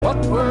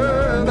what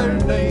were their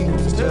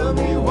names? Tell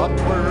me what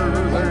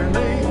were their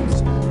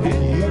names?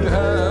 Did you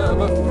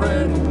have a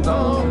friend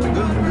on the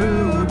good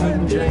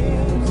Reuben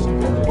James?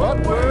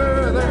 What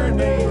were their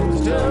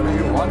names? Tell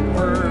me what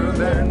were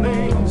their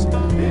names?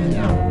 Did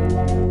you?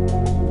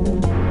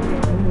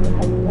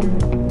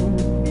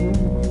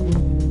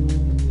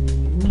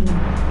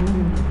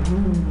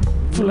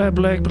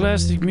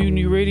 FlatBlackPlastic,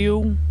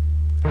 MutinyRadio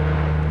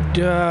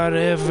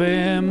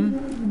 .fm.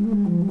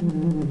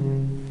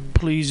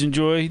 Please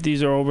enjoy.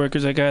 These are all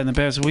records I got in the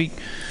past week.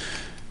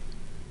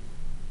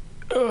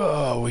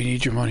 Oh, we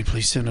need your money.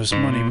 Please send us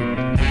money. The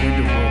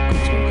window broke.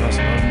 It's going to cost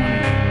a lot of money.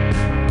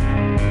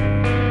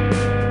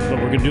 But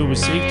we're going to do it with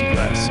safety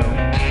glass. So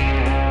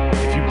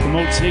if you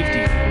promote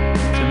safety,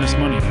 send us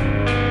money. It's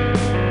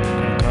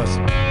going to cost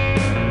a lot.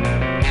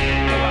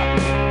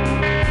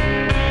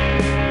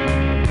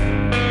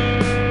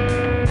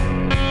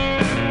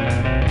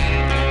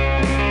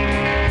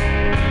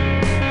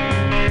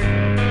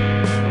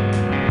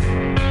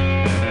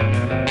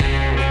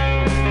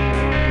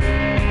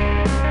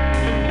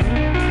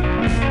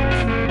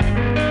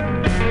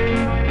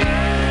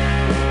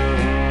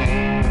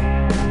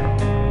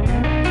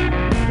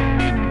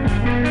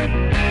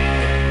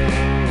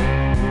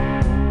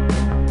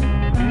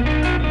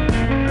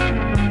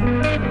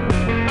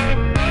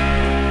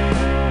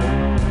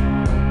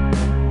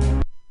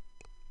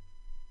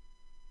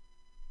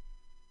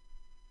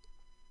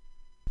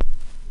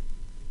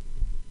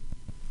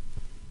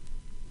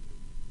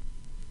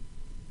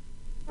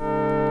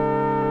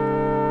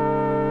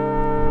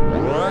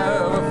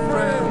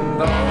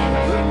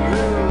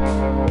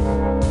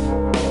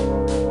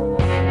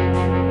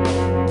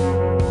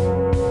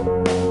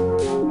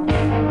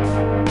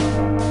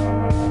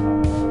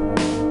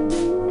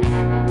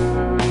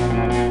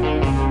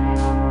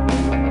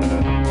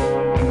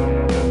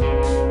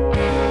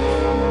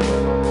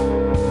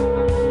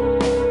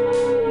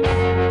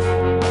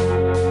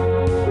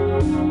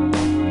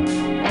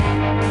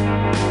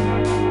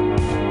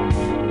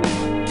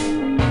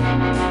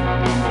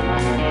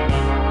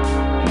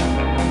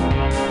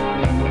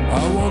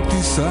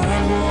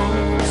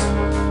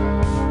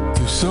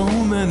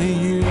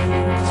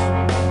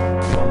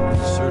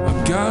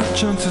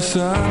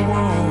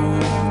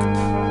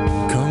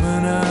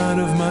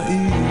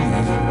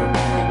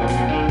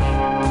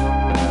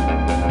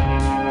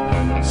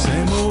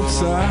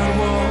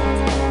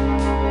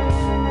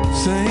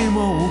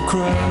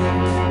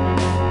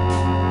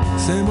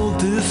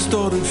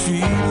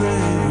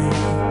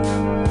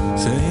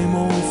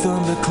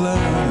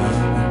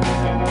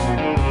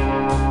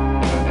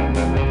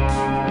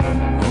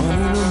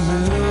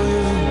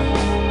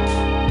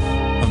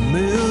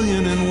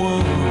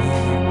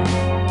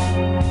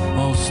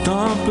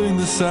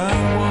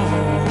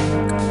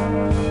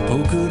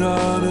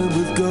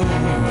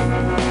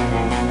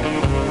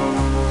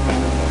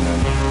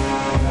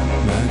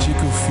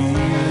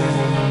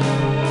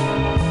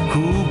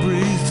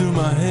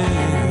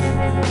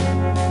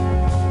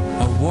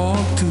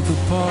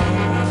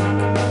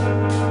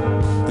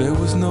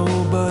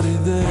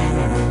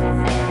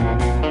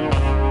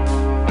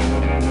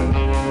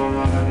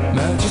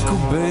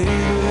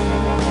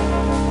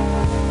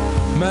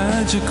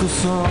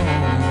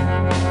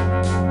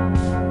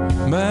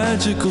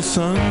 Magical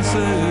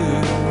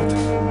sunset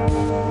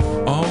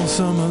all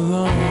summer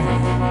long.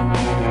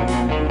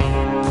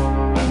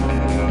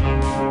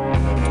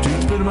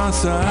 Streets been my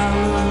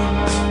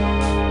silence,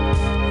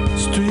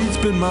 streets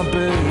been my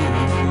bed.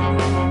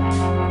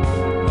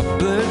 I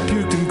bled,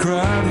 puked and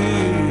cried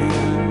here,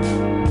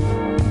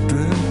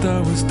 dreamt I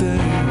was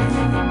dead.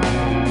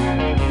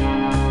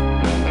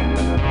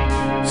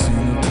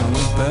 Seen a ton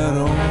of bad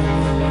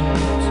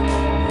omens,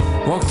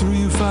 walked through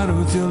you fighting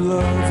with your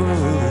lover.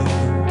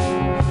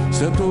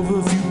 Stepped over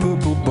a few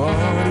purple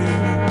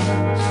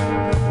bodies,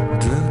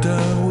 dreamt I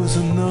was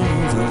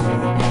another.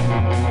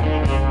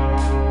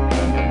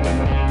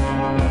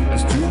 The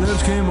street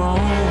lamps came on,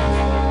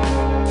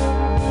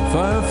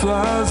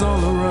 fireflies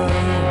all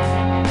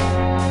around,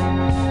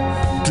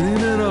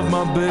 dreaming of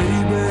my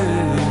baby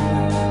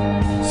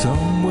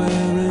somewhere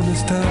in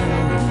this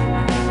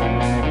town.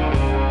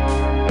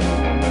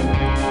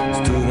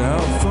 Stood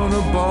out front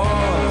of a bar,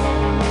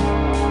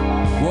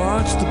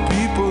 watched the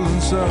people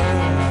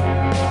inside.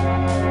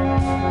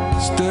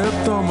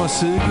 Stepped on my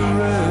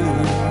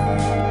cigarette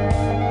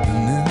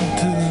and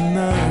into the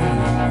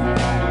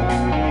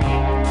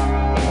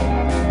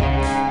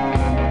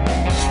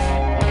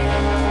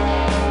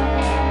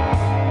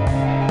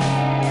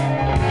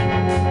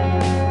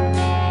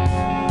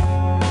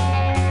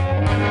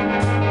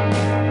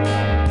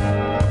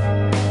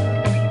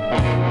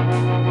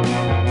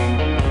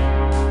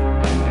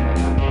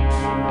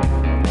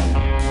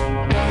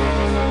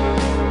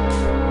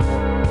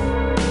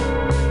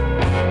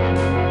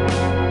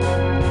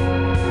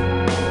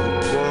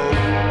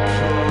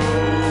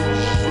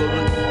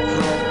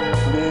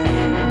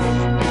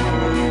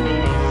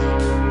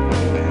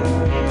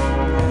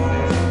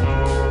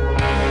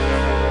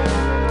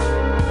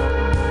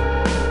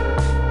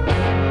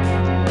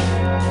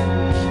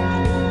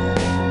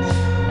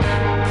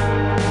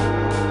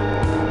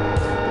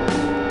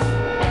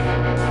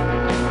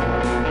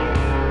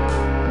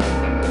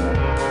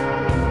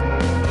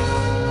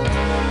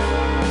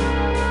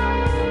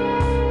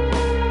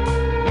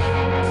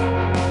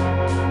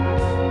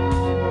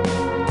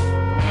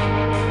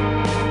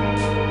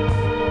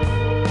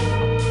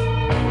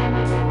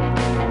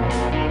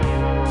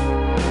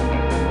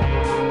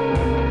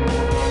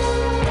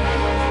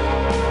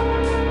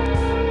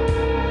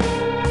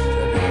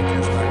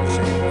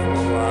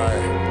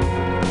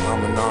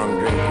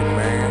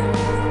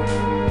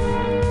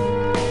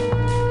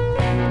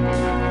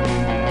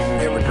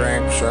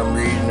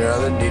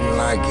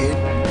kid.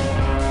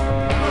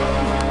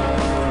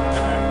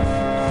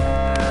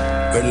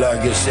 But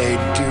like I said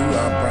too,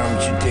 I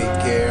promise you take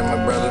care of my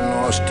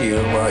brother-in-law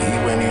still while he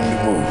went in the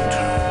boat.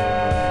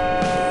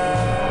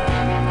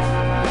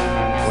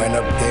 Went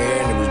up there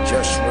and it was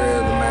just where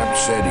the map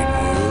said it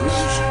was.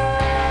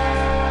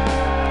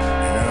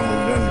 And I'm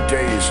gonna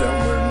tell you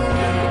something, there's no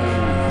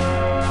little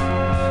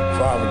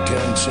 5 or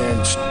 10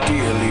 cent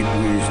steel, it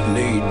was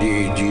laid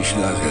there just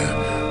like a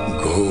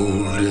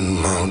golden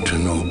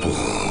mountain opal.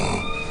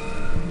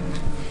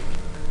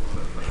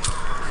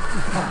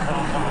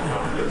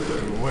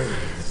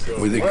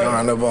 With a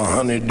kind of a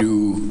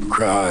honeydew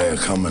cry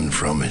coming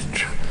from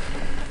it.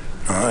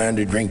 I ain't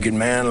a drinking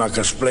man like I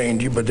explained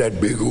to you, but that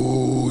big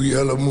old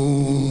yellow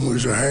moon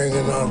was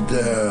hanging out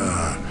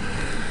there.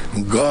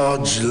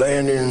 God's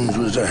lanterns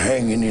was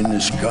hanging in the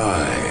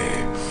sky.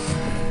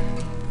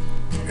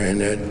 And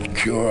that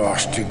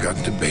curiosity got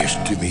the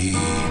best of me.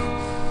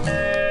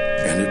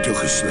 And it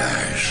took a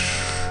slash.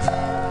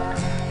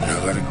 And I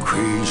got a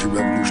crazy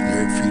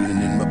revolutionary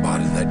feeling in my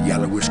body. That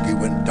yellow whiskey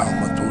went down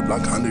my throat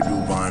like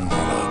honeydew vine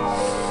water.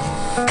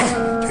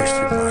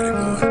 Tasted mighty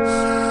good.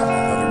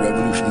 Another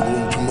revolution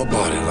going through my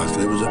body like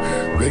there was a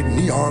great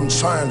neon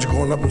signs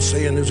going up and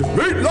saying there's a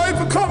great life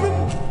a-coming.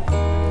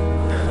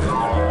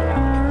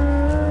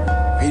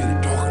 Feel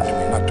it talking to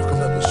me, and I took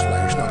another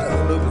slash, and I got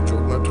another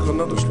throat, and I took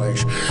another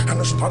slash, and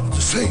I started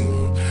to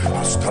sing.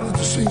 I started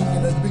to sing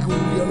in that big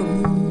old yellow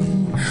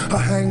moon,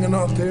 hanging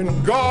out there,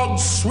 and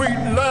God's sweet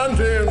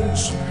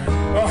lanterns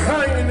are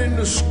hanging in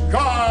the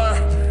sky,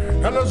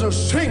 and as I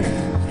sing,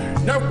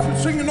 never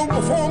singing no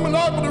performing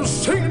art, but I was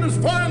singing as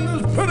fine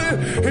and as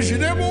pretty as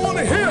you'd ever want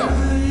to hear.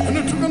 And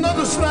it took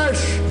another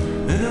slash.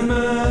 And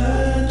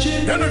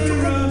it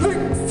took a big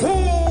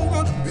fall,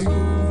 that big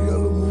old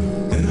yellow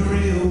moon. In the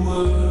real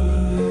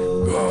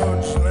world,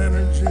 God's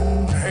lanterns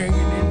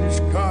hanging in the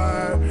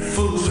sky.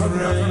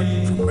 Suddenly I got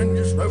a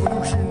tremendous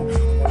revolution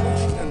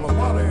in my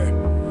body.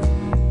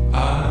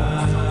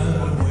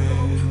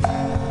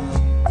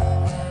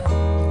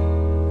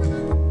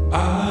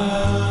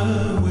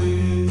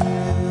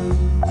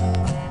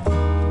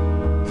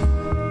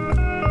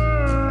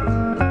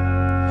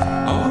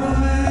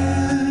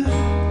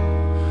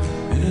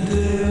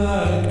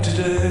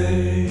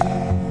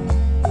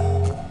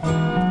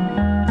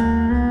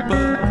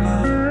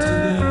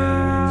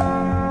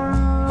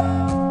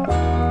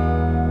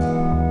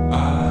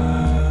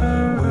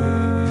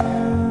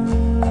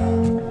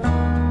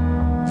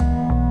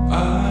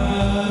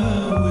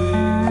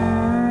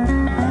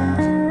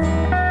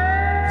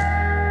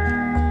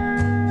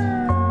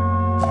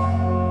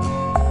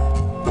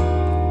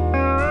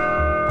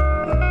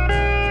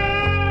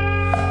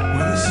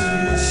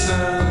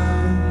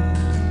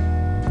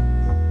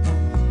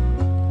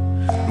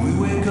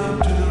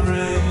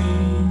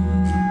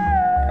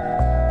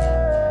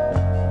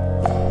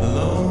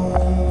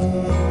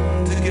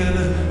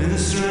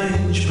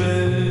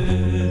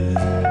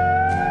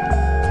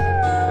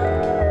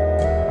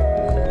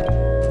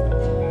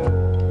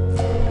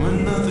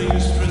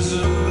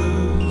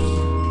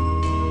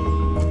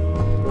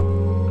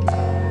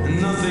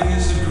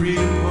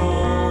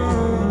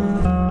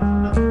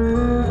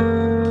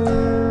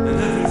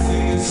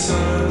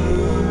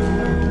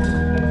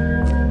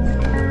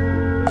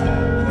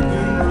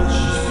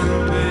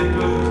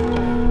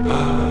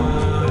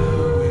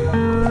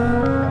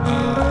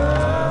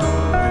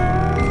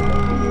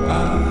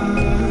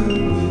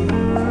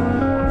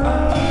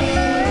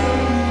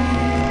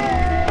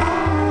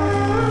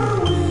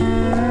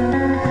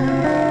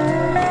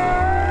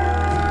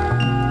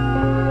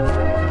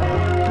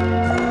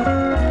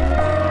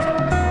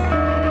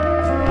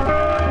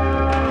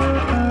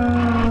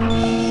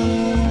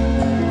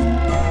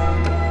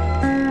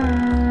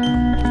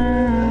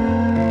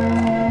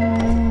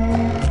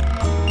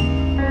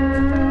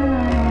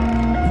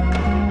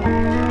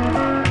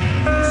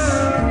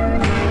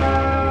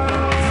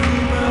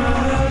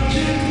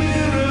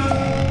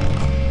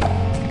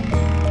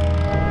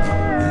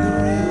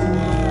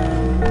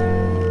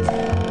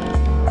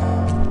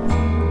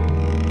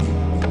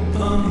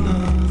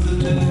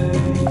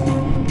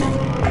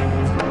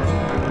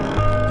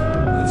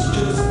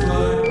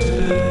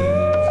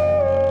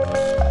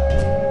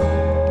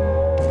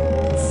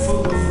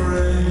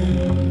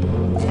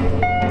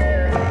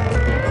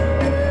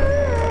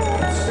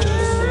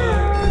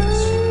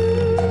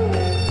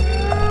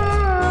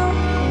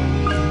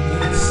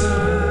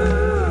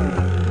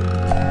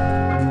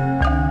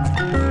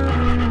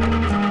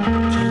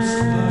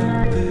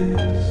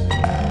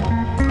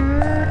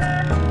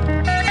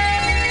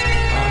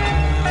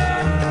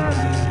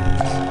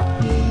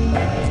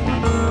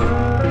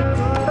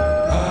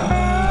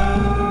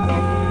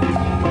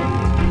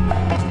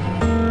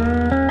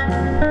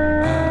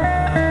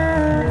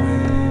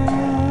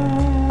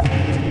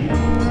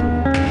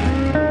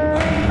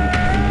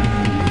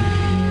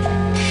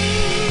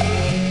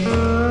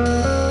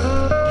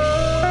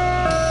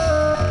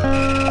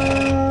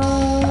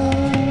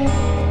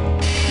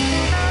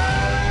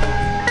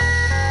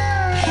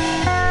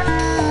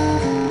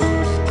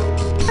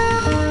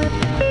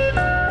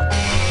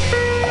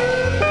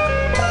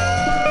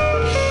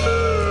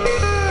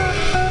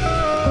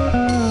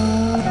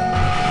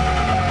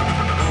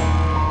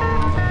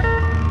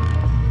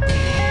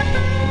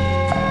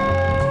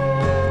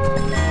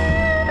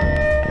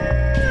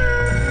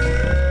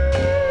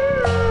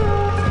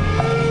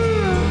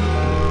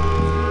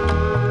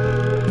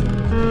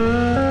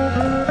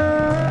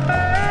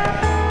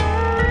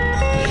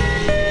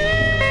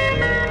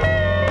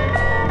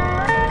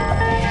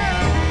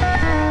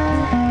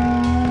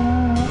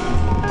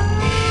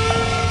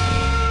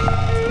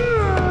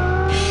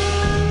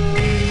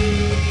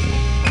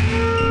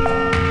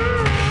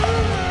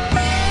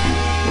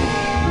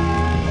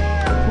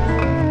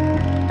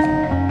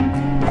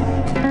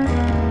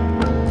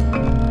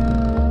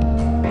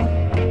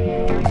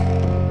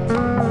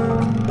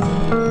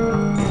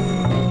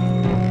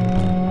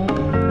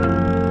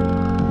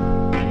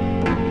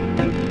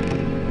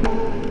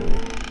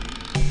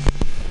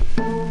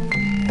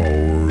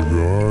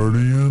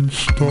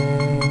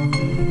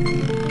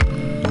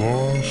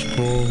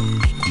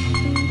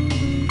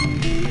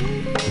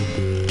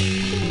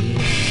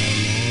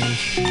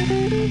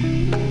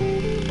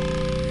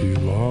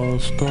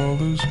 lost all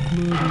his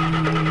glitter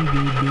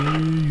the day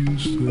you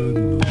said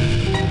no.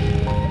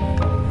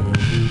 Ever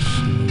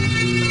since,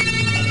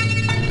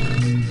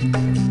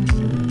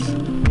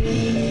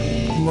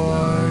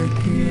 like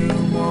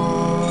him, I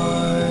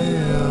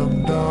am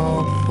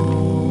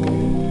doubtful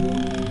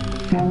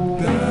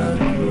that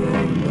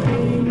your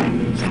love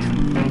is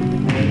true.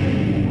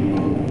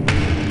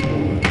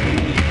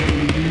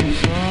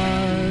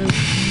 Besides,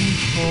 you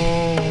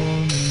call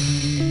me.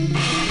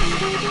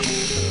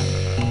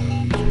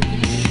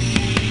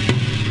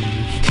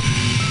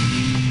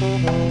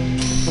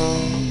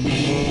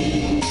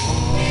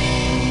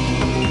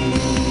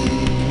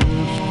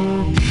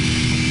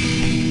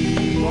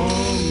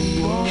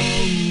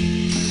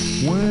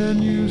 When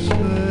you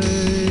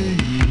say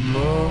you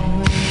love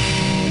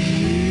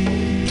me,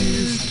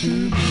 is to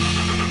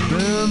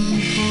then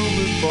prove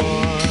it by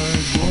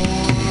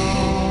going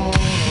on.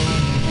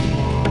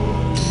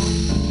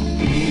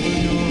 Proving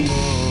your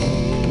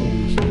love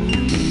is true.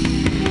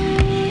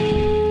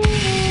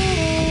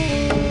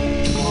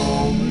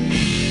 Call me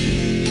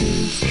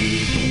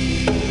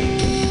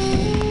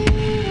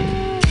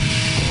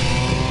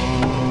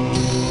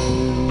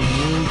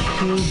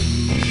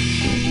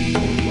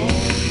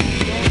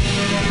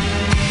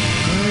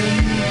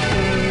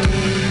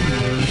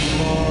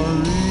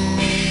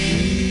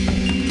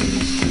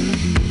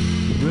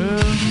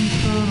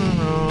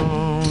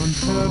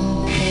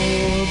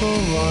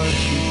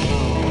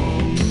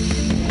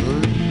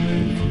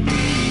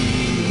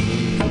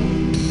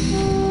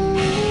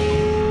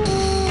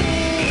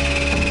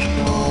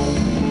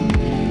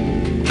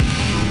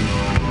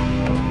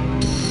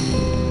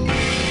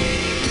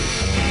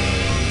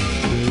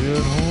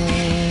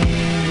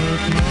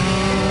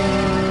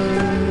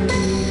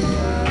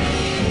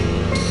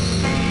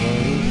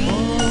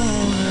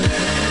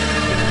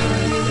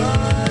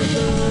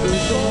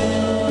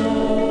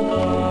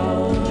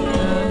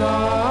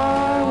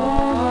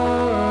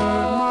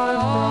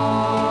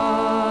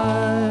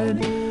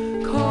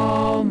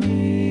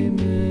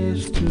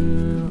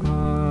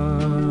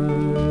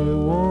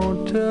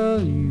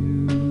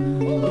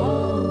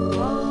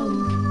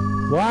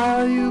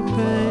while you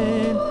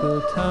paint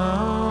the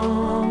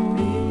town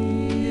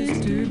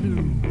misty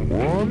blue,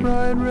 or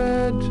bright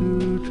red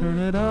to turn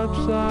it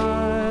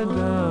upside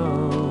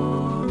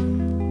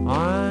down.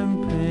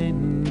 I'm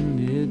painting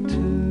it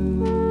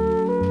too,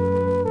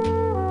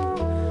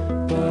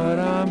 but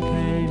I'm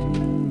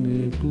painting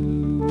it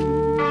blue.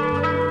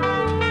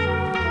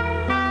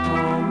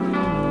 Call me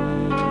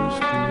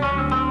misty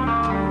blue.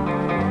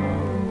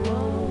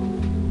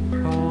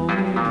 Call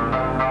me.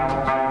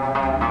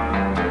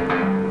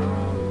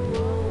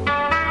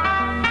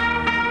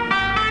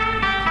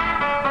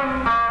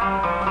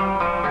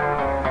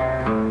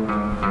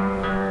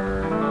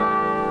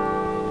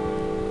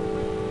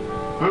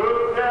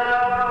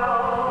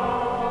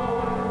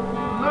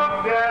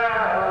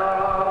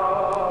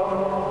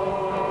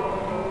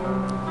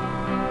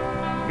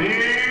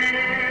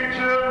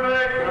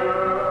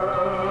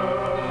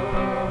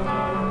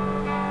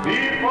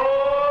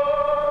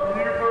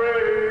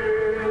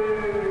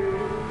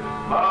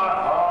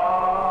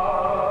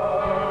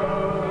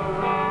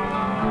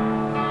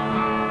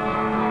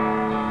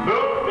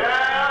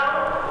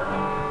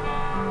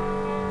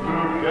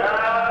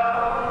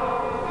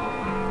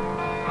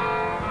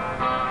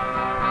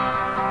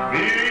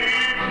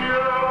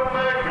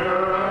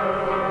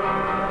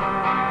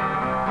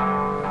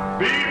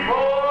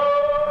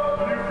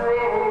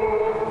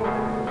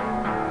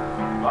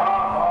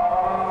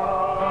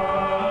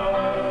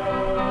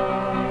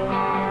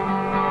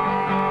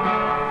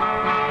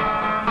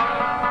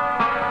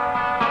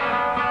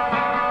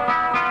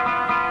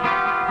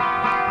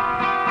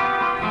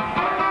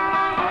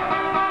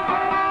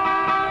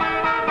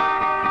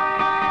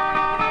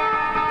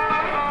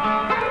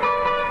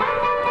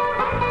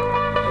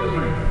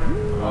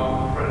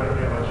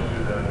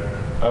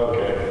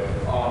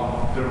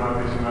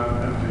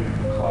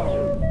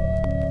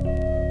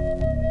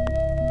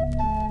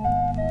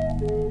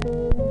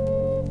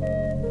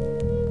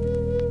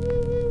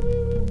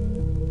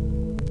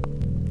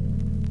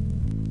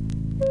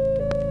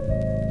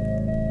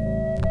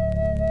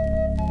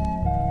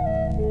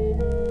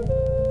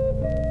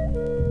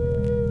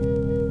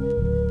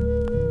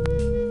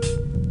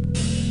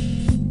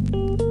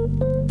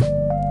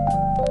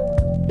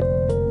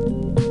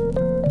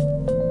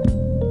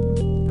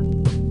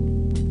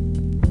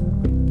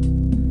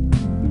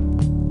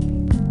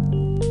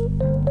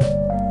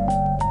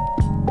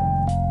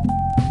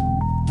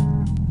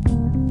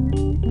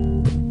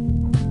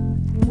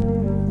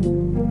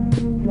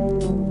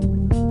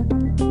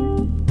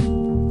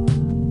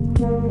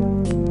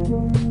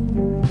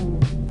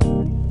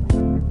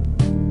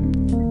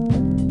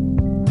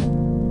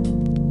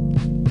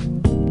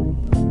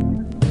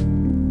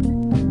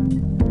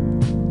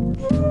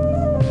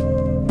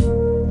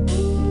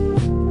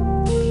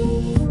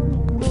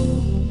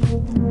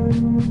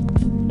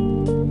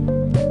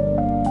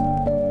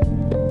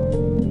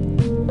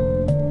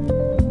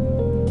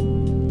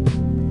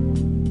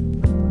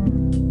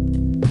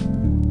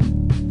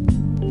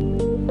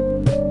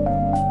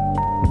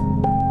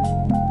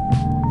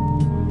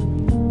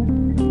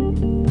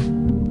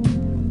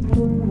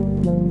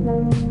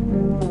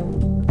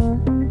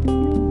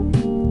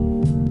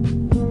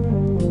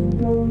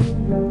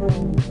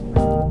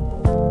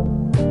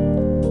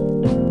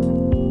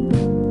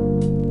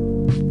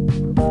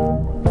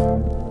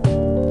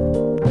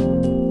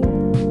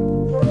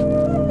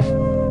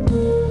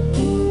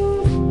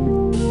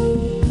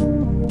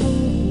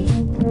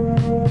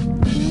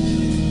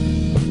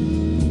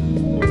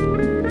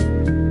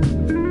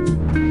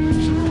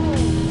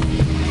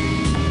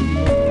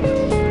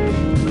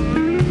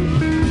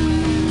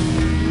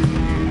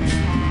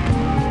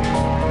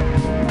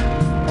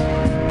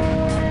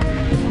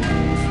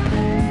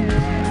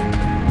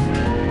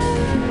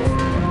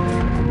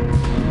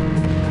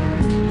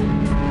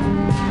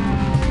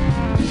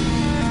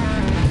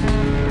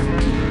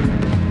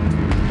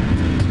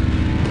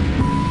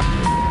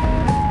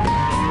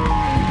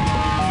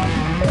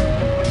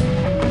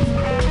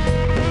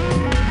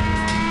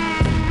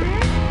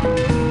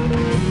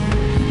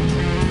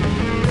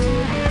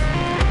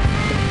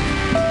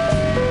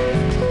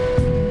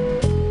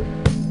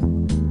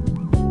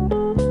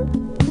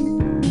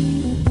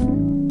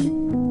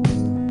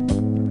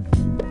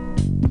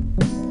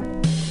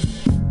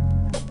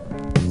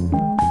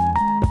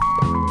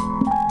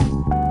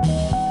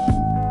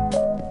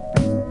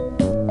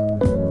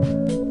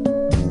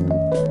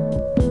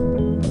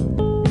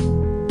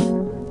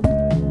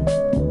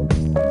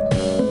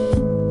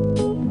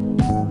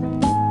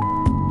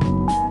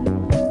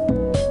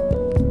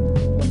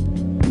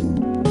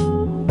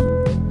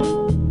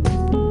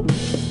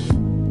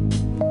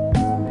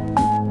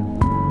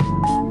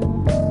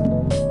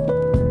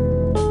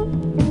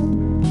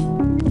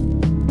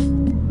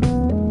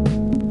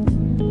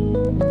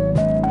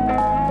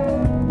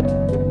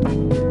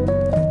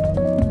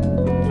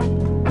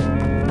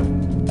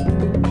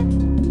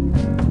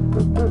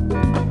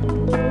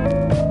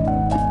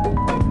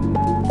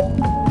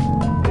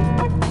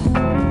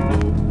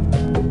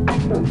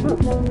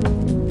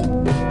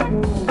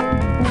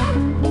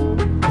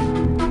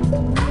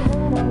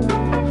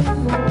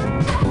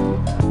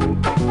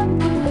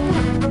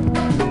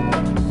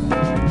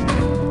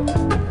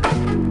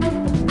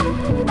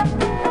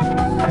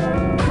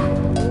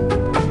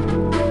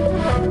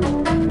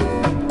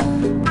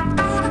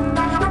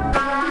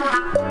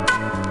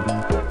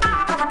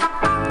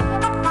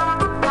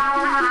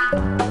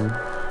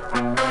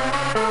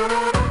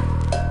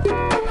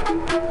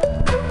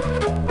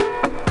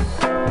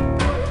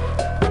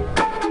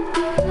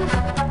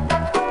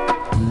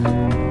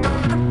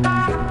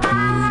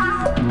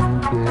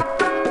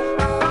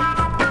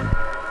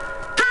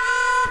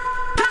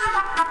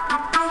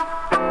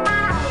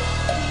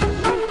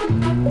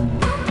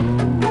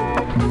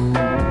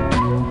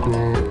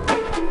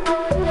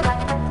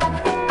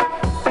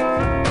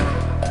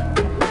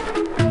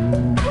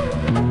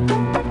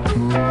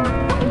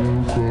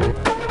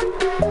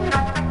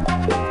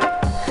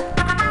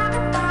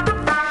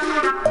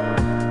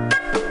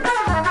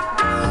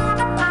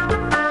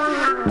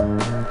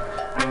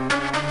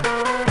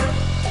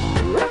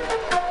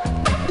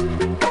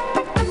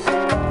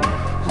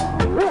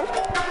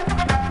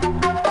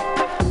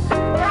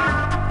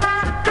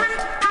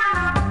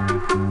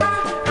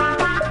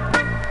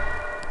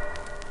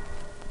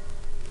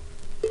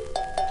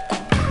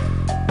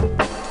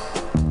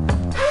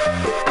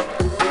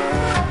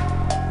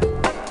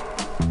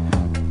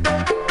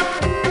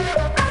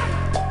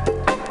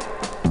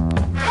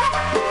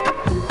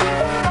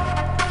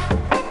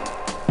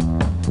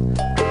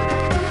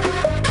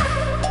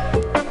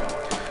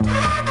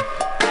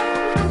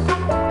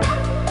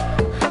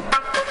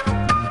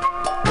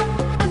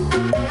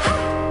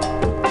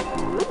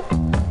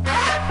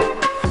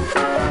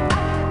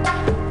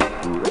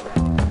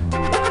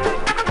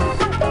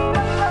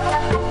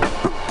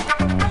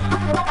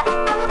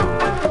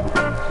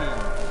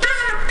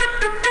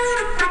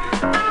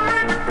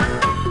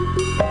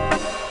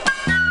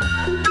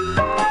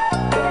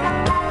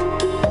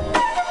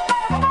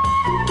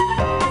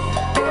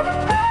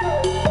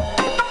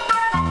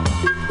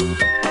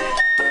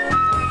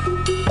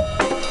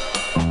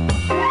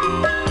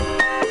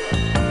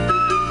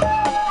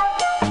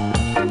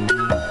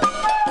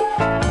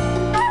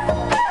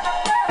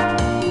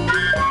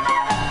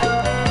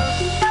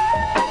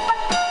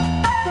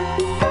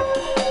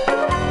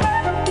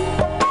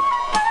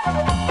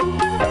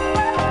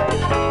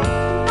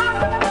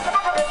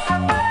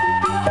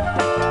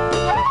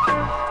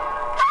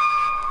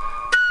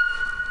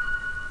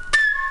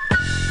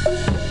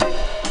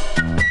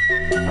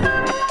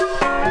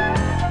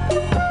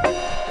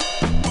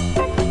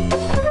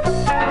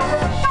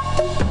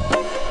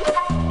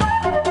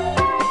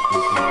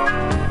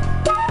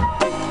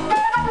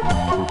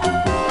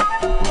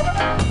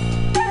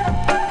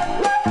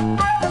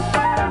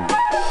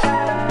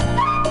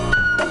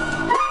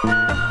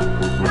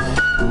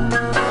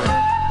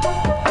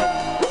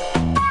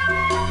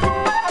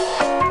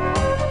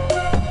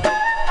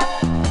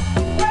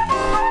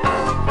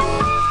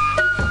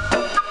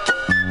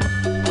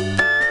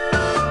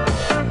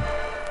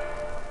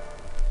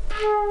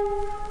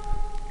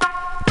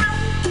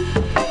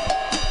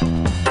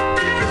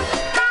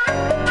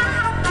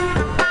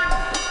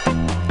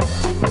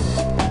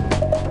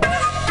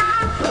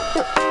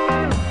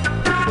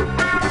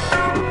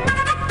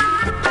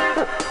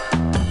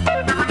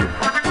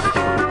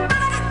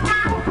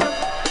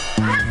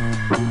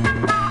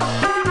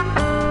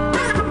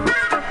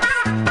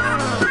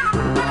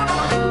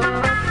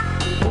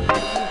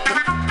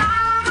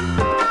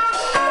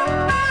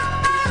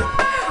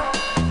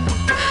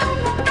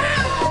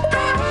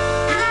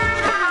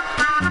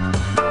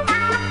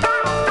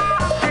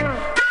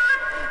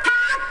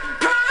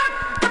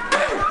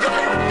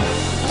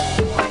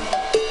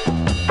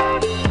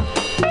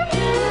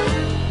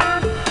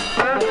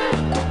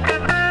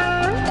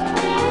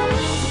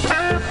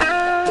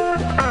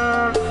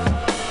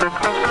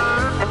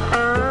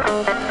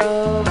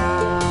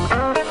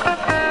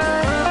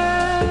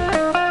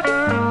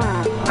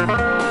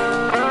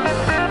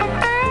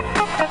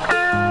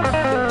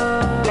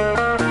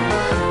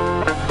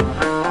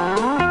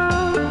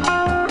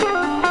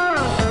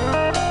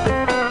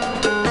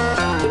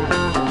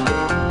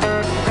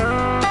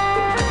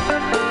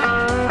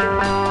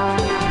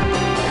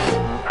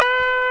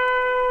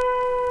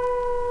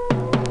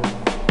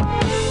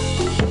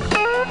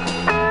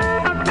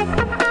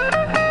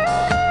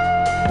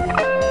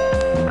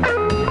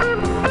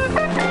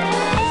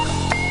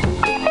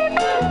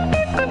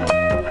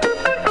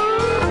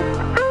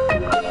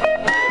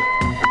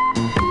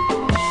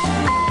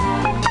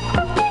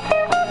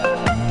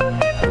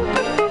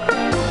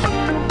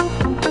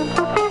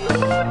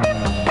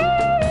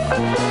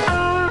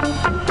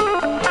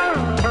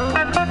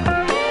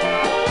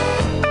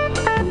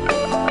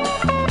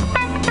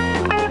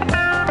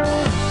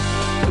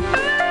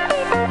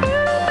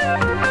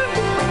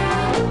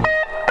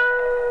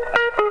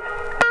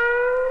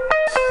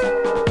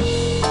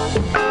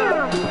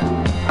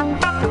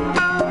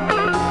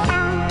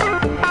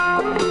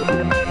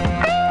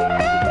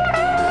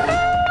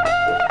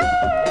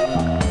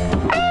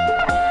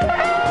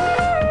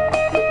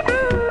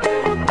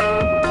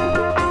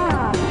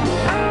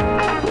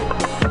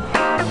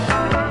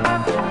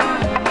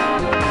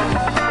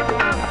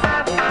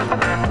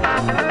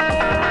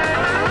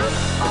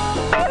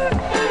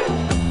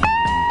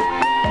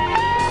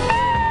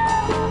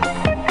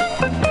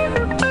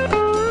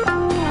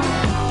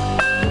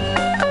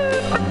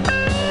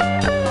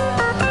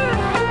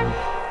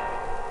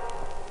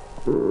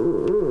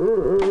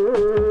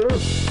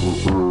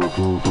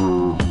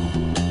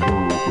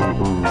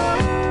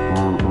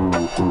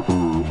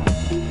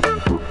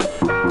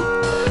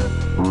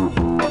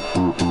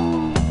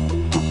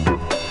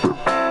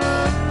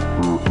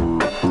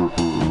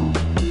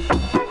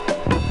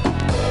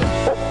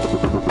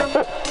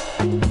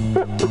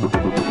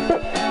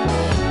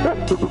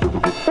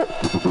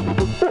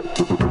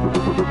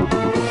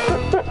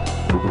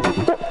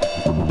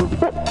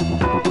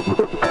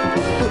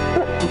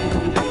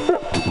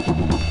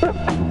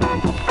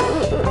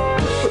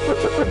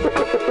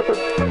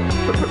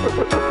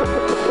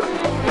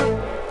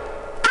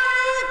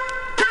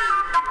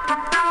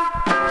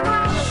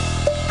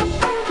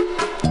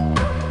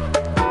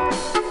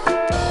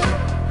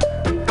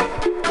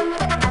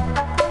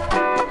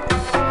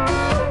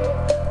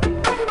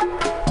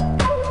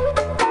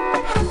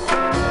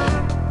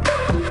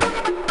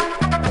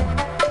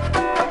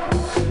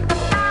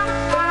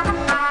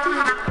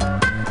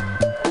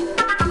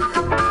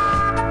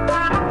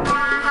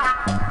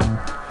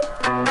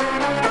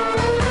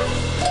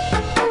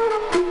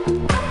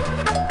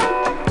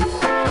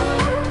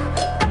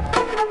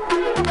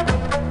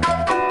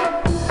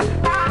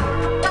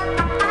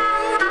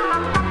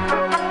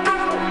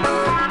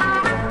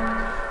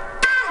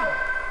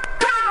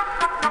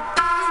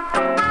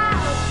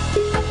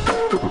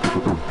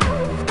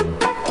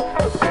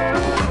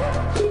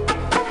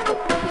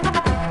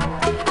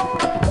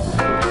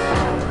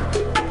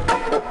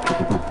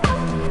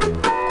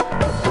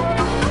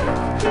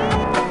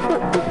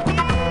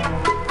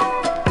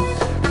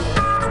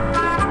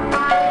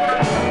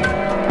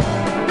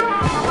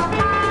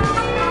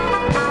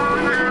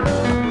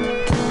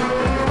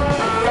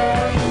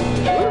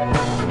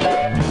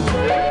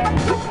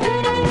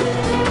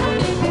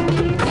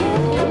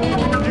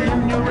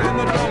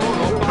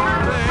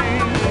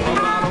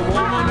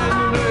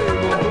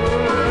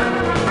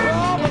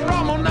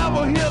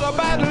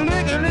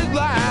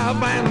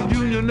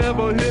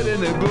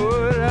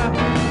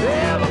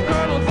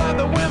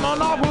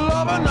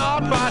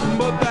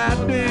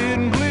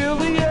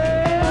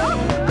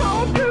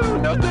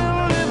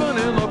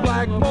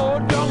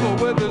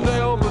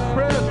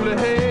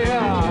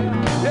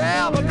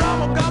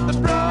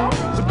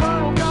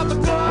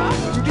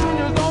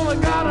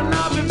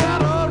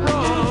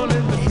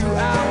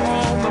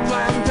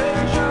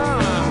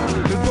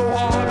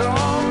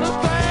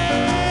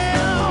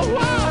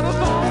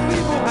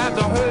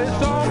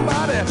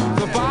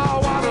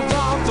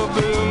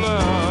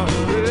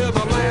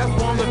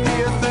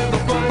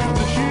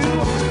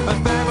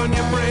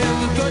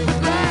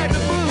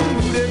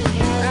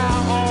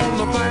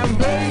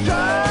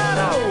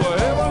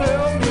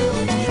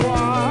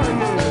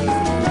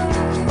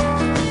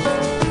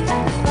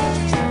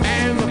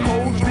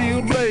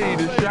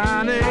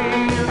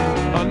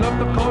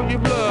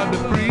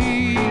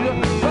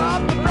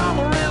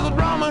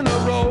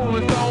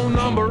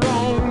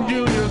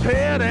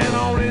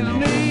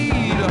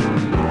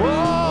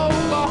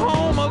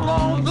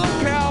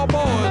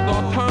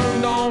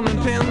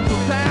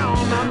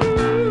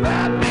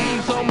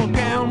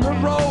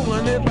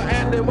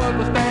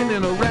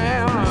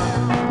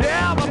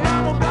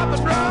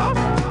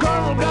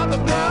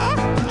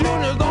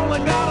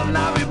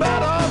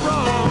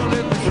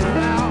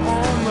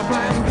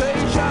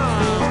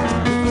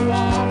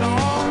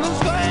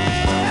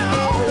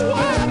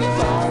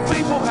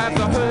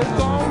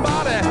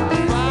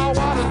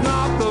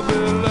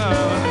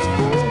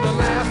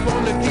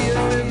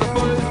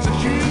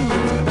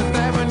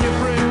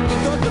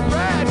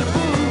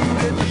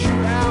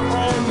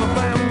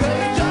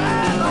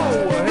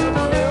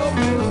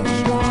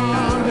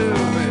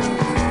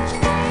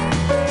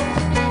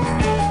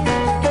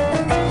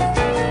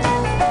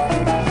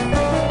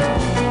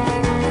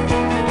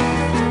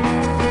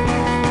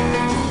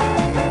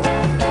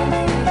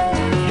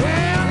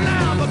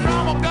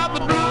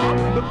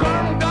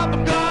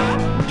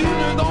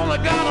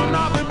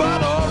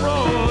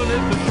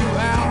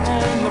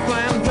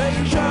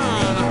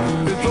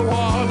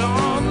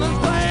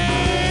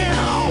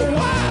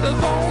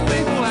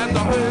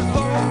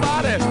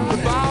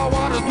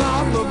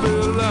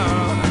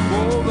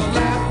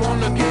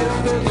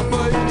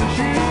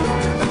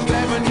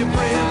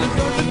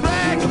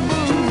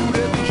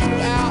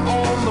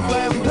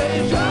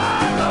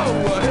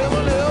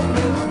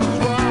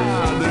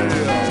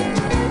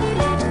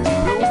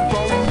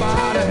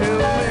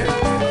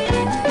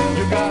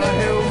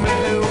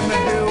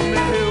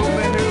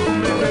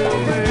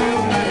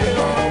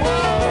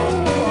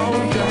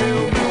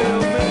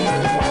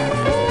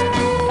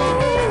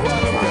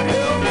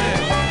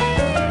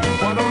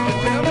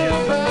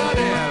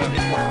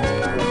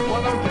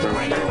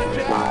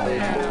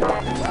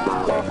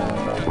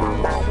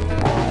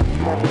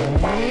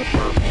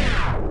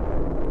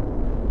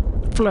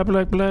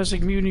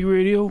 FlatBlackPlastic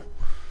MutinyRadio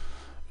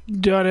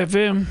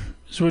 .fm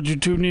is what you're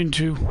tuned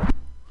into.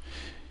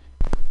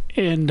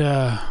 And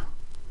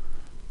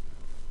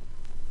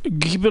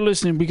keep it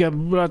listening. We got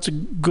lots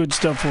of good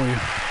stuff for you.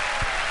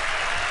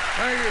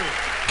 Thank you.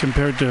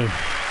 Compared to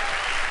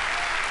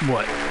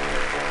what?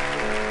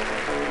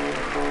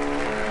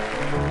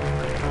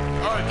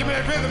 right, give me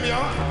that rhythm,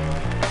 y'all.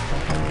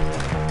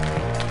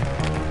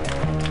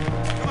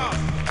 Come on.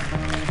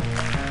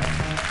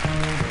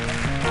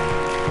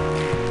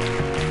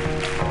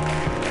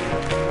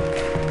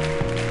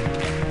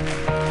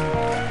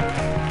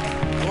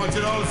 I want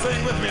you to all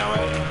sing with me, all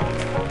right?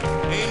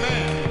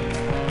 Amen.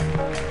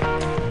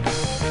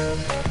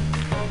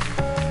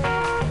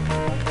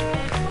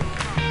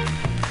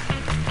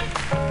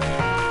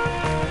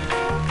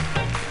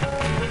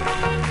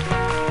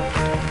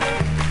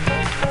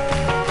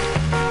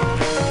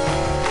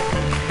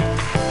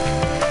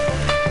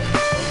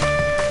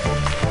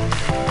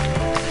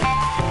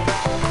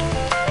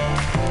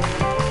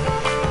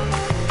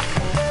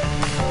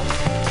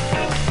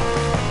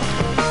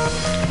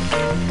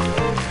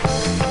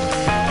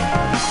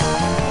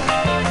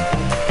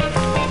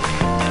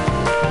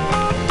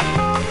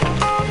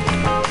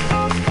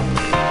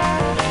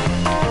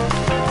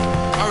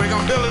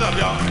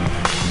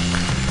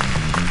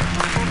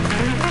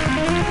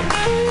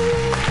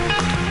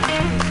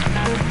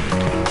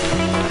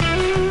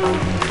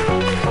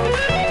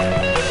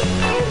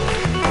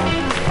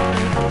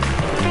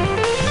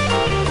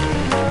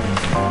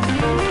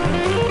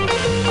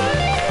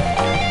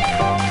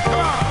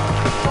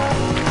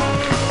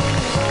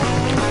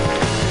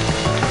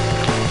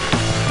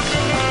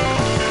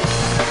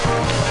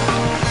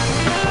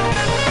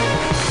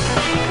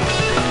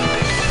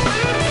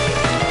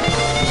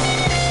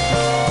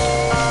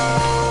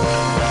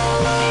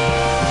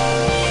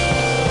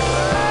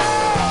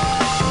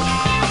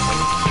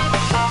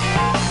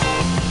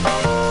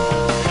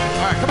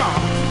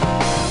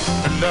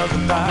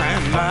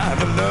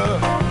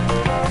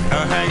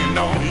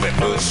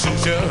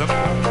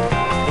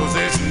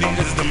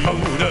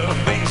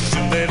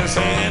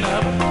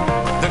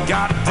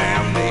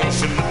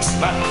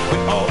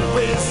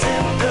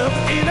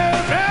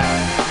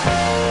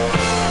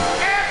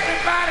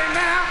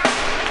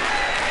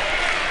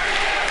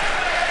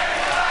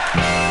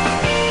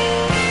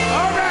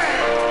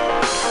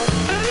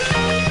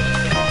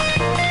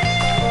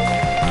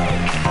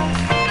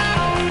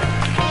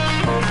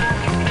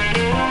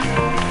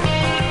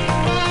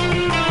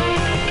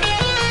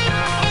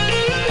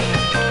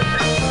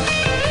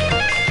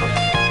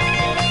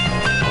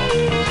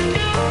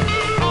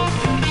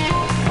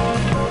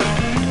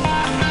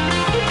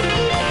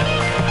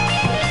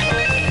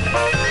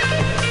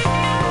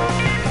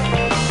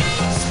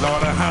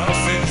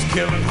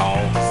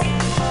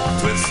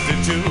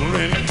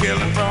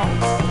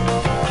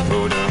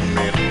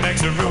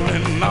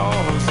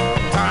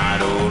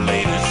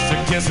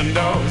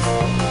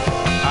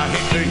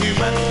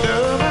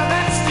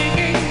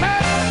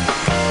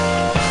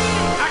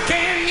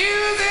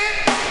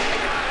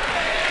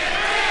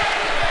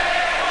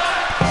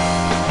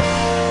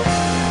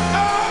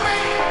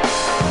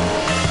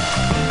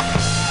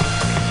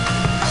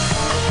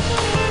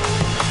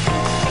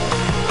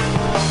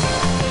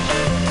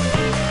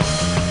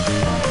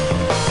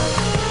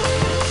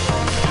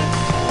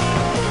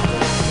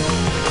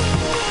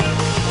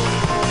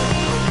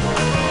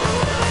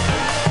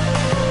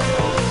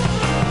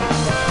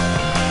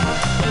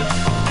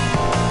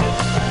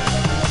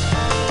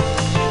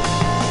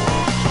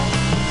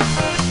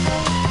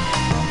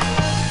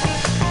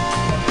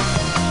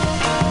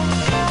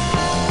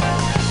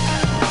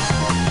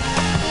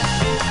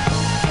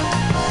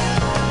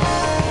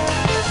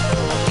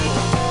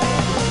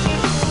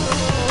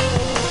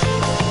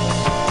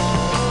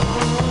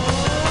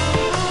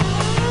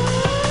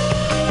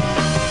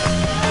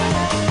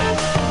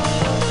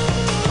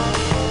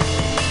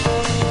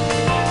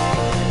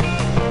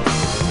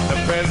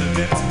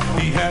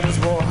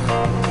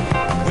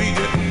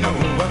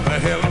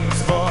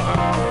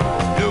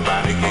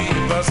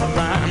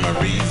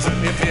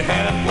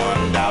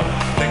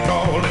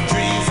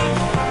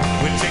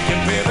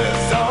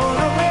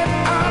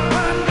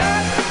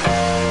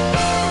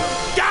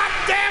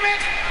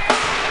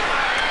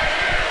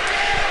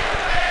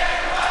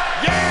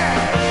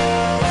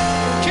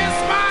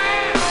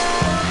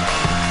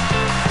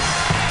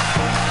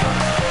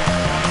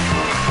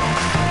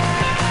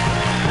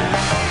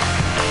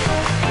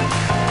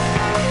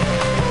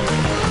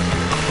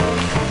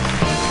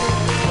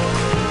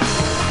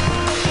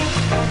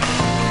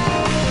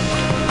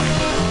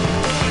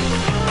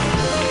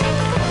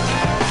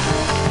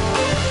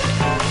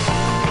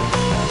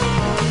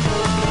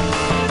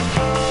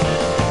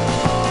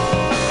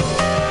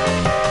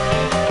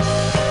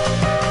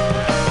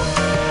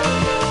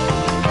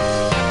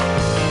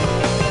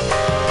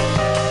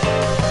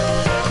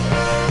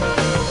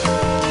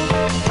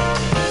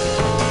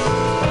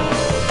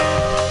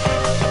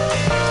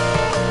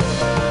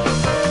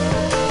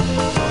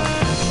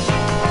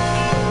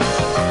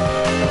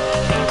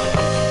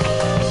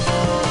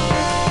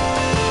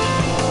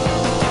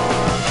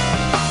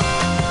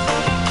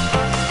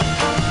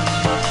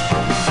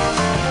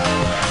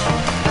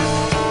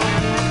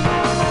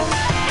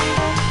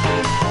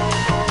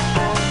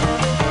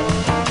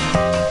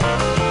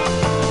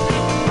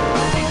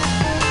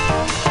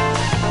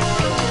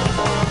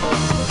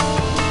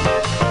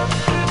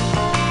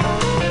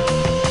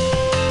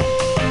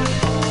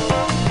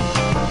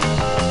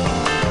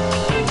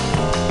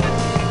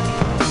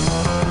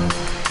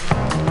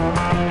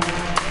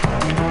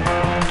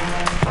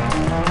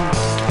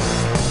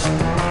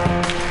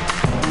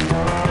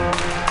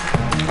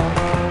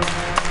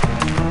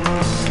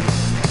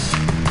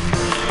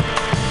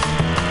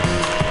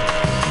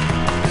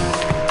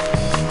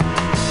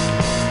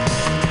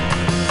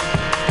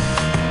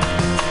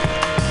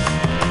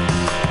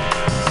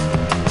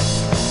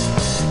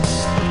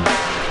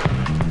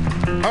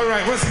 All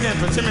right, once again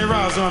for Timmy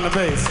Ross on the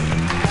bass.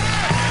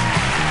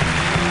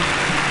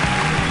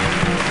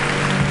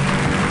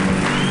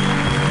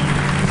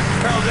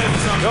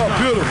 You're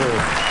beautiful.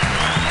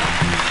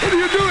 What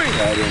are you doing?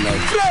 I don't know.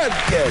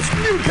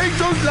 FlatBlackPlastic. You take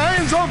those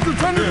lions off the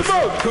front of the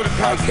boat.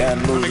 I can't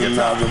lose them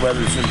now. The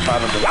weather's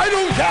impossible. I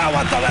don't care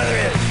what the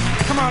weather is.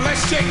 Come on, let's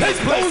shake this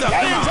Take place those up.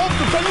 lions off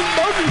the front of the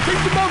boat and take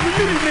them off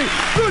immediately.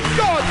 Good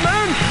God,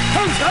 man.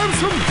 Have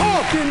some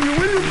talk in you,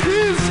 will you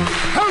please?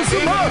 Have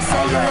some heart.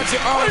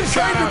 I'm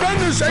trying to run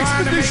this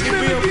expedition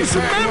in a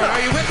decent manner. Are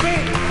you with me?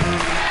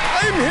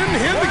 I'm in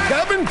here in the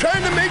cabin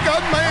trying to make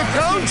out my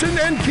accounts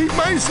and keep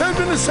myself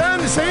in a sane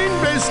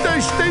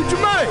state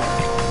of mind.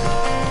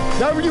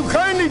 Now, will you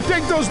kindly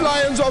take those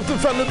lions off the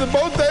front of the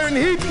boat there in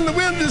heat and the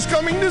wind is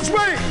coming this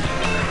way?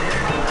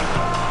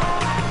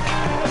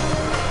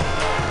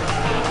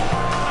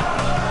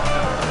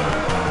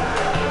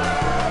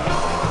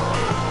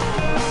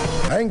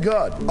 Thank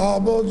God.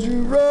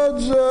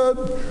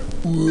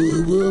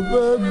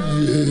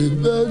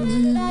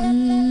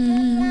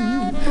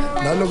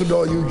 Now look at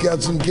all you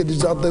cats and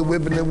kitties out there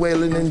whipping and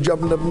wailing and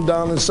jumping up and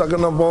down and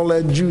sucking up all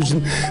that juice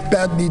and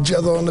patting each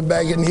other on the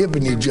back and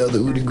hipping each other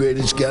who the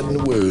greatest cat in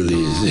the world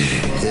is.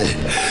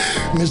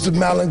 Mr.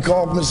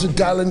 Malenkov, Mr.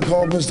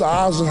 Talenkov, Mr.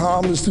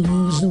 Eisenhower, Mr.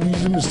 Woozer,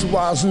 Mr.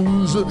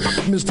 Weisenhooser,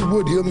 Mr.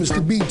 Woodhill,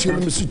 Mr. Beachhill,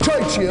 and Mr.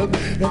 Churchill,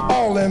 and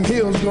all them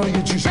hills gonna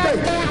get you straight.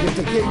 If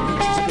they can't get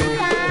you straight,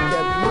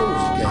 that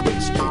nose can't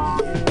get straight.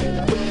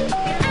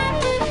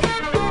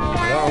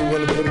 Now I'm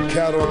gonna put a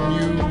cat on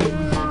you.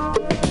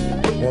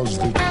 Was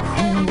the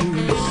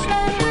coolest,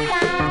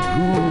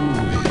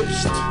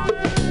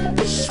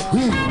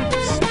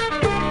 sweetest,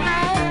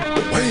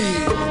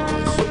 wildest,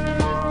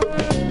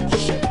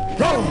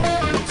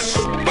 strongest,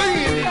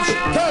 speediest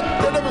cat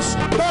that ever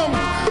stomped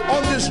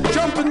on this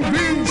jumping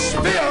green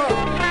sphere,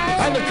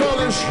 and they call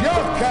this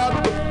your cat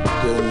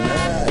the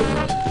Naz.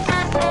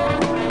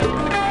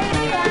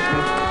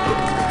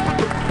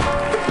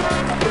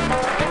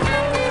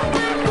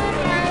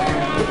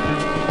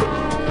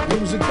 He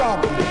was a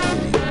goblin.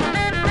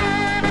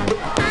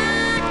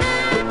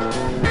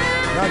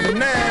 The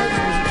Naz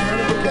was a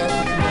kind of a cat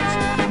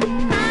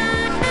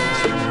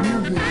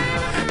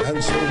and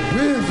so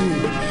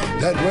withered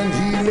that when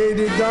he laid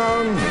it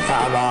down,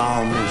 how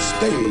long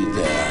stayed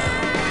there.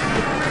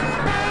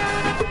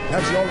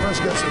 That's all the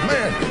rest of us said,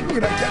 man, look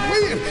at that cat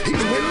waiting.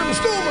 He's waiting in the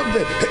storm up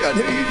there. Hey,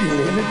 he's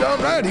laying it down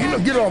right. He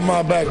get off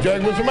my back,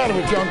 Jack. What's the matter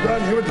with you? I'm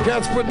trying to hear what the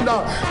cat's putting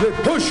down. They're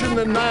pushing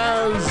the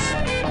Naz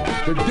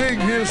to dig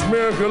his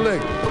miracle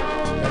lick.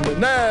 And the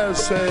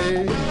Naz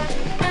say,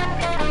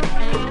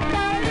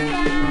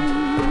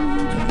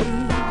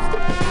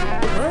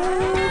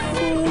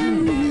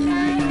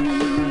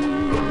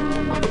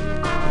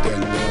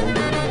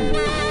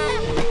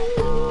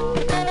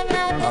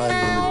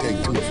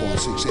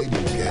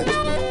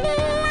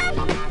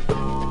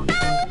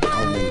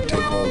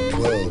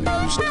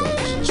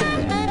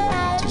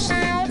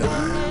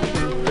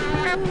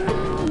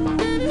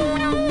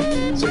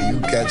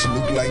 cats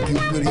look like you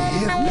pretty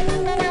hip.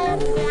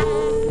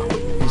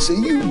 He said,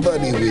 you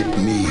buddy with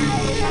me.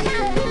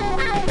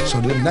 So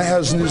the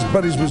Naz and his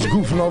buddies was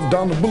goofing off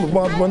down the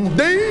boulevard one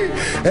day,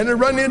 and they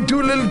run into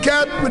a little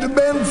cat with a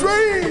bent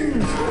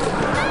frame.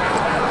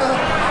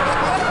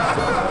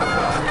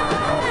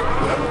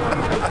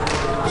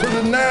 So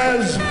the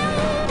Naz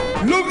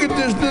look at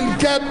this little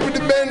cat with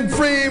the bent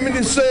frame and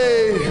he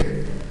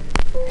say,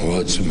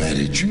 what's the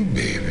matter with you,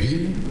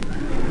 baby?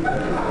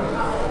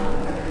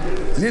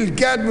 Little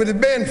cat with a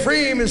bent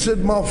frame, he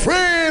said, my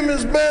frame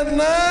is bent,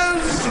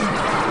 Naz.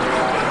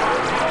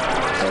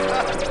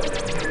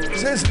 He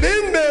said, it's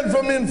been bent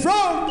from in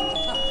front.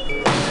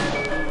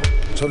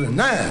 So the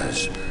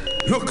Naz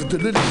look at the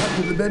little cat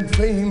with the bent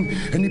frame,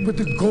 and he put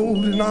the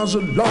golden eyes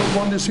of love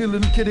on this here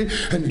little kitty,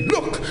 and he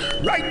look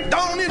right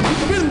down into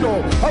the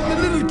window of the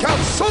little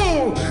cat's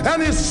soul,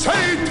 and he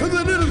say to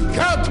the little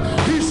cat,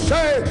 he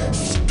say,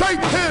 straight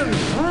in,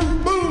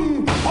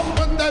 boom, up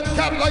went that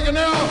cat like an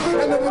arrow,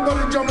 and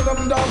everybody jumping up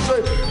and down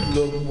say,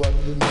 look what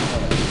the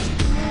Naz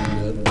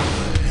did.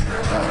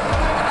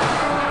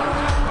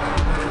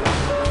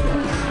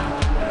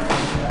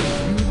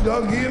 You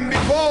dug him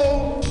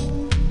before,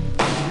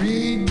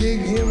 re-dig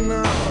him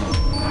now.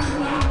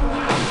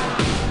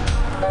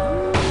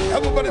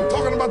 Everybody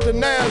talking about the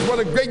Naz, what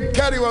a great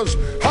cat he was,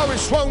 how he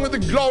swung with the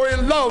glory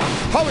and love,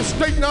 how he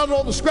straightened out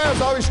all the squares,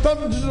 how he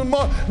stumped into the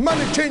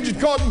money changing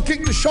card and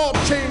kicked the sharp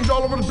change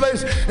all over the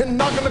place and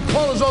knocking the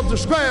corners off the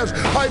squares.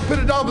 How he put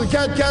it down for the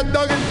cat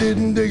dug it,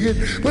 didn't dig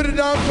it. Put it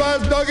down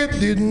twice, dug it,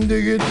 didn't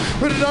dig it.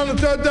 Put it down the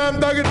third time,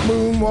 dug it,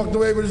 boom, walked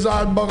away with his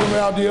eyes bugging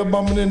out here,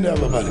 bumping into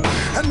everybody.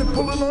 And they're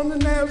pulling on the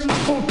Naz's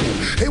coat.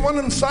 They want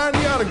him to sign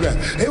the autograph.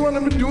 They want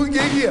him to do a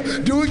gig here,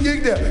 do a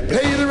gig there,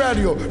 play the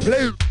radio,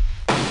 play.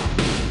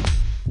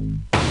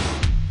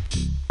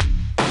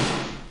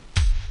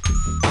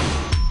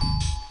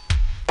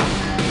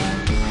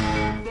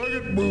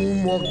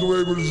 Boom, walked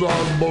away with his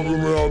eyes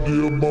bugging out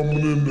here, bumping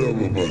into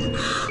everybody.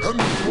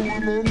 And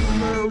pulling on the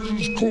nails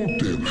his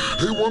coattail.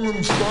 He want him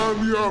to sign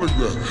the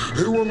autograph.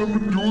 He want him to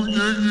do a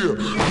gig here,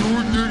 do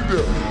a gig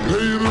there,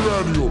 play the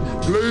radio,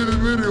 play the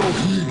video.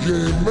 He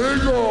can't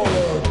make all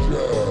that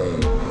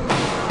jazz.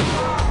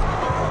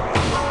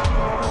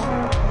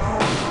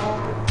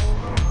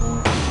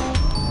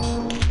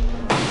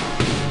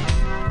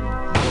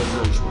 Like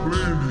I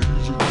explained,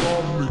 he's a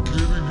comic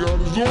kid, he got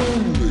his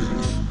own league.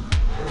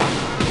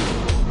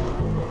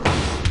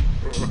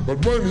 But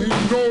when he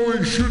know he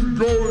should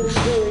go and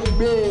show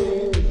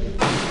blow,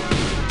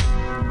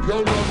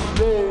 he'll not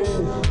go,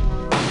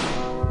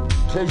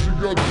 'cause he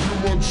got too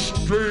much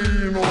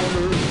strain on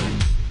him.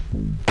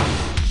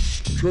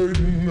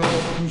 Straighten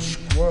out the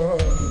square.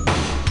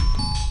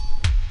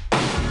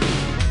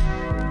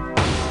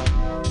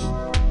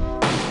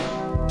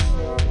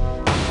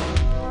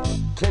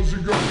 'Cause he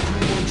got too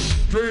much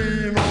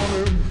strain on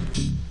him.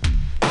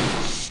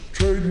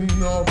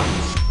 Straighten out the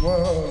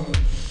square.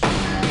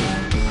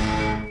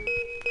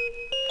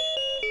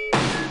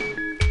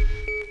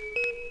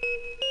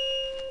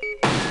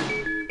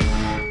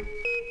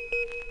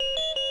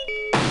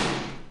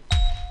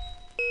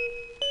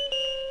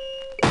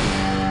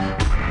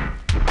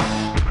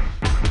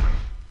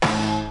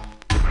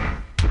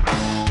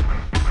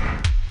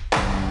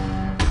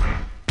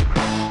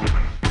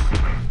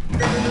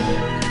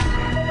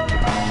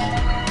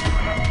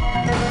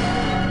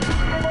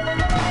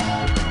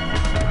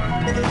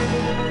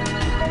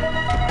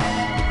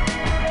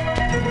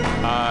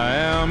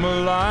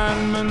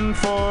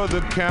 For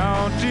the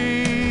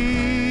county,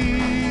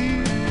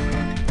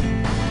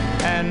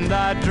 and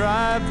I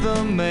drive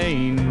the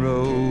main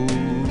road,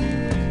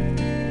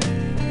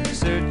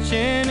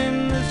 searching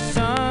in the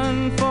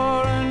sun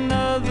for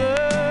another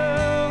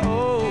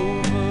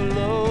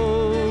overload.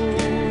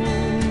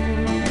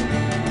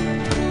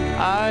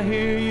 I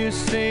hear you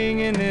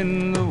singing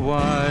in the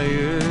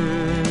wire,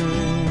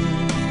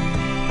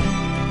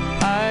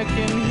 I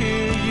can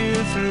hear you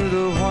through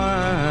the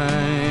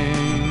whine,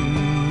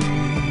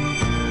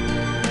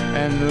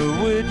 and the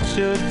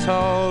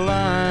Wichita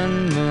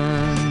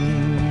lineman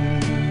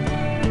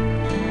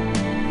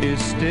is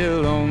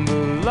still on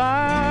the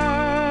line.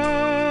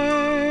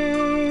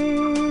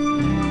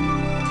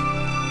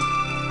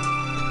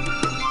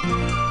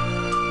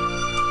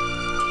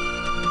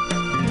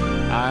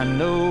 I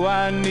know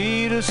I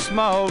need a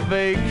small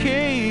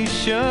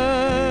vacation,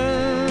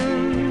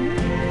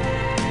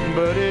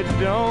 but it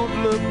don't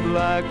look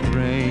like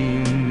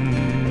rain.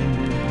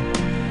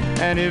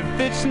 And if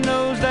it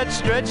snows, that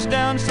stretch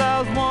down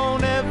south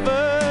won't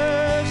ever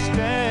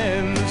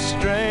stand the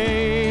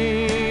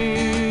strain.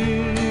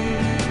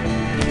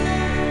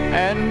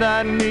 And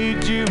I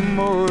need you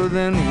more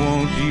than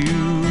want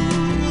you,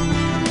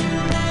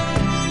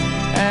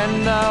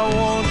 and I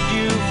want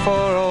you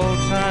for all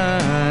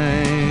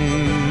time.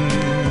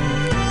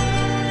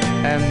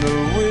 And the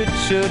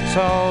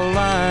Wichita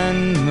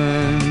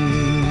lineman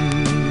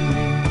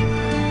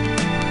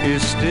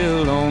is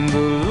still on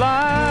the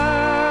line.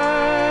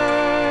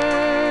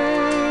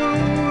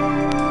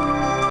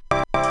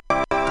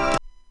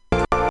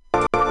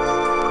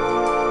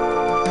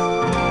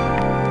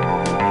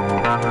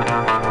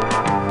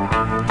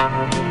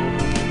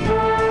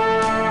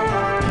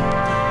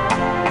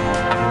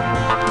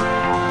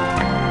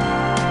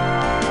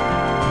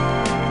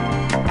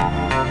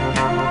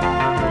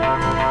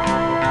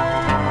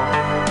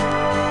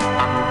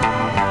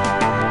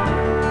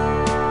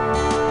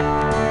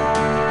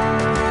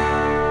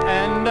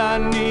 I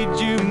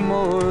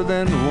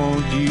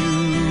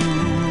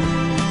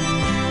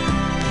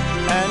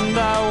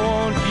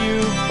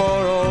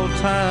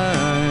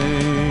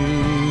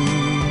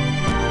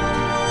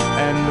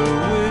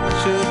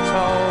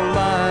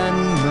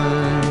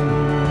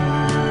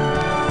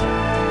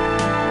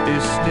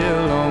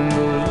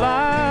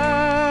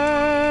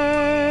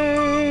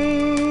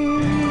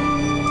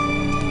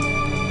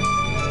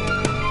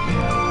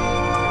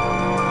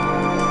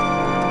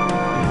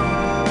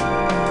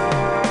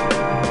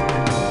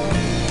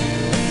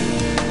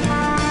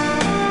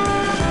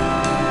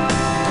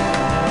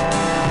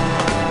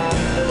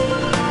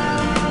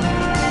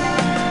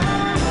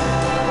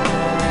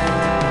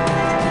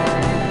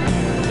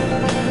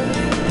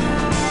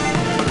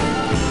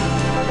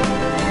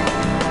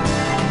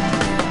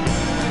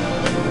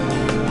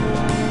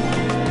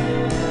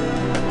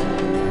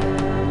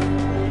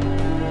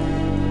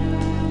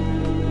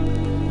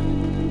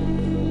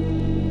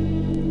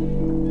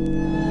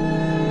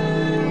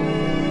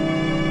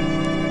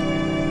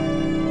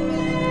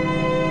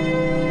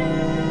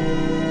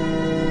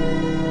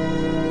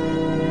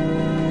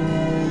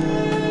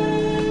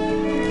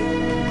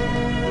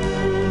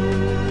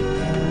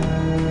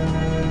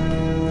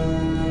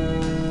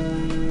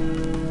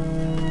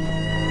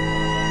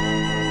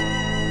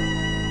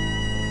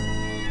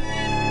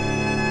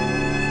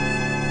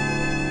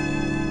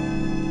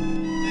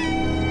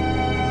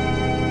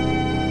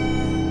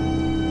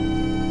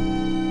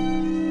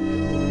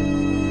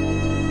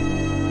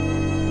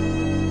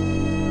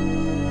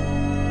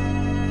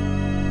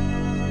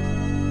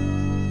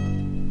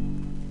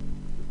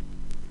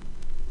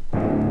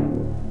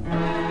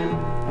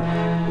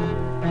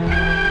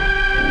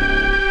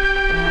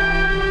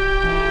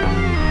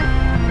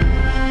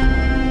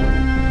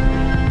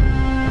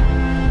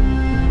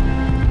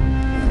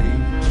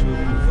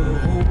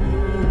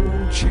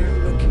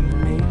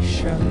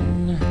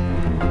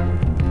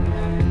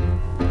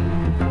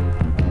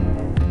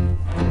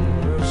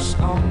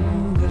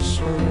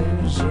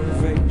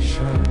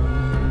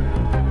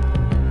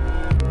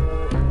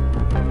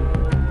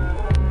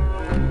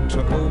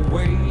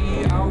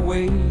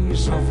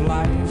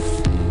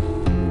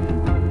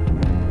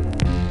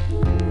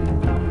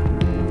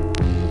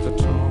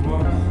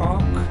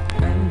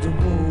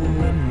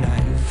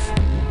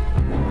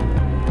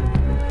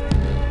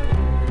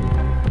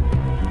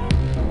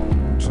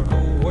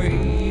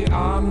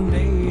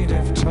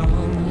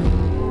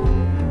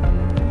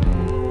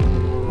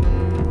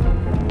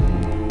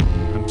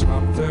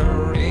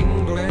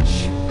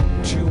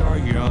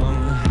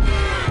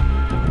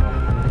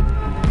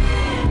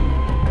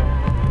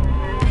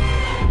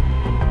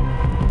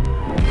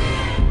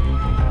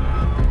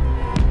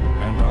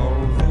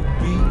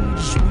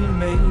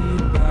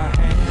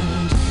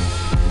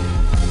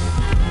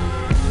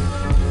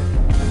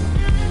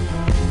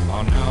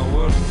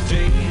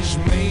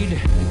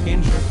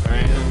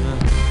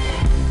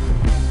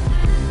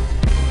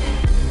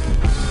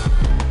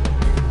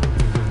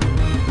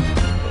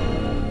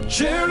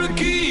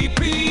Cherokee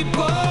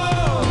people,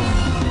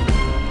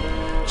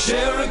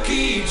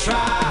 Cherokee tribe,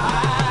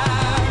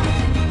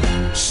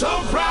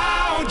 so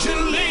proud you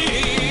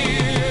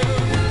live,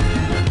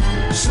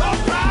 so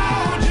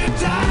proud you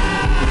die.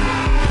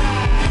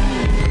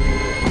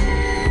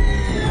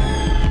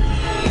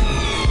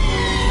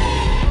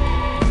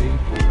 They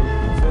took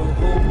the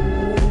whole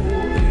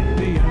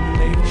Indian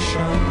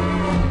nation,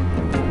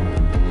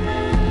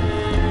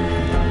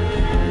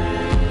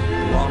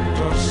 locked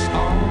us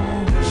on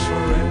this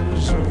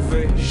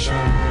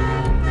reservation.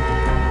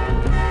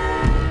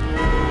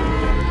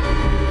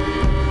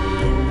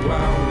 Though I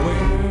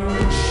wear a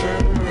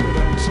shirt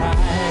and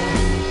tie,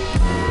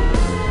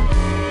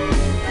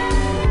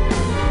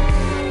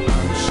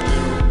 I'm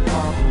still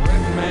part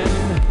red man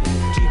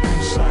deep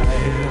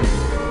inside.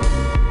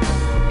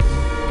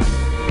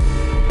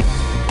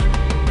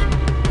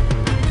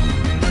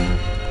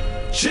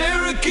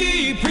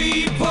 Cherokee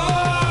people,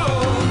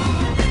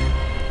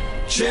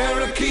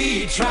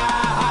 Cherokee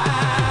tribe,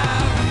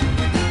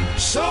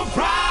 so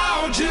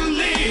proud you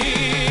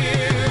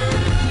live,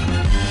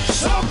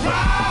 so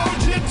proud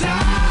you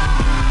die.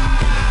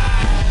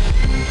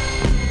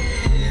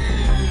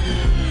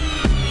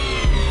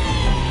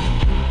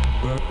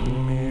 But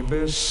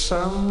maybe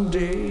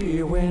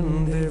someday when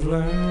they've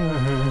learned,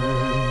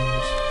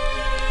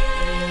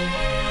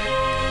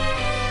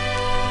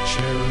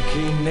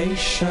 Cherokee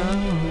Nation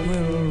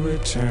will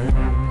return,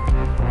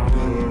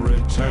 will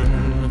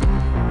return,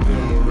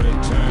 will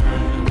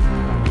return,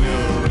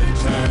 will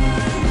return,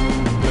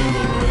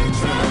 will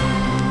return.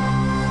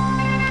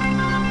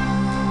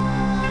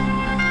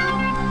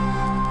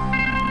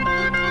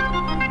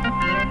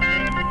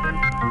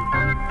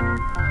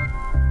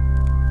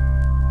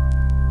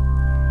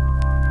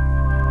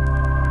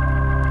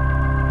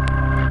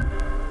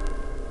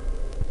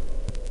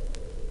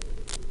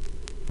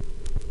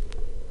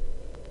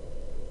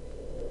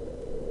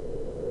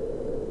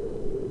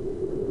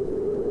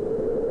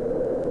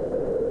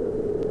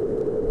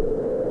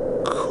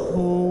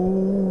 Cold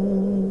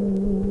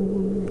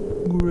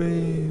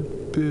gray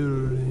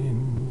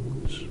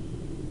buildings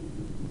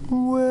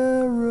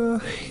where a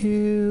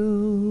hill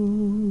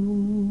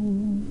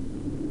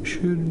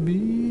should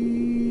be,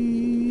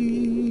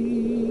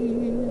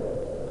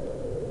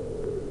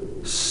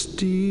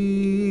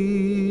 steel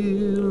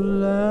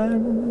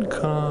and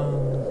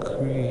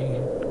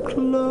concrete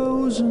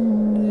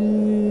closing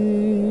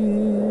in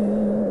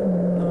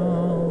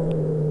on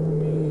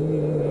me.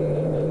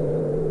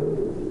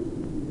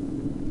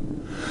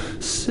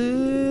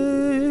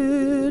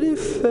 City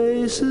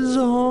faces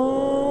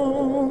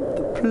haunt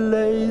the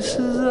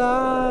places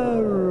I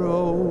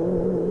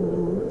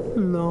rode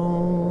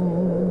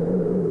alone.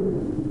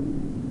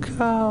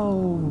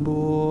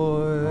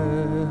 Cowboy,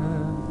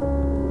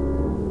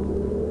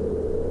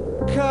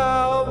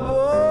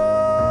 cowboy,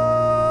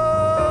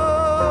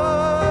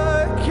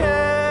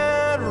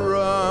 can't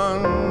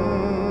run,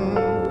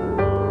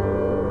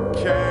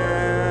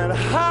 can't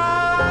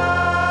hide.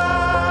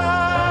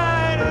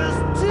 It's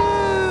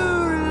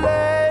too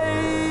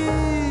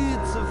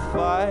late to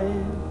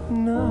fight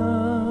now.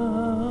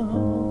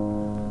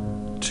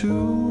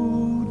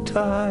 Too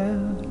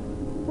tired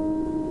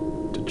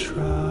to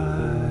try.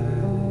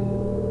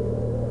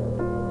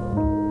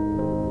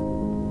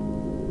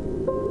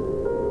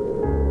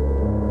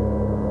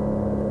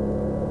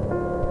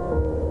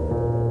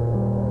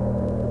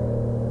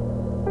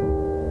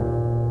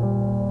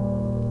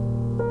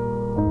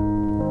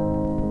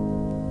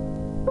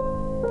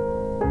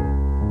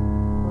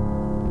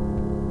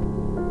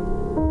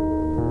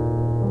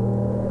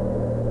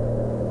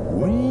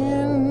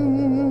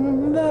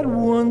 Wind that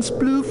once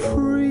blew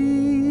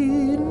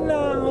free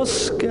now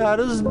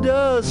scatters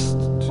dust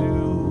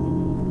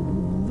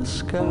to the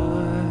sky.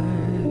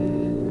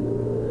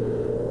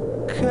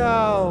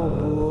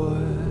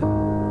 Cowboy,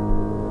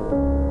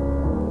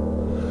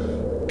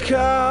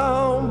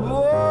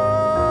 cowboy,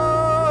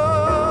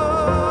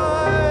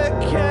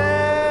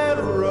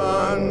 can't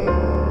run,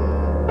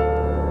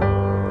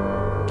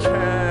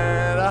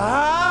 can't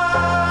hide.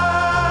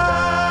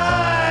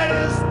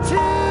 It's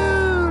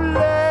too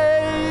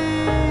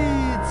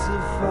late to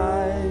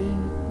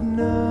fight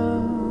now.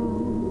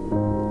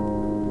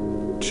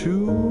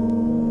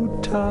 Too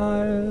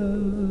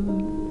tired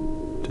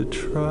to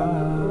try.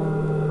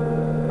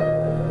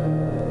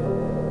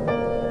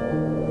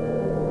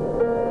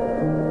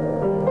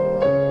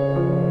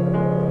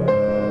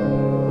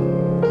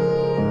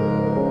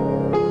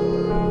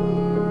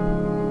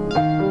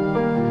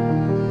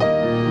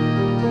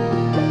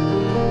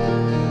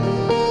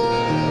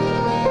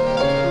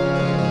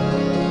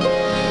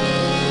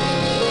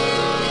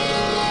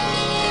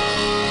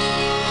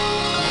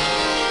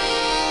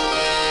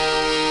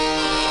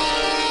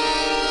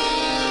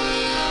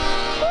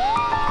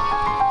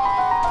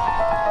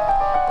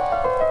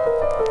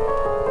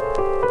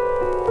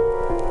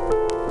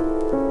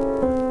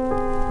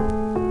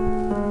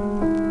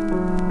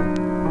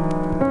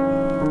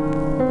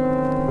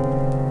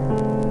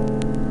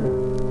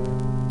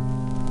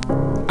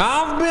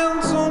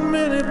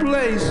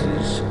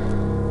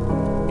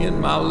 in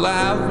my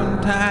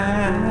laughing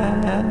time.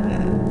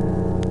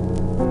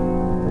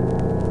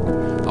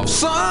 I've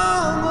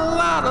sung a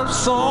lot of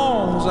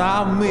songs,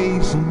 I've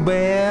made some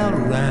bad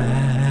rhymes.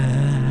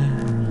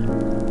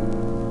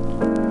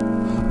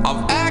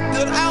 I've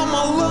acted out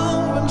my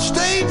love in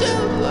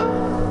stages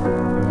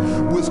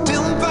with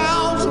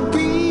 10,000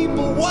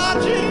 people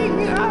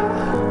watching.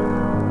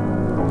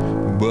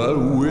 But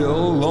we're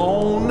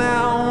alone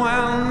now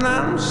and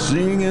I'm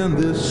singing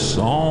this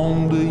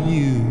song to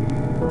you.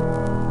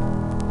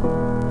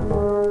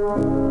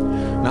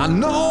 I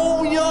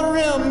know your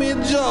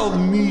image of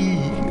me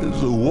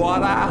is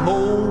what I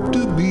hope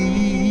to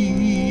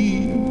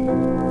be.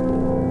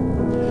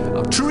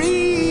 I've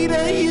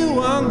treated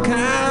you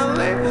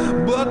unkindly,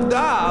 but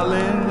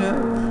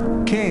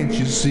darling, can't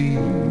you see?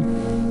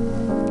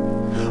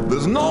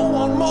 There's no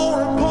one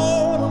more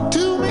important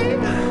to me.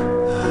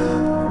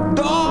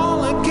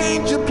 Darling,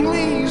 can't you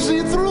please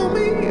see through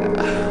me?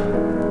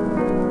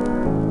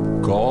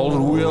 'Cause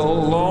we're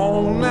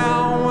alone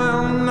now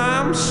and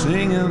I'm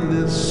singing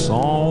this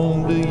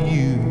song to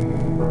you.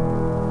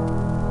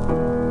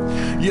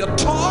 You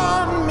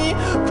taught me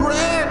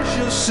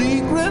precious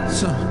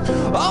secrets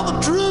of the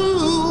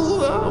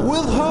truth,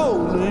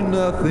 withholding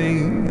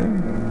nothing.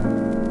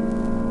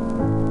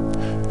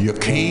 You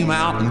came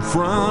out in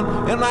front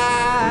and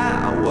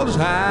I was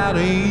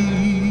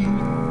hiding.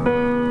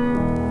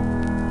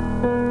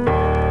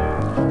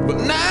 But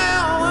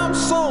now I'm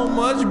so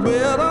much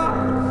better.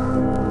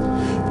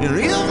 And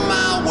if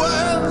my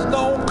words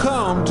don't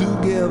come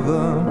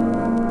together,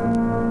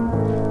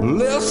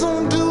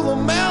 listen to the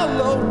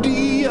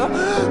melody,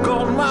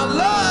 'cause my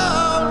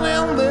love's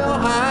in their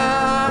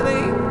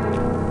hiding.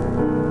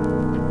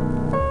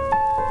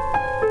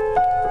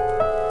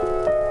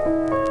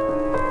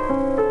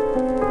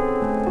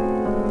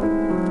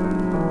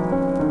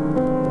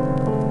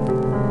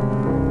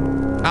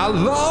 I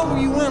love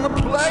you in a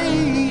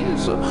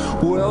place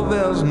where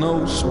there's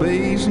no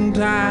space and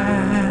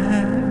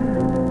time.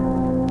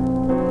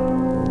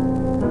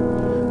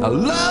 I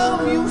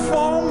love you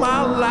for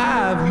my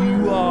life,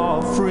 you are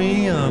a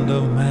friend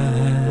of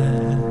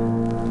mine.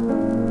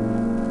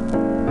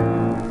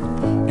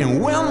 And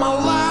when my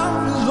life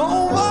is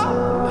over,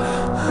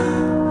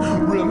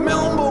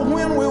 remember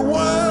when we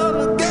were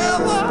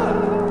together.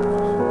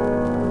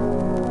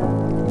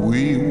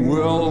 We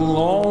were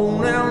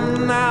alone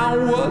and I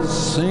was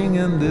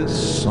singing this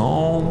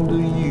song to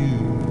you.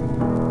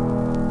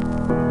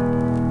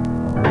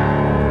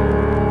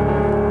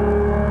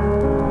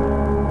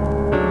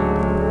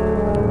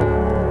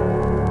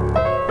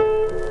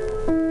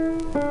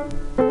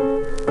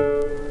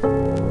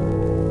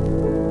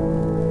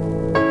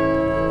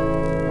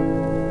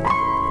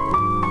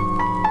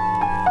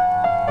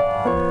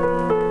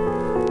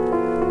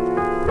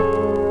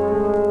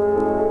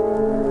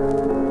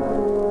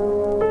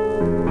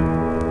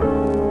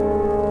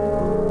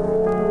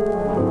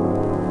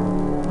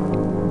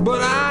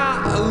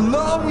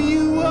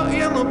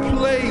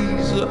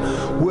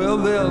 Where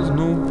there's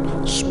no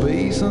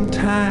space and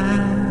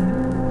time.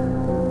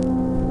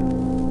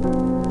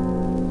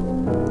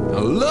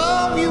 I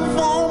love you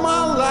for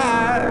my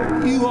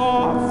life, you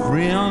are a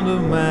friend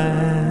of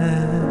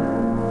mine.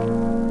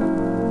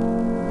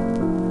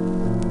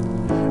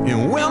 And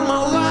when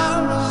my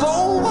life is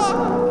over,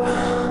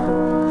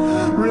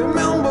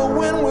 remember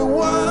when we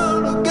were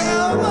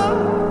together.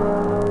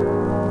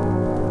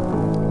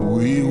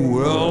 We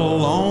were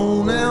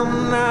alone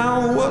and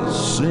I was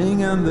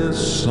singing this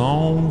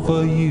song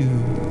for you.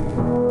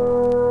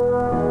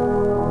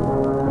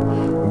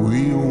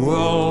 We were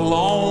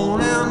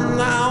alone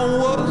and I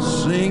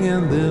was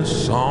singing this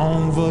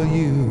song for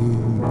you.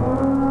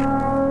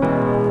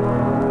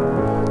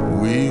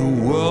 We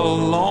were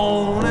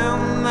alone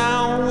and I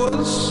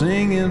was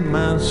singing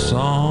my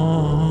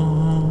song.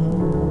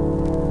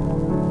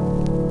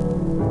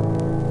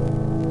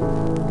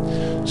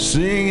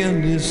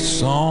 Singing this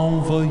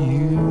song for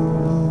you.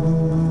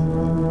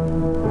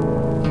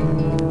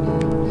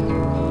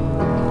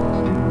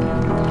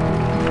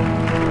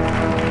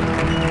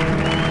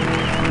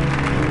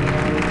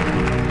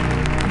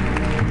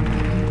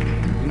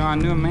 I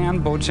knew a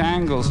man,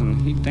 Bojangles,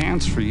 and he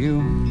danced for you.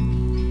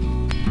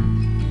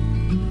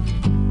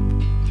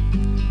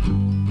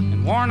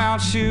 In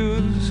worn-out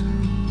shoes,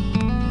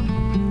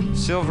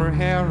 silver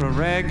hair, a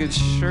ragged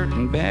shirt,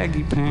 and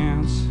baggy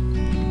pants.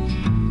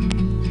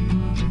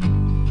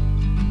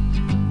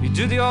 He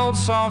do the old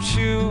soft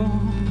shoe.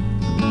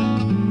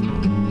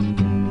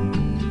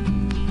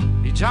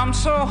 He jumped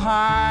so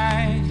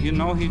high, you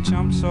know he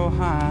jumped so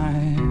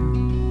high.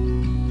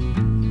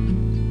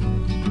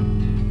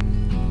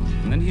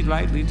 He'd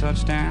lightly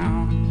touch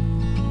down.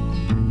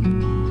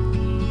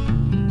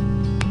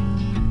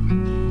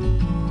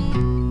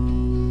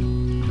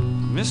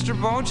 Mr.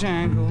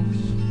 Bojangles,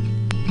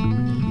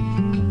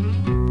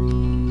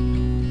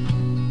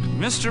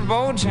 Mr.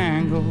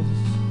 Bojangles,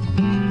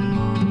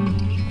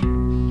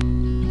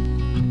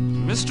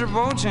 Mr.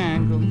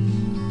 Bojangles,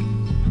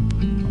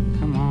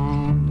 come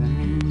on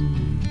down.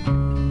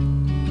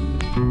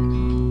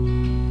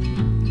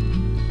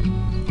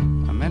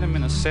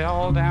 in a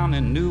cell down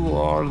in New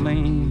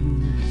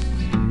Orleans.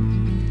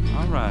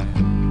 All right.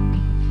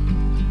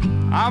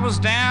 I was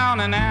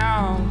down and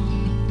out.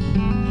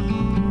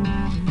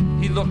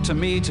 He looked to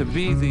me to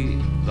be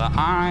the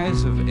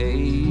eyes of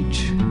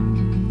age.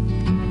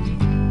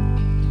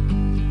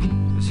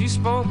 As he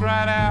spoke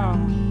right out,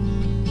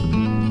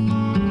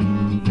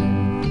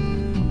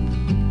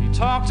 he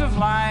talked of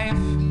life.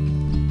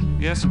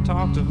 Yes, he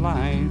talked of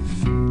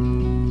life.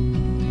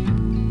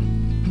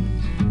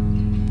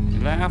 He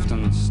laughed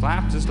and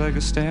slapped his leg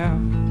a step.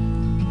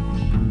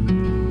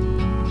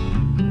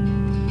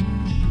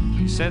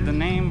 He said the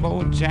name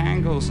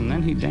Bojangles, and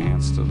then he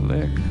danced a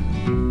lick.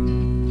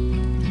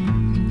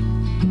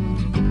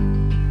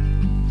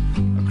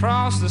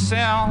 Across the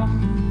cell,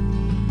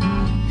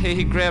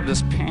 he grabbed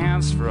his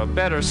pants for a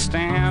better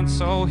stance,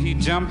 so he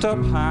jumped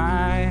up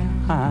high,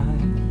 high.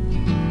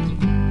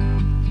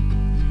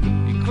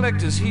 He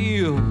clicked his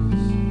heels.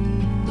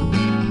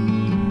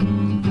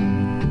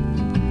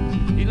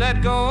 He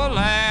let go a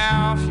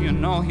laugh, you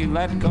know, he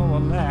let go a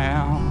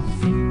laugh.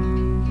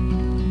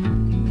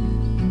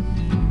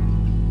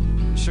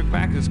 Shook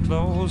back his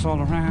clothes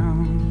all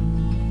around.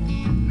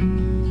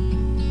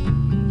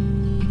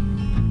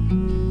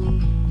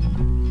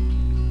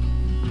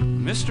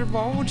 Mr.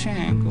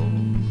 Bojangle,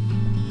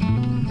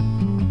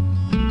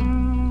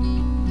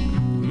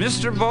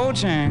 Mr.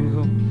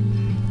 Bojangle,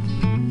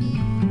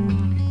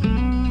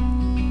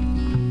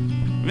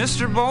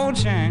 Mr.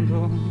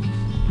 Bojangle,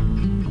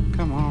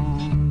 come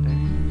on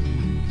down.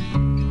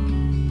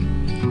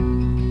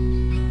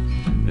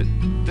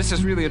 This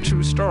is really a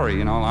true story,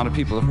 you know. A lot of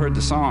people have heard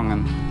the song,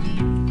 and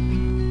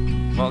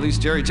well, at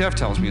least Jerry Jeff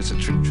tells me it's a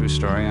true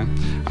story.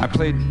 I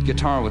played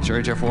guitar with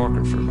Jerry Jeff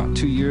Walker for about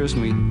 2 years,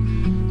 and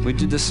we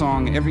did this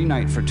song every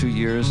night for 2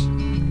 years,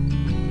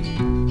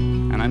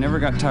 and I never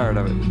got tired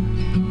of it.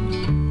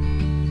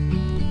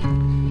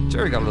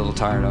 Jerry got a little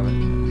tired of it.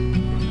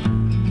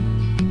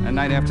 At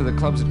night after the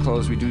clubs had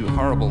closed, we do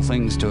horrible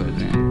things to it.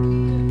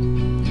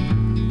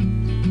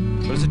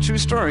 But it's a true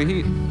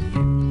story.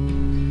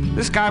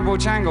 This guy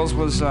Bojangles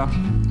was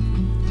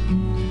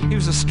he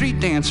was a street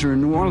dancer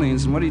in New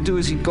Orleans, and what he'd do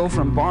is he'd go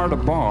from bar to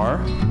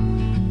bar,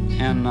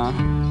 and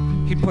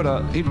he'd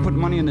put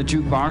money in the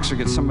jukebox or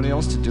get somebody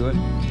else to do it,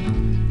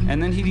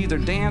 and then he'd either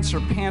dance or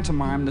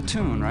pantomime the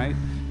tune, right?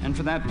 And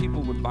for that,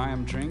 people would buy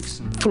him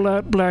drinks.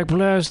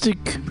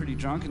 FlatBlackPlastic. Pretty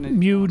drunk, and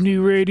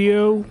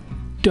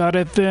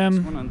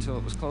MutinyRadio.fm. Until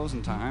it was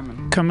closing time.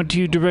 And coming to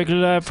you directly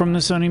live from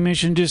the Sunny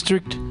Mission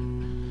District.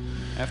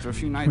 After a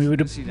few nights, we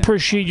would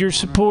appreciate your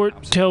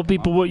support. Tell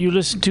people what you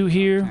listen to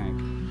here.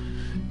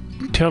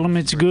 Tell them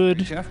it's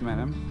good.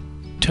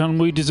 Tell them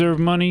we deserve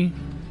money.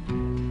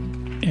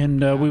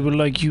 And we would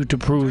like you to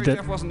prove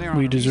that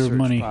we deserve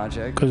money,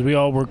 because we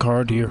all work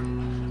hard here.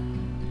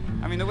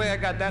 I mean, the way I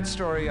got that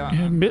story...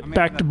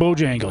 back to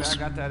Bojangles. The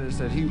way I got that is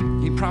that he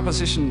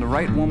propositioned the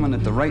right woman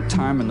at the right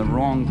time in the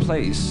wrong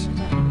place.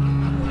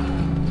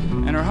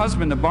 And her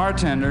husband, the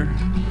bartender,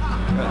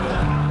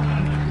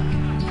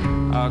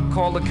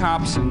 called the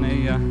cops, and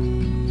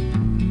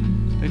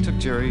they took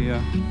Jerry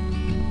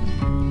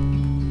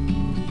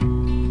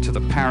to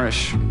the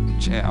parish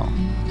jail.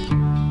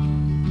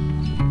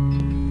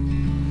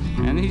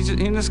 And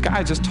this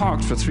guy just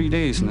talked for 3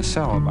 days in the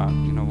cell about,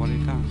 you know, what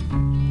he'd done.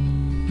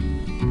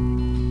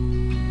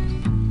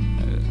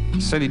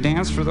 Said he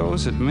danced for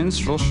those at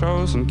minstrel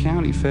shows and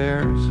county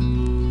fairs.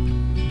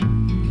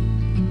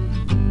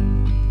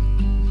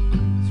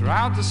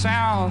 Throughout the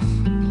South,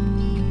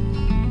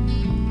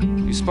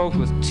 he spoke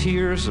with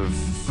tears of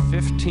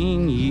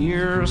 15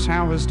 years,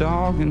 how his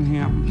dog and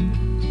him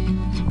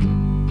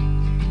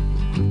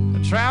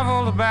had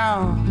traveled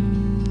about.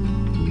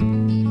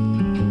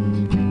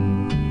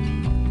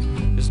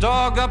 His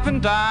dog up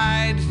and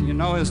died, you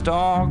know, his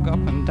dog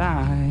up and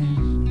died.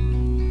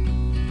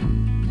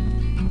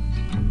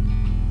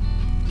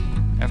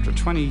 After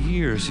 20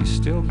 years, he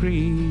still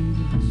grieves.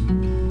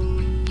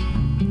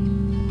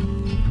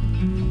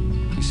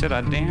 He said,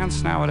 I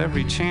dance now at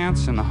every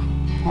chance in the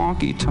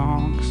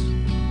honky-tonks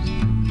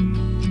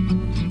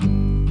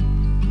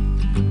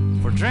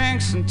for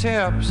drinks and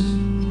tips,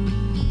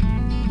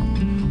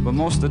 but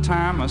most of the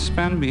time I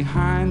spend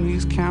behind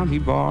these county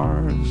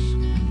bars.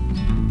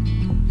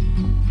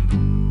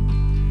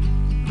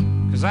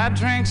 'Cause I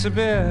drinks a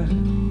bit.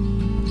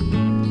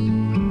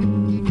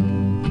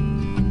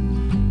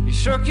 He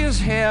shook his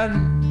head,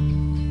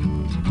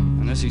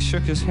 and as he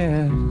shook his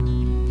head,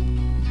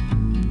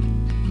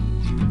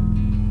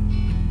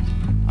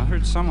 I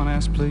heard someone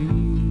ask, please.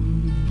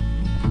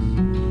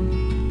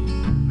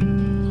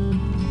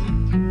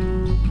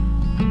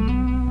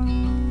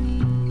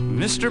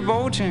 Mr.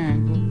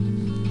 Bojangles,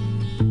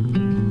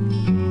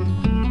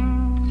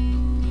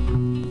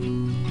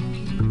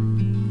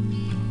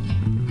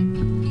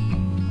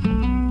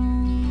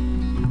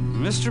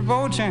 Mr.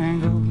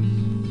 Bojangles,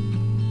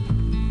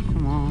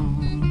 come on.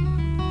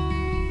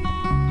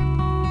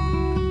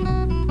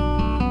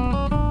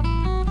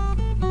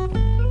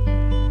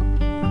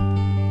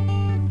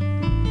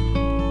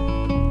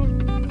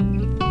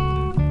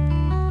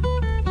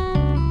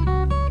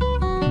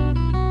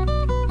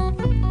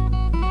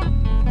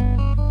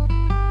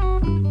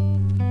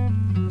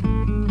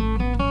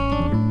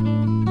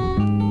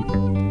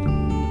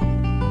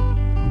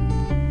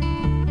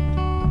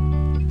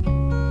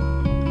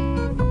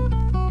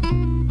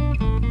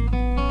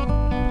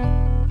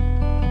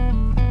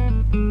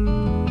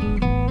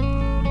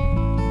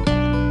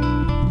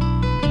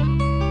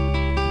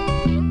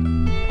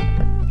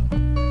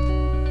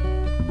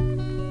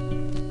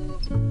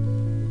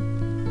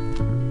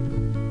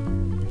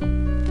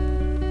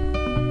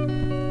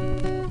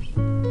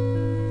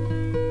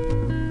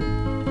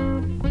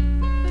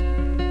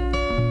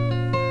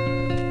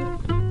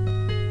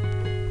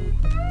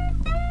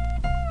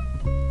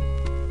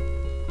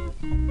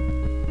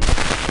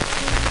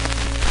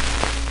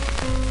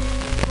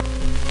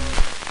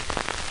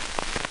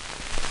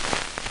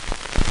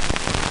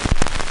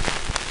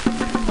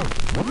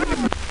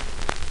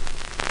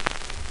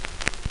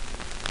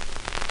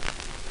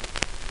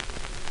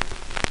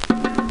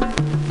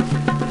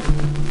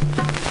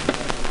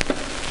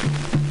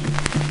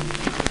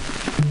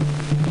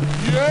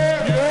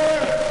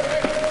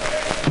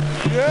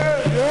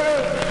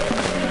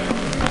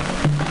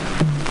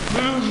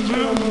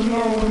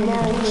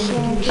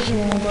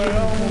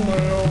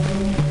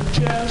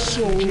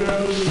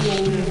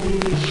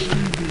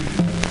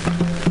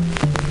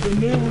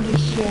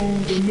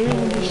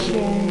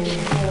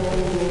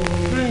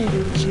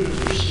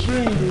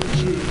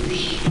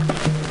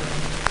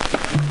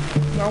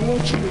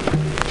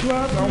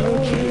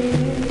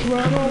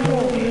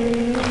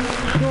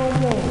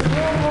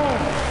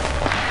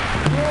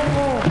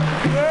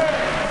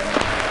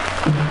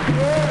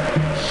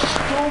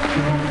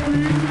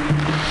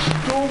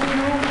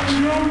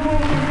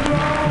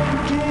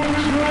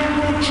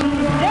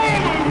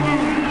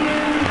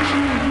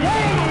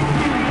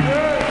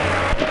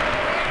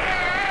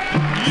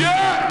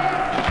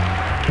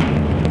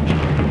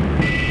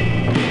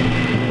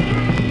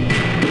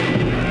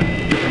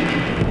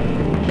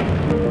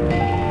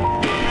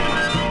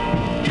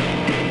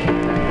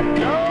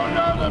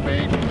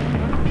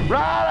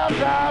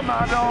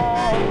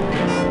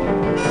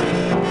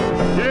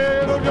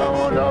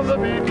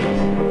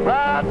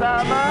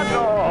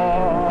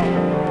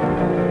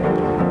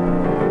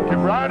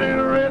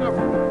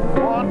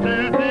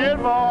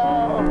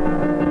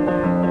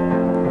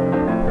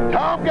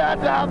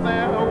 Out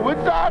there,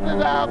 Woodstock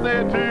is out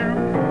there too.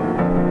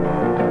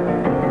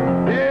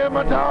 Yeah,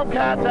 my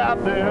tomcat's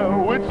out there,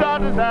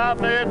 Woodstock is out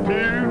there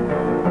too.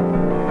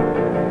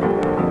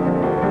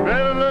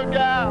 Better look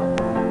out,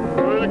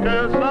 with a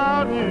curse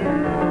on you.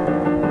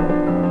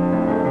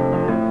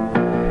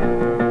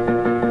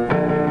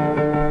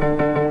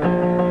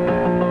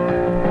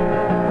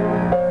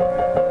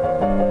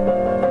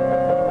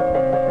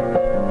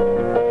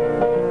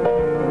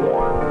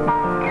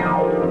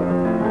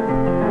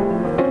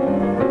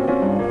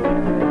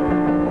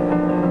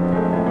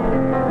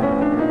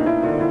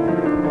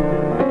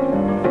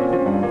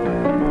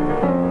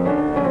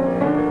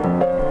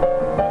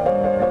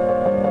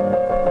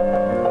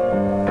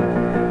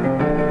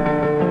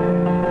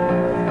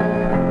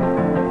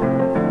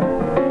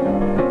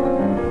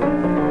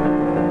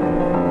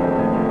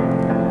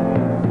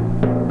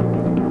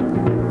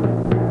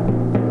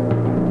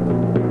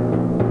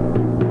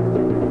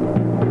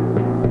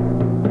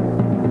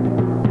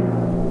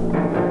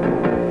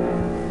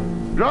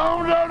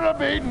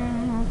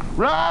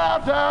 Right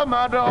outside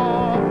my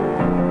door.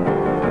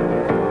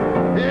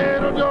 Yeah,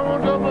 the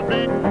drums of the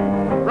beat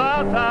right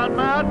outside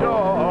my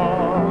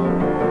door.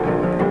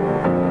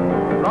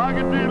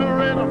 Rockin' to the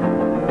rhythm,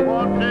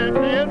 150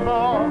 and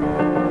more.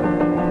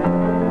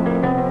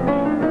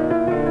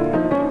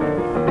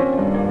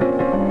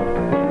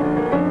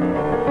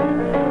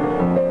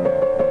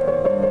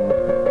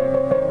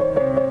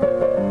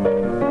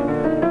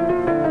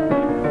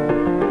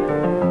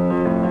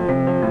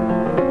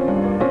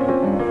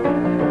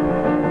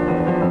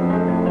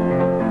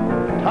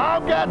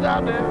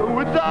 Out there,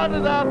 Woodstock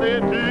is out there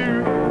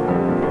too.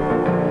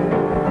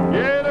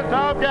 Yeah, the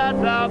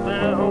tomcat's out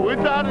there,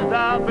 Woodstock is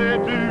out there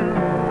too.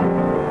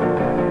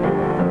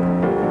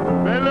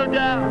 Better look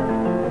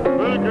out,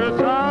 put a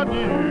curse on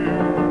you.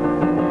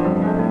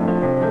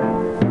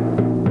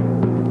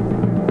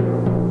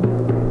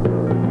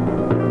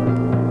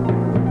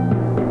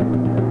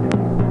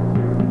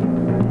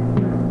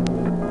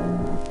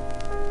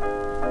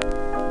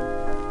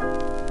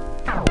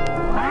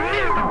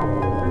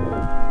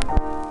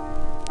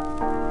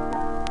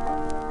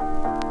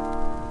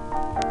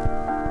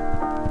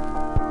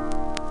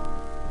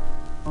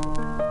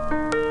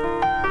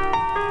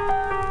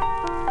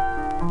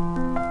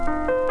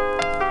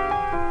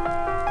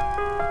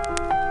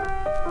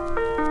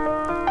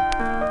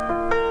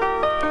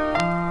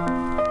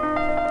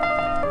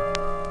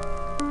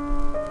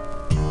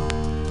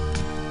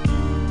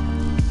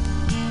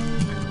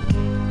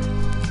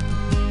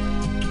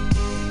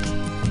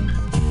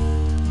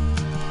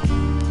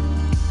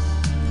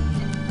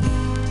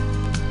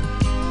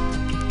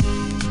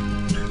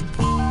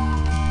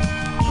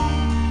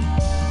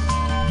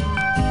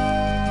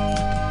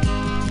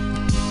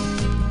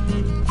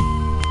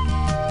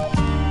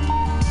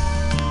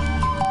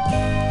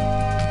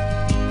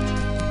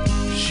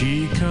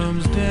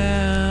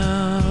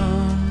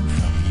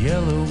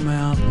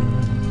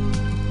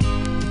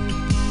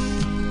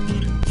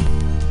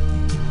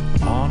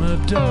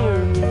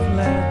 dark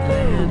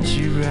flatland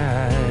she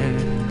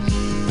rides.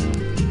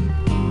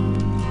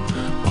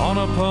 On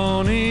a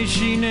pony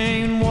she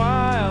named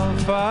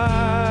Wildfire,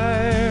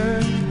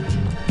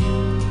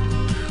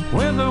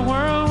 with the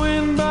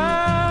whirlwind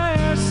by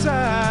her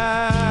side.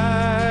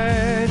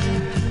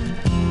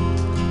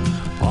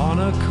 On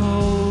a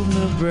cold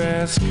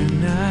Nebraska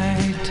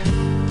night,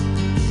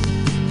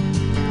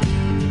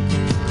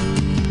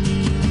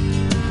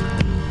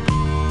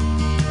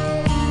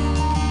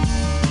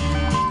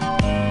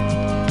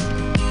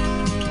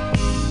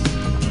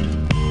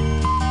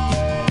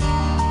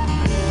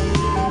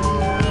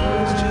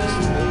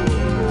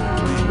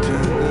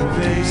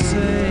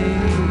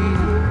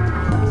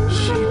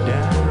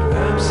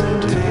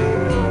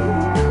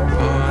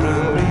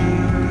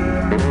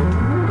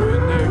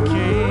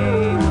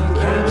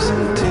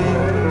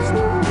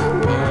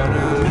 but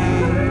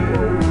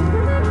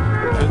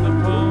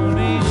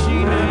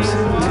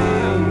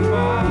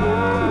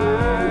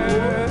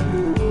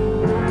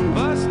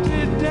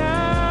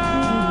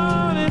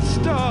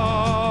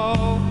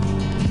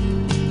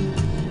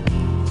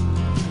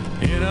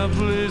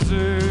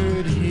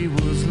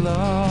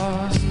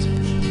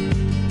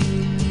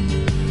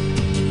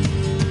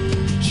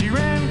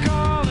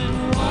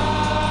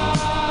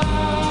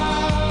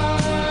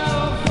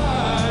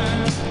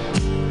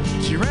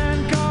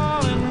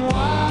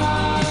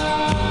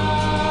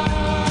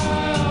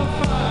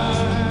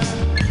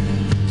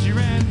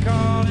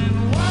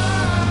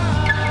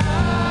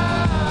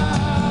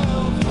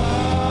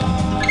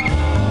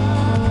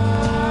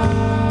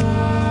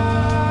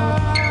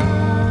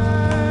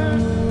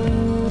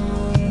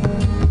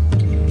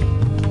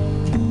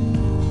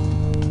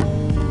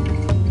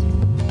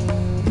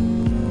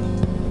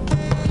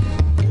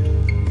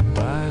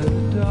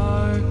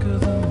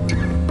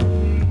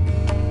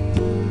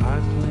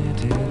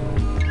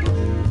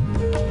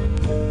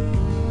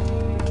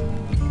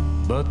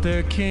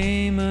there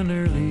came an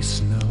early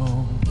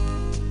snow.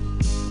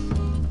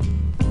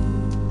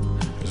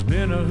 There's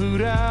been a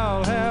hoot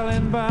owl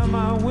howling by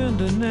my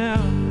window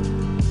now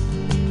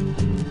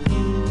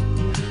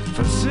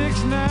for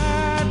 6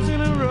 nights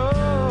in a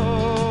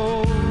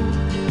row.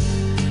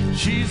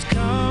 She's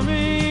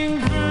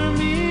coming for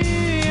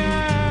me,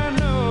 I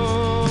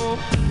know,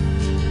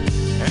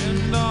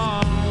 and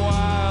on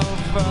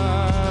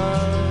wildfire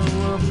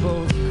we're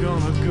both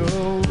gonna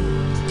go.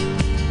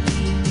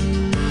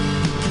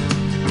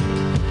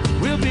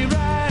 We'll be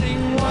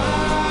riding wildfire.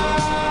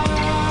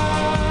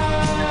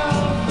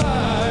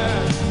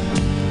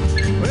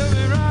 We'll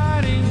be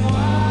riding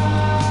wildfire.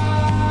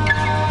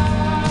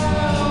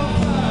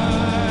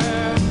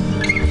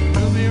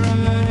 We'll be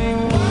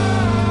riding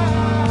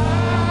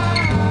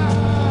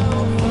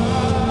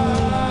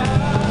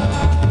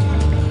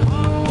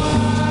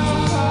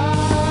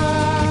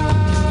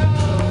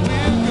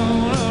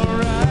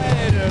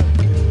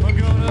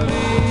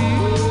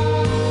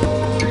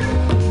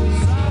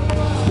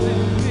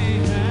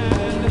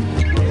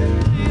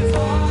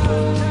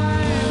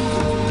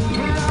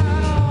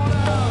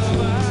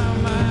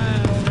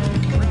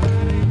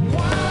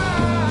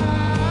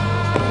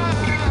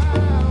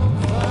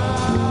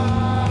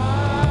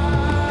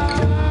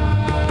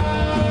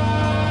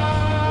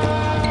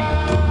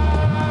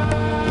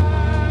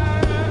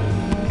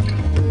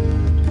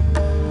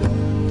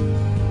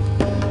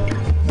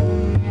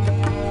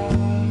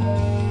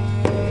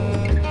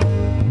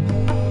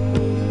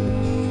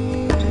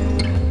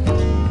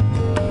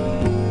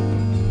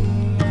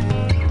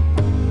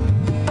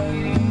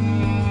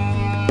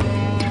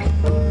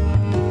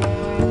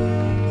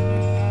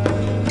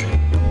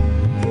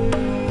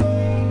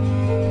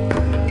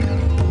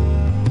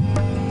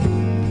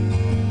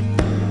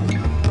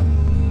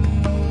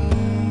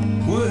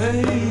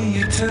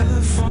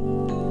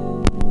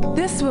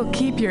This will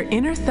keep your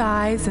inner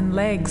thighs and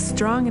legs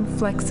strong and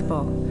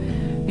flexible.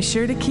 Be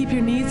sure to keep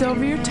your knees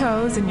over your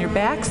toes and your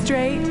back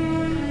straight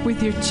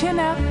with your chin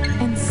up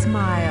and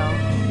smile.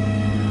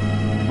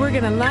 We're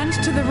gonna lunge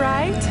to the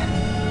right,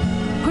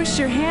 push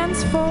your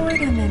hands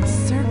forward and then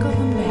circle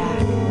them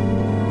back.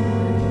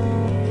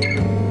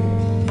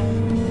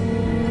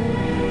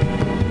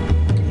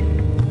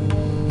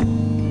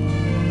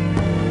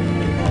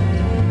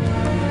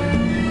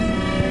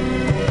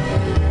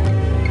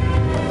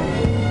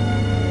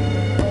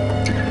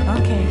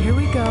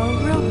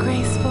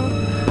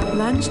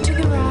 Lunge to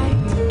the right.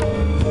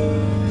 Good.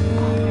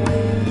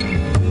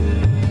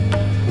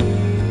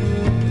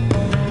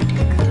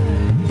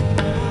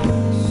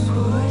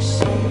 Push.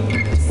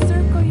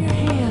 Circle your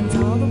hands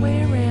all the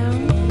way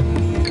around.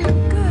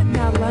 Good.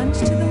 Now lunge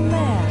to the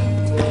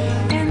left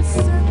and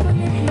circle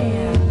your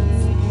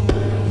hands.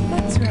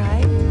 That's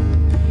right.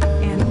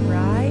 And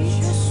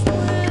right.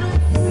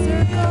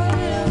 Circle.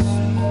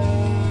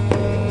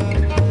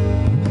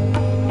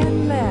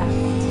 And left.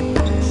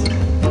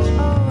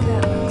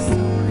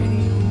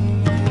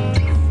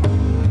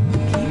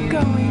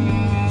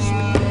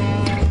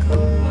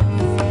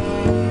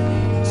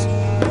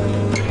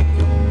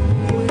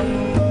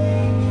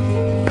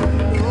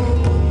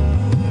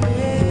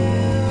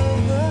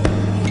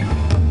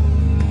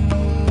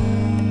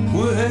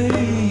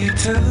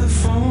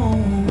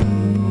 Telephone,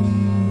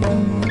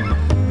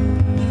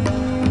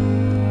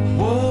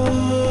 what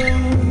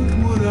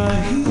would I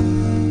hear?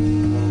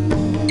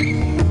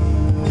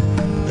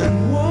 And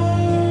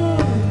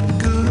what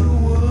good are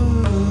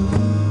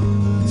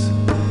words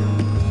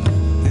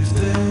if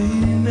they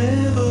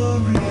never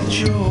reach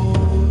your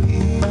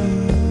ear?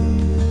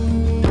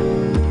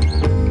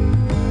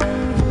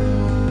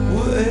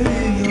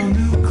 Weigh your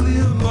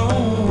nuclear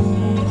bone.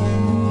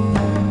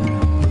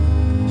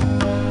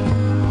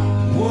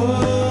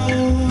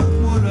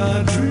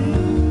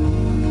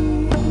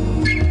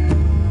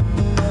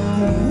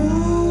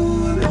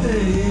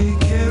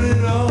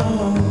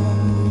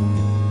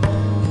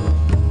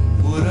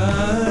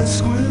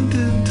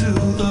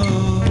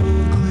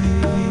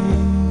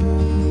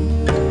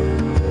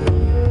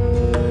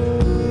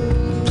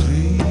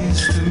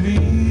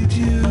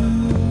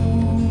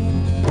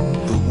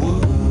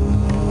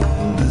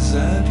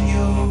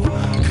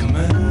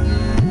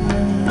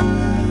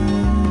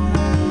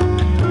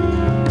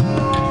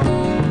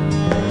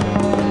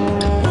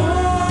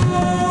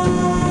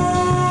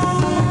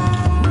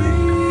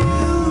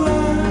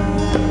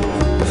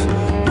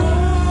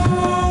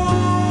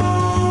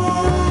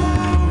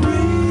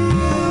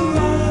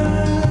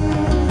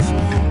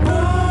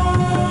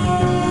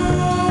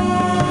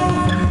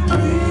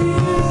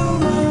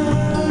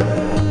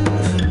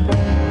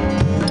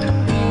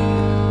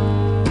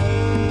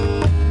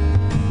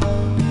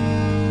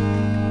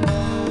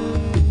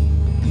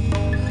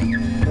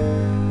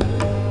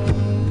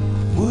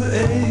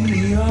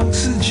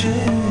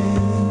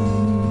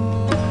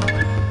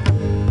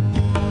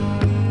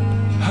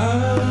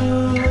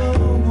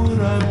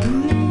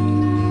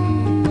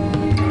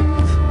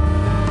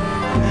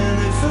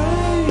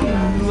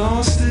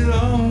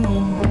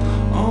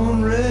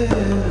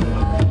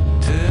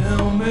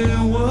 Tell me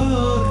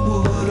what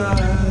would I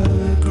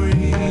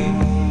agree?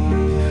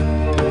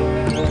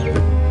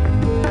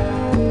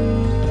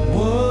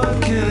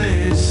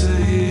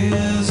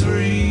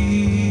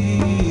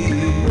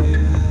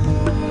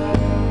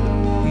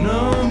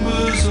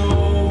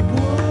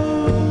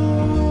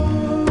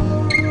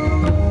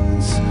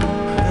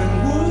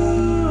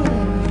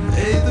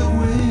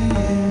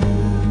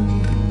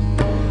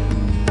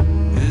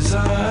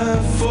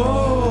 time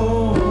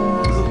for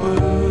the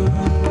birds.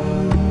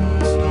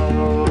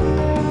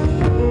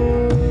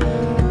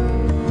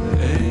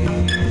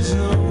 Ain't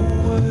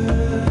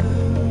nowhere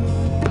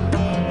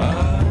I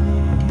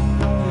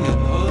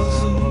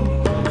puzzle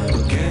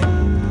again.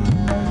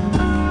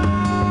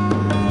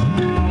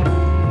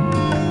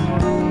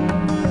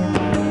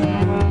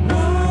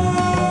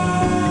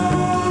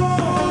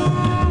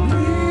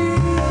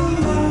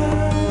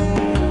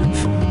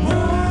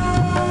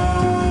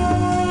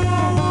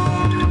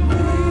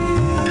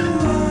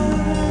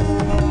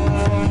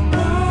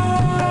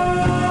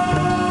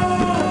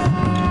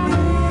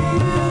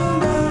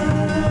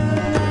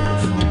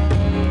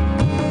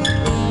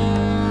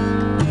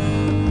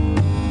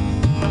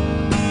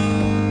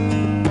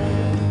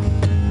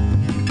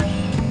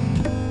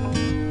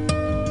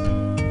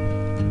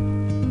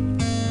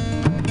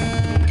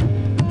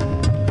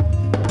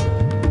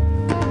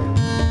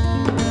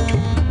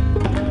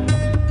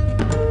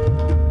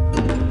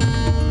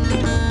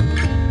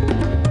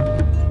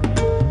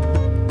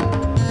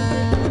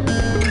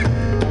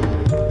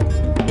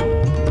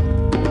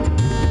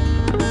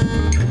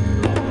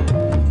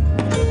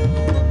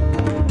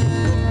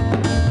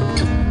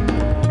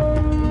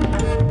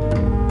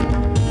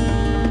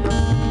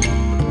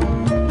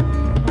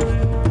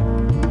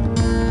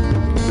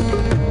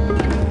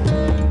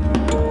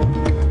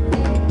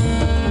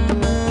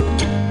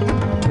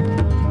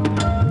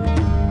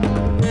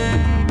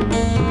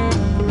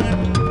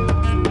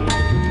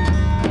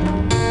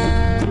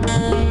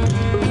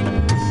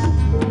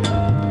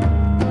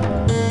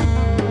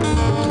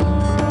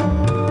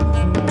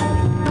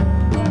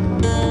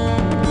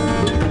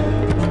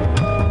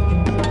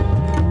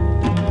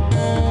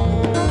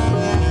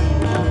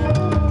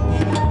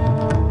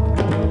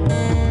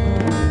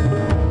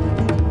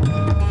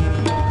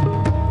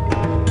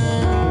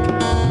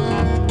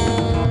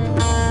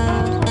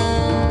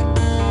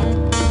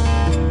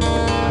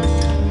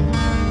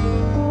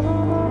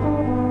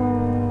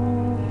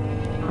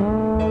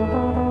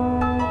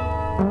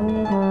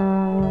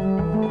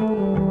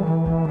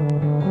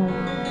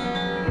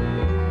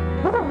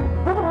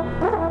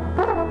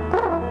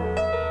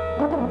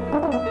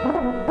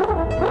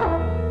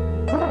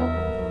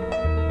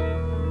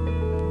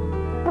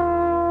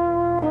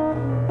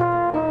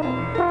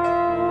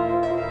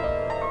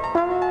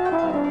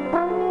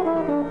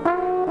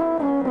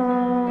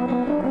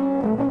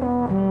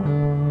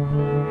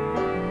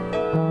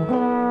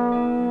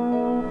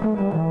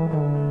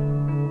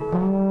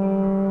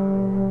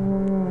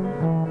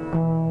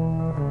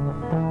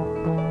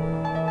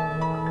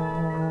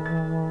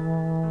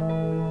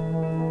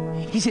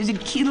 He says it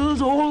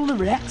kills all the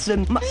rats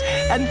and oh dear,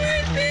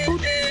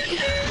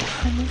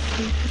 I'm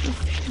afraid it'll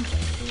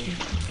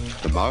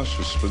fail. The mouse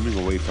was swimming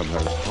away from her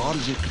as hard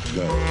as it could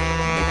go,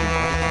 making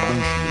quite a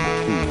motion in the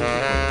pool.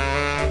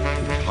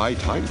 It was high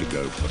time to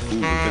go, for the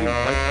pool was getting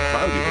quite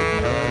crowded with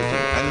birds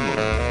and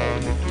animals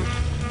falling into it,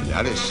 and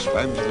Alice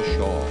swam to the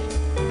shore.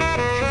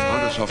 She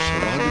found herself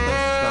surrounded by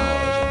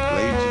flowers and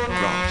blades of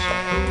grass.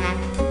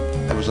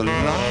 There was a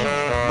large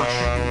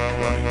mushroom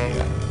growing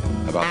here,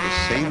 about the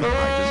same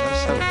height as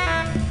herself,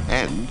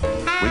 and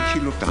when she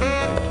looked under it,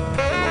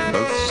 and on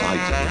both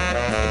sides of it,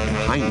 and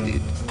behind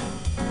it,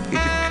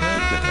 it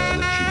occurred to her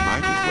that she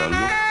might as well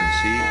look and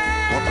see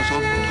what was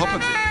on top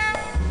of it.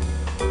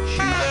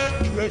 She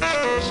stretched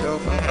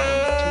herself up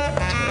on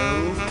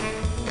tiptoe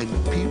and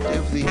peeped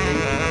over the edge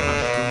of the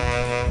mushroom,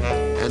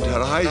 and her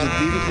eyes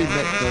immediately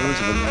met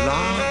those of a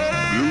large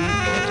blue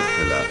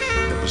caterpillar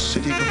that was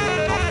sitting on the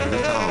top with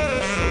its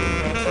arms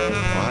folded,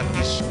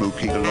 quietly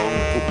smoking a long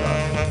hookah.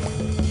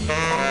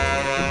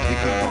 You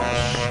could take the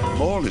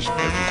smallest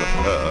notice of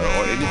her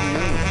or anything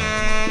else.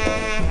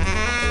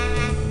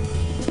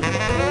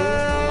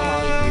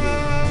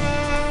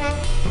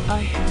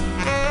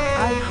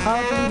 I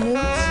hardly know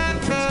it,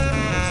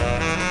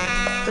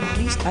 but at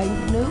least I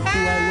know who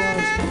I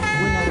was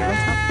when I got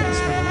up this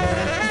morning.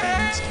 I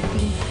must have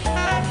been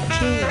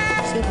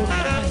changed several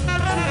times.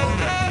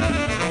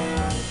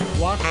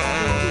 What do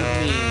you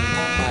mean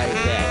by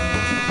that?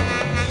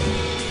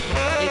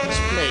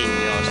 Explain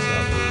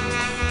yourself.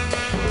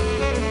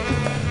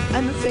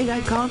 I'm afraid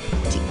I can't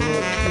particularly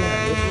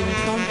explain it when I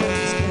can't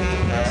understand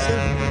it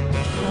myself.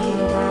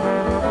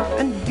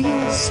 And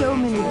being so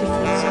many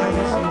different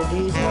sizes in a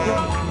day is very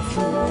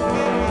confusing.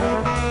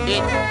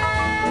 It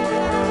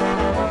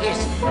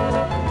isn't.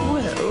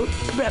 Well,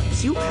 perhaps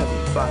you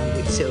haven't found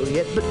it so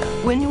yet, but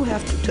when you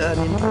have to turn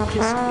into a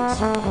chrysalis,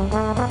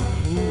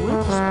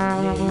 well,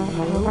 someday you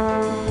will.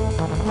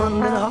 And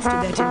then after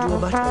that into a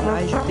butterfly,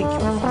 I should think you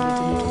would find it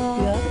a little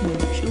weird,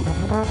 wouldn't you?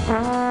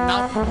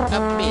 Not a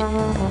bit.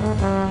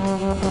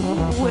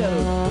 Well,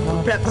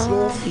 perhaps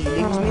your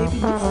feelings may be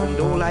different.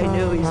 All I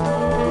know is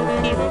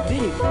you feel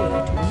very queer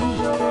to me.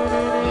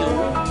 You?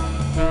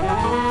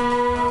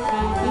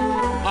 Who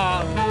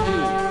are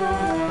you?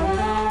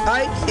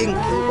 I think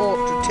you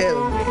ought to tell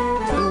me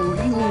who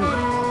you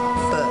are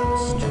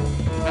first.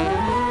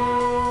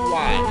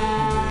 Why?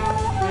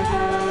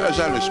 As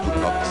Alice could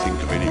not think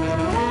of any good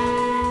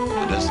name,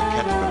 and as the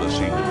caterpillar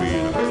seemed to be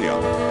in a very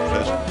unpleasant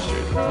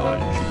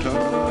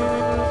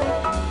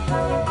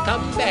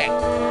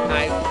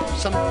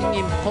something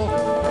important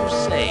to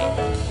say.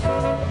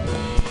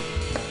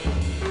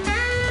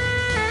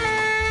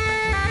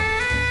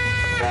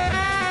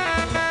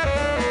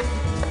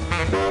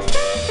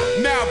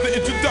 Now the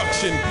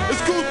introduction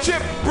is Cool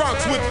Chip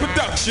Bronx with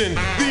production.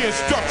 The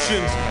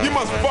instructions you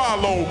must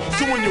follow,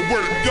 so when you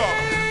work up,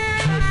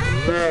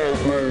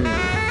 tomorrow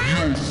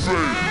you'll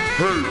say,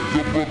 hey,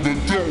 the brother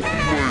don't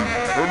play.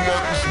 And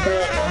like a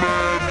smart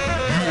man,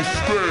 you'll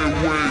stay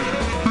away.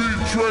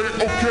 Betray,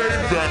 okay,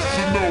 that's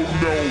a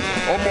no-no.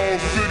 I'm all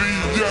city,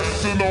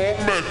 yes, and all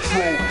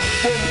metro.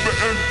 From the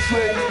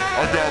intro,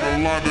 I gotta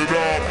line it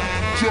up.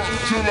 Just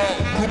chill out,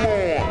 come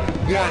on,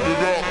 wind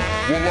it up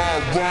while I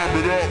rhyme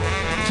it up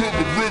to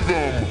the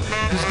rhythm.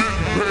 Cause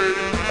getting paid,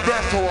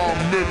 that's how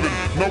I'm living.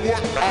 Now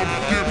what I'm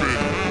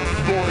giving,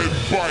 go ahead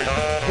and bite.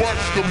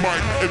 Watch the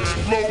mic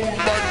explode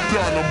like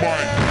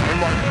dynamite. And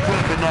like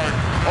kryptonite,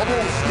 I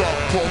won't stop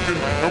talking.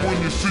 And when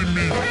you see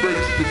me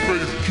face to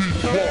face, keep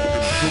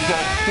walking. Cause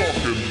I'm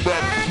talking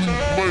back to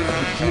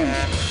playing close.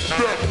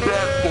 Step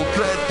back or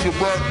catch a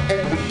rat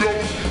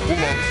overdose. Well,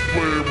 I'm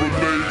playing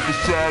relay the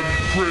sound you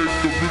crave.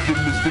 The rhythm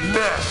is the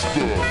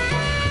master.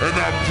 And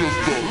I'm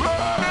just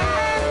a...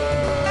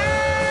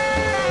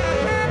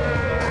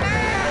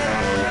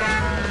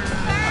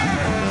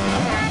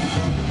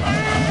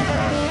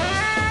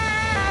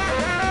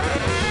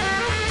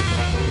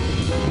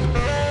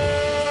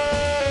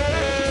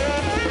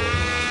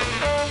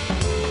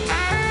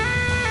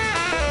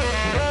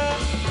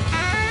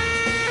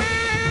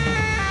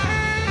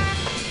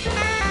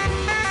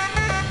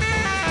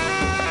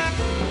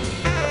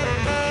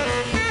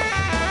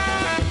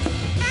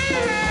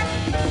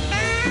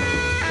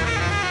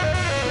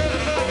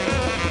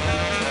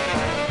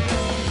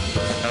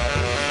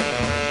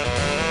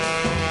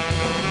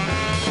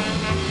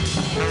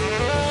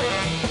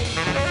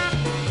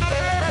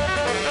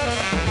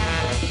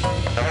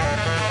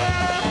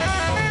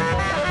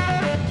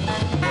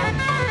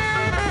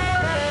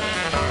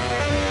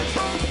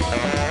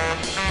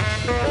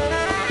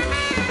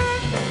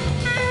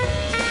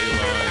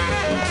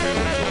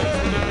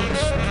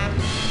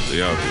 The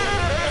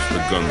outlaws, the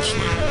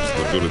gunslingers,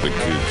 the good of the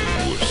kids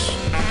and worse.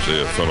 Say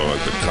a fellow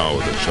like the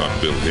coward that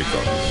shot Bill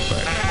Hickok in the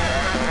back.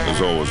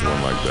 There's always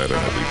one like that in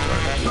every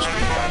time in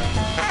history.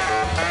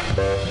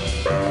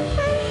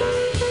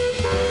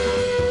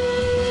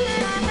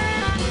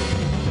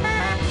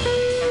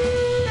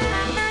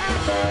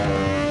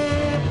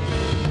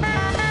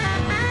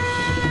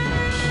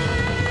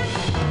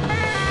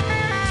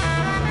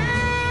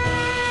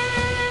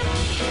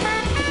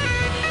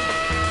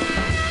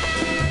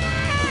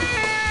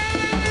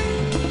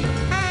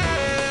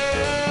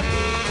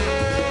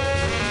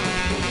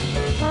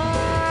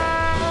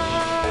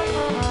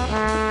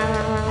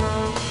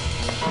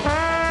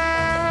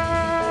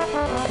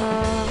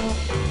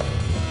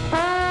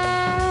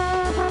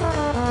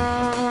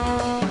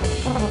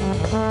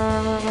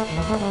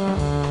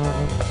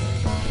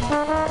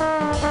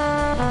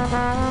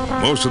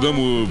 Most of them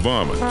were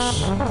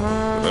varmints,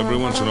 but every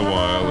once in a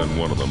while, in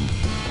one of them,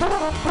 the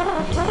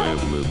way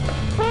of living.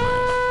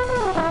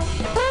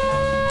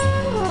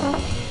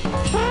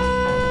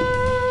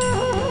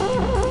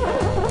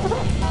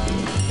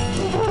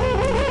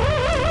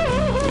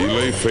 He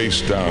lay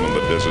face down in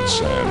the desert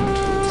sand,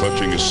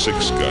 clutching his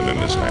 6-gun in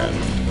his hand.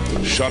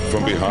 Shot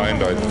from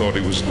behind, I thought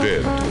he was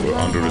dead, for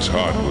under his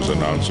heart was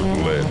an ounce of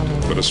lead.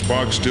 But a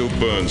spark still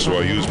burned, so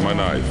I used my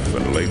knife,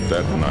 and late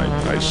that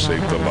night I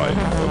saved the life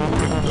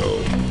of Ringo.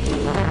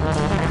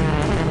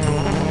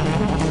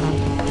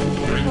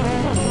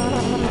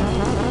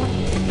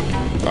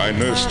 I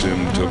nursed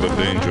him till the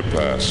danger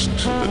passed.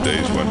 The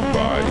days went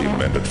by, he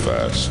mended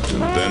fast.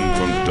 And then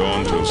from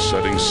dawn till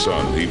setting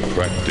sun, he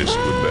practiced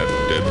with that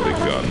deadly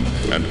gun.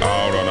 And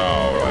hour on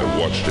hour I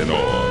watched in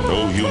awe.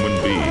 No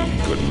human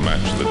being could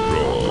match the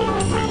draw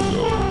of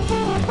Ringo.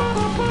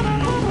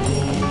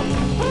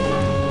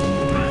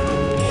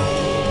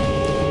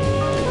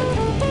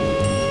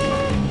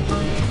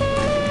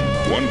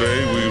 One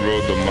day we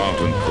rode the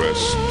mountain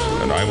crest,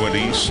 and I went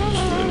east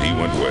and he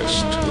went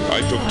west.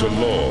 I took to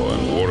law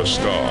and wore a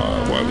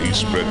star, while he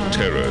spread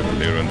terror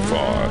near and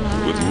far.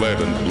 With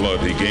lead and blood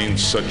he gained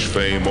such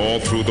fame all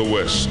through the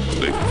west,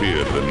 they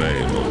feared the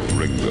name of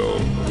Ringo.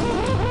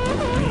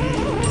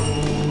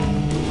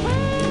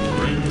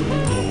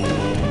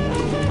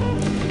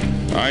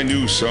 I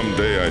knew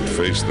someday I'd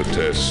face the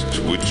test,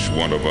 which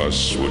one of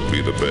us would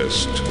be the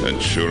best.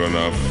 And sure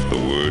enough, the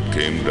word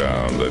came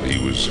down that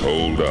he was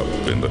holed up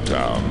in the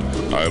town.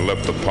 I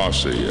left the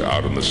posse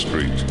out in the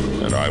street,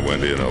 and I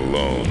went in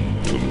alone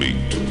to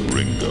meet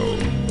Ringo.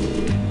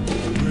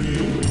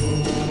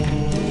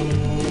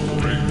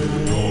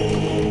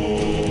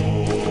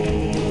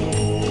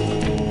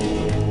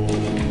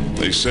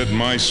 They said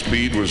my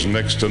speed was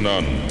next to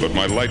none, but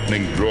my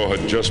lightning draw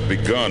had just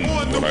begun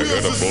when I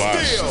heard a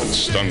blast that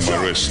stung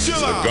my wrist.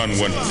 The gun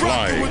went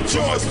flying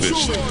from my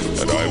fist,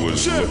 and I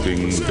was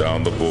looking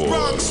down the bore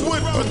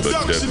of the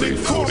deadly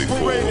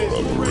 44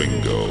 of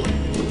Ringo.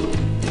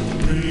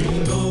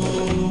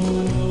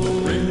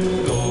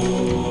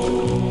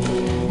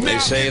 They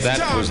say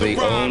that was the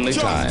only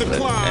time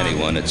that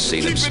anyone had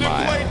seen him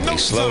smile. He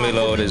slowly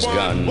lowered his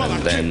gun,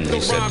 and then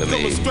he said to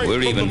me,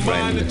 "We're even,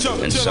 friend."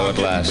 And so at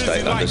last I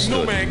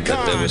understood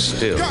that there was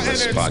still a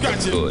spark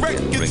of good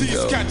in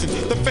Ringo.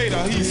 The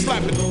fader he's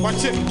slapping, my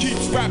chip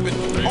keeps rapping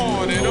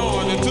on and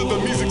on until the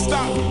music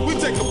stops. We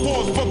take a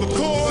pause for the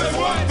chorus.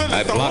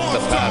 I blocked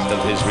the path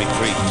of his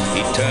retreat.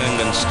 He turned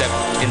and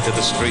stepped into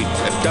the street.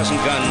 A dozen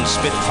guns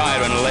spit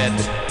fire and lead.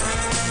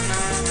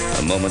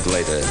 A moment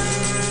later,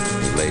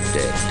 he lay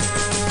dead.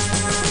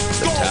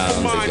 The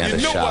town began to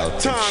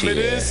shout and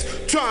cheer.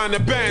 Trying to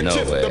ban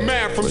tip the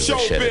man from was a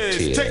shed of showbiz,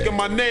 tear. taking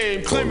my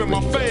name, claiming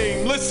my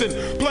fame.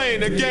 Listen,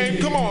 playing the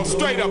game, come on,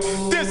 straight up,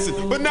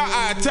 dissing. But now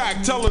I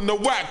attack, telling the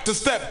whack to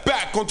step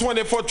back. On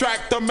 24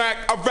 track, the Mac,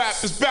 I rap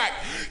is back.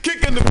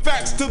 Kicking the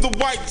facts to the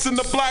whites and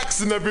the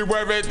blacks, and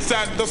everywhere it's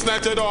at, they'll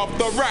snatch it off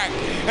the rack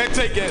and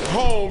take it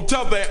home,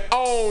 tell their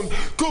own.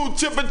 Cool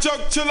chip and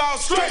chuck, chill out,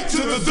 straight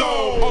to the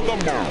dome of the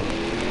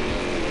moon.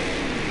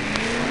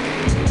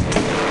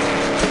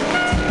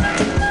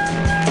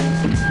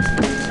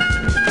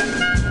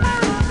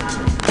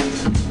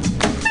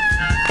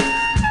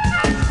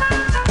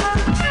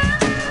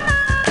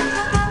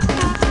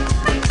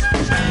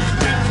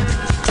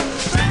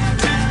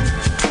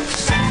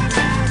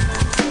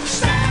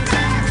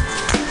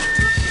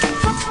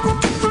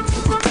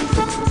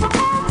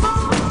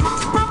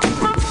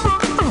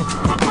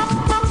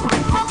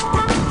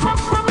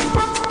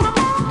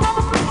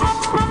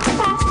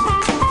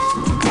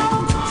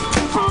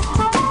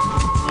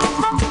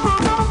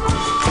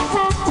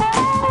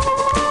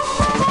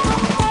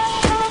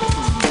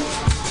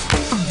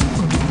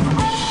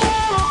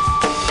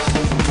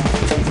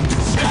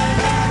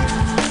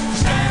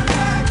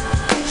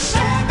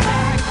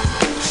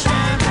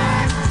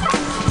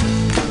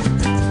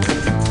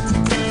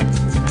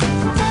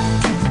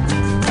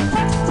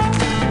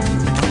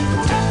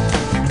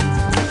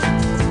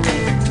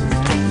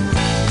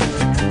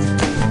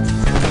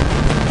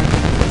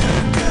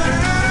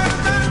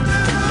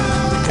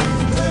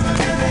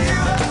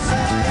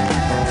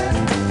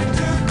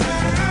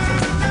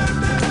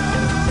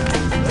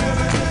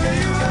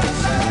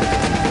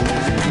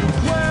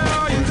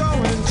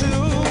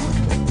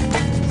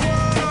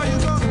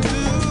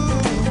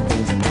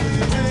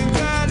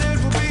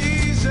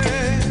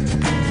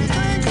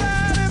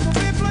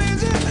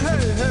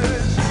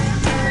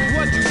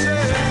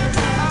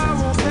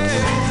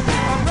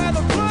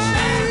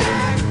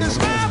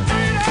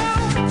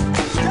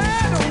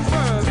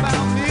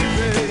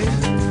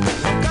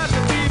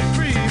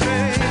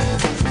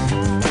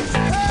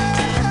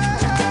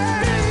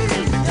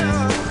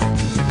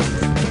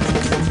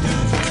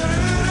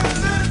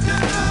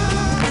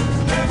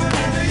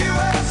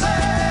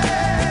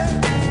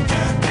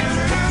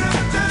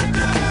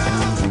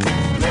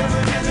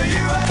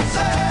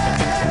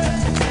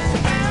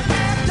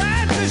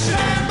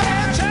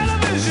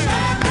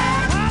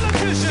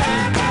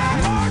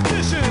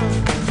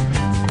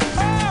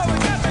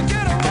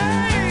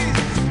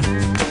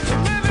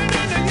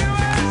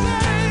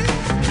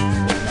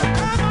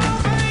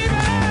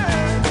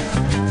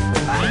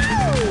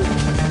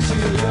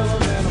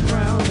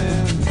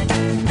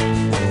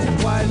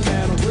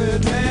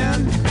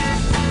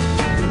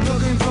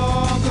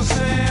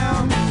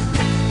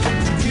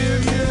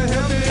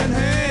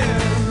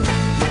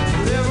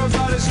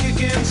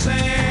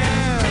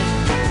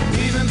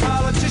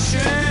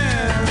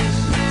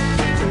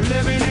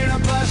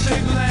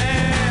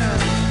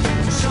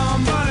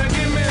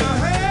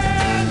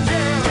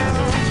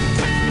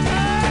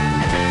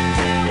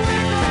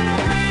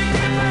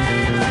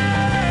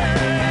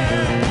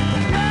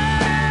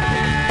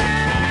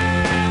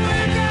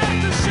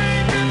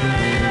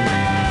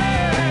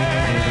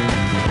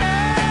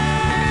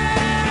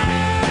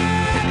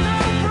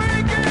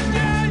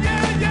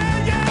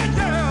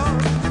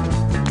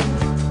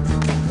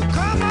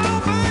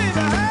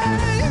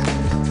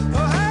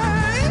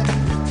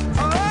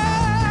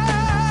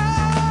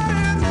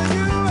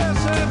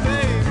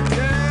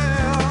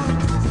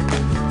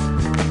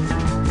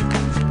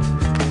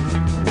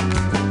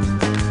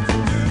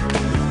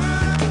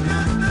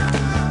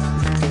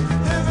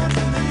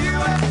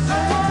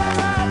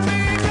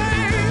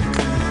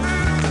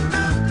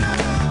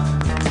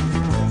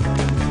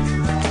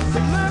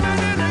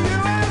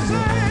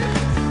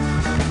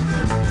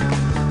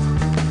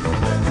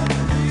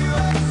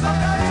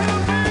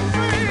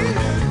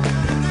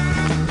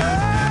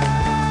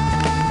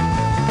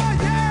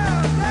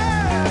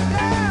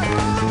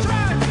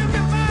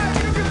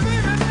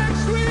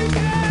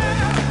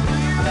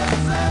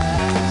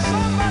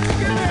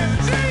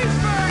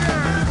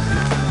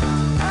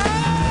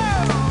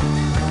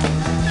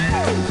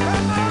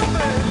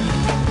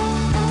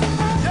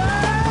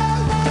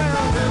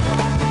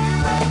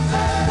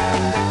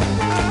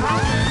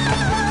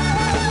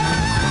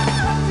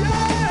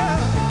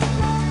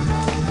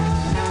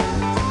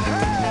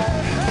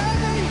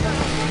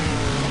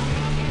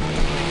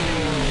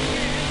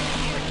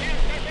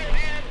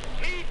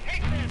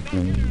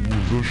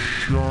 The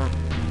shark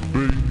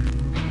bait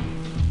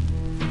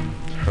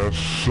has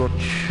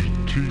such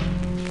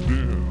teeth,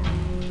 dear,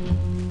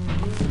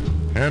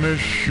 and it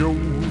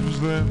shows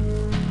them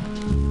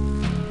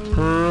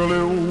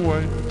pearly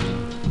white.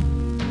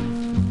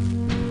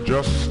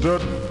 Just a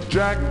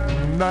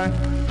jackknife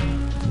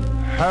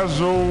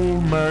has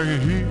old Maggie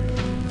Heath,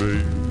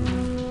 babe,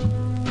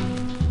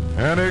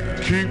 and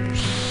it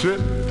keeps it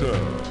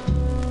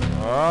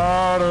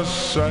out of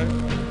sight.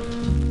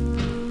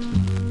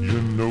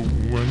 You know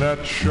when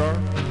that shark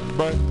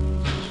bites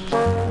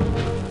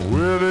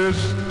with his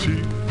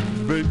teeth,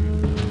 baby,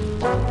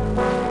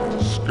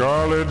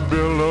 scarlet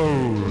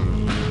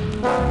billows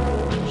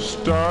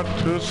start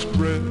to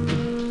spread.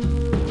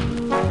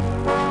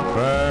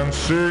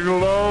 Fancy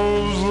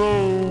gloves,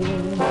 though,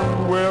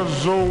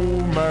 wears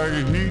old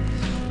Maggie Heath,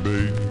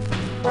 babe,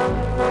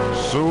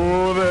 so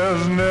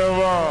there's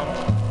never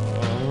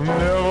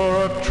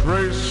a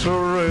trace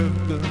of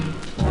red.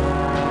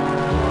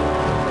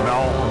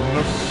 Now on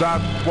the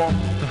sidewalk,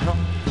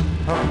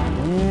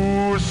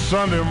 ooh,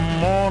 Sunday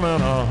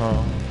morning,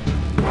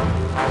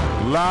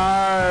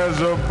 lies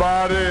a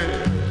body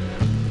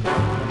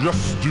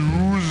just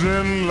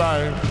oozing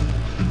life.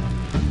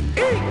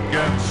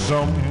 And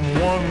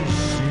someone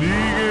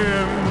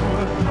sneaking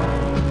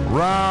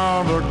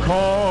round the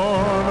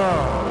corner.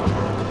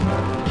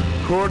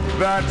 Could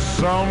that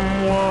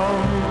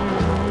someone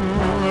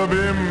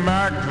be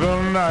Mac the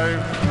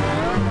Knife?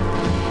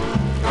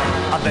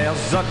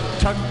 There's a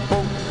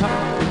tugboat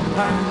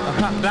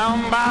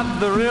down by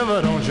the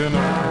river, don't you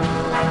know,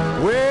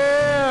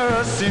 where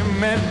a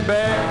cement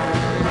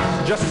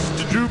bag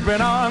just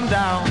drooping on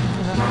down.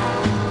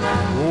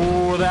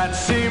 Oh, that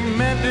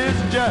cement is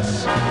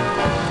just,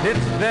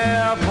 it's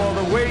there for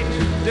the weight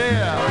to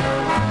dare.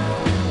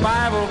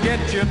 5 will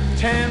get you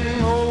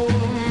 10 old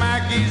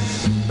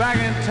Mackies back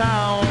in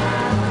town.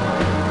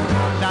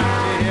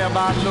 Now you hear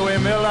about Louis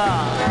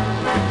Miller,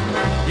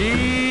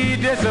 he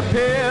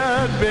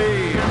disappeared,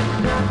 babe,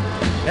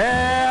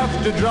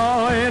 after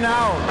drawing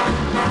out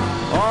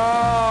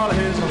all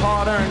his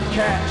hard-earned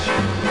cash.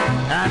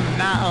 And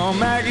now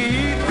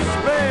Maggie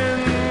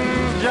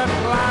spins just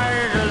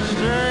like a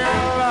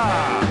sailor.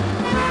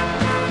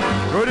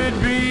 Could it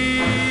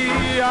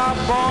be our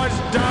boy's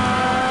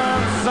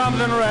done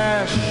something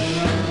rash?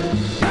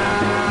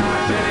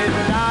 Jenny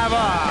the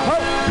diver, ho,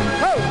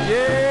 ho,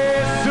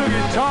 yes,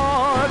 Sugie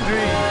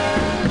Tawdry,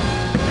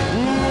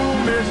 ooh,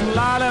 Miss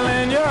Lila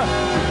Lenya,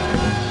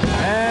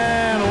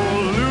 and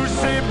old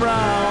Lucy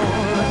Brown.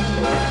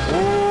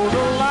 Oh,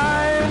 the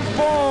line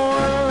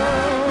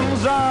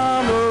forms on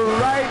the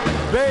right,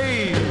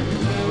 babe.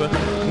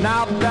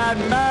 Now that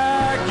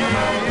Maggie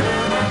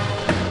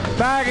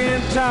back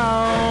in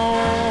town.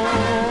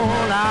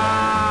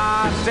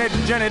 I said,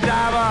 Jenny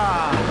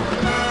Diver,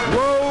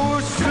 whoa,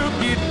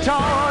 Sukie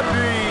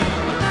Tawdry,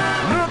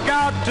 look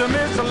out to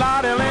Miss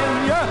Lottie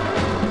Lenya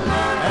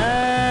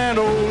and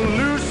old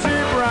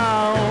Lucy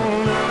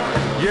Brown.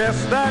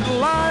 Yes, that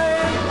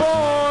line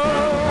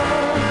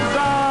forms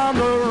on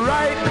the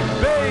right,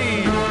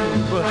 babe.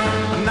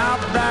 Now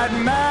that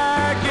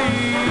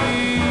Maggie's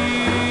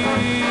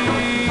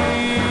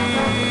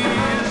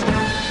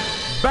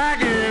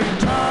back in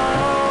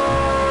town.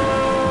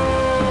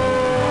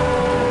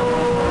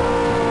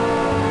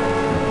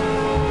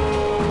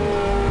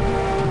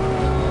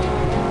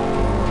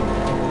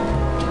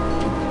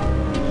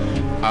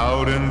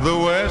 Out in the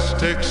West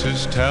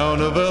Texas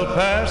town of El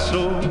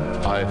Paso,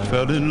 I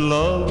fell in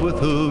love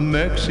with a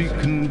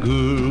Mexican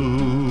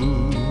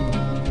girl.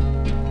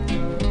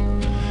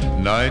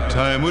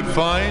 Nighttime would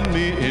find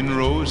me in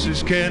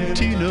Rose's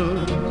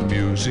Cantina.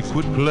 Music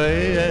would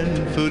play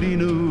and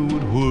Felina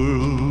would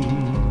whirl.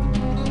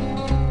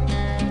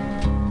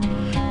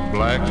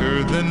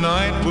 Blacker than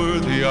night were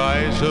the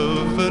eyes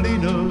of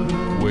Felina,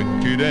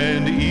 wicked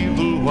and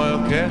evil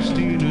while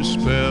casting a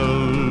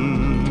spell.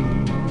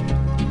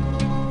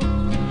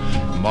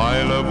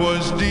 My love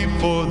was deep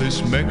for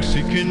this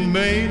Mexican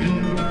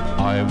maiden.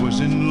 I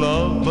was in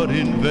love, but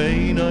in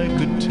vain I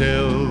could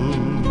tell.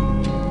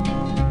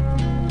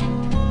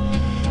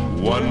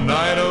 One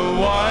night a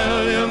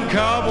wild young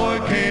cowboy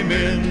came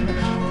in,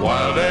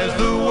 wild as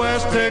the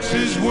West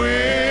Texas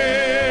wind.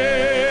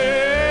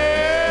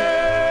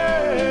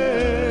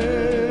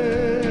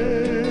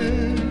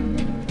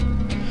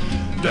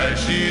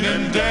 Dashing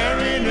and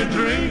daring, a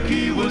drink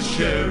he was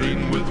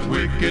sharing with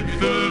wicked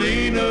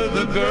Felina,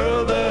 the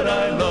girl that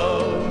I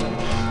loved.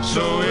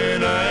 So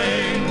in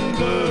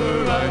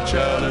anger I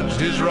challenged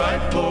his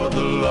right for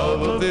the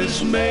love of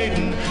this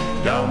maiden.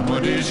 Down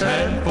went his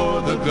hand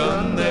for the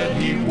gun that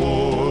he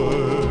wore.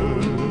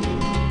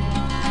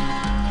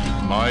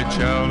 My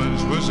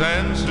challenge was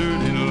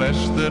answered in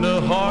less than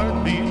a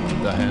heartbeat.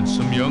 The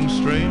handsome young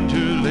stranger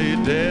lay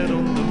dead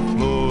on the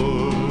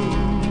floor.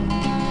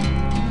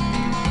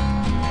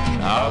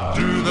 Out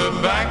through the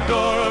back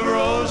door of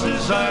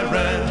Roses I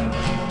ran,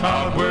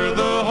 out where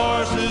the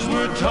horses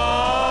were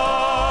tied.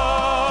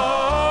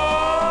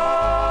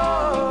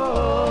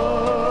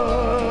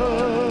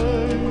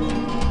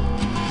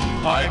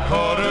 I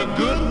caught a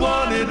good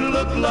one, it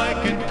looked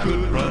like it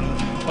could run,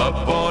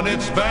 up on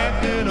its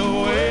back and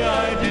away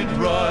I did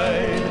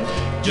ride.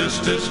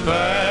 just as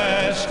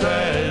fast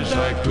as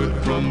I could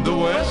from the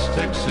West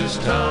Texas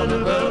town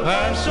of El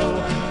Paso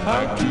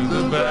out to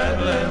the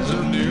Badlands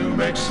of New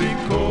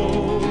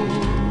Mexico.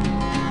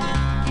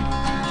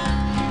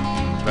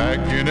 Back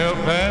in El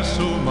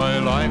Paso, my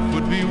life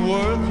would be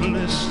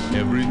worthless.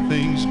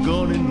 Everything's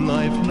gone in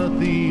life,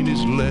 nothing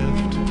is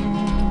left.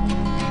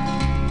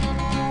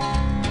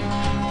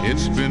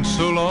 It's been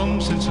so long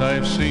since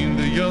I've seen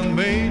the young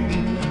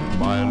maiden.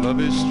 My love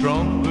is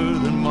stronger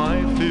than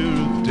my fear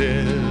of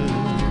death.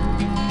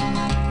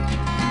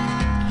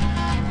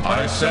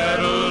 I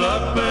saddled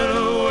up and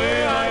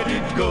away I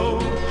did go,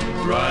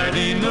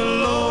 riding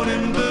alone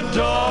in the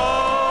dark.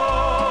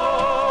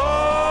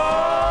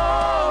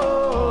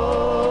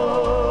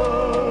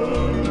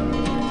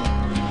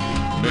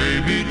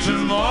 Maybe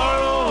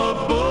tomorrow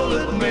a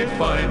bullet may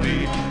find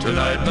me.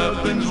 Tonight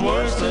nothing's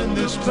worse than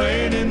this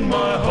pain in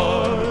my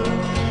heart.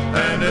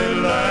 And at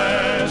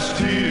last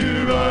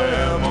here I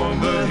am on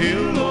the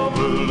hill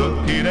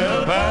overlooking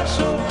El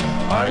Paso.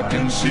 I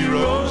can see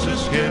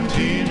Rosa's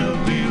cantina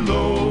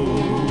below.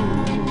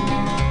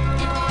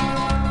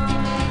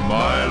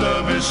 My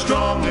love is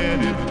strong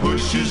and it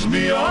pushes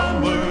me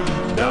onward.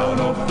 Down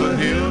off the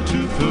hill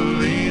to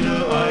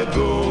Felina I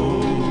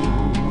go.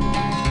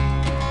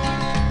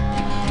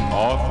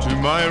 Off to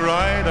my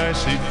right I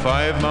see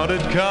 5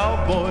 mounted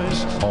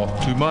cowboys. Off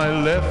to my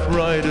left,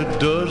 right, a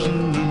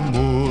dozen or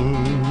more.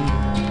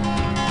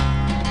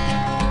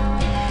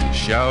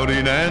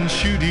 Shouting and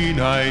shooting,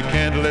 I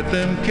can't let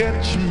them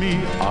catch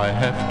me. I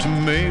have to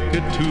make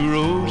it to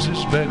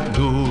Rose's back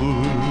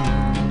door.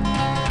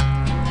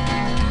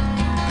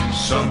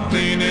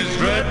 Something is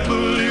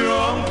dreadfully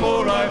wrong,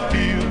 for I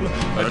feel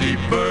a deep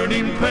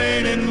burning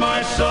pain in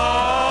my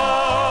side.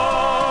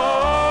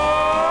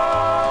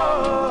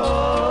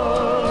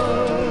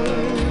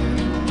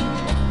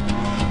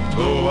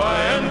 Though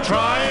I am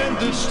trying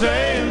to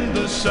stay in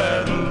the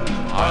saddle,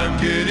 I'm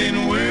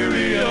getting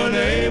weary,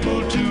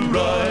 unable to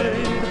ride.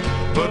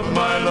 But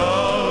my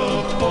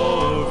love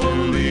for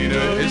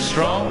Felina is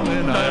strong,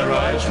 and I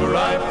rise where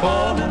I've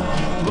fallen.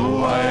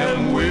 Though I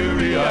am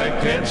weary, I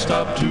can't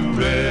stop to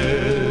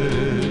rest.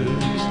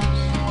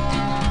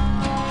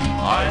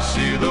 I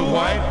see the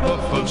white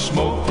puff of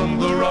smoke from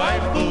the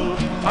rifle.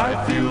 I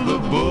feel the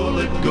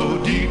bullet go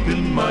deep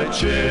in my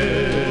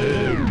chest.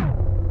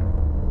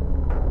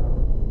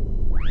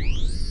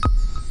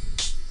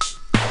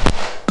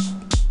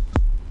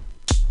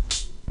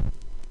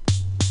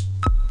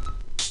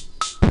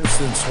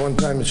 One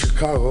time in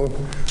Chicago,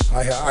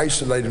 I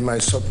isolated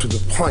myself to the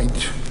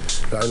point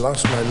that I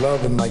lost my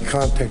love and my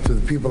contact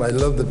with the people. I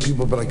loved the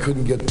people, but I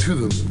couldn't get to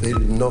them. They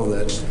didn't know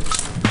that.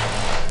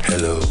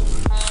 Hello.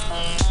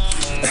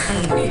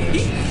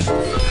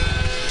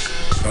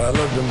 But I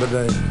loved them, but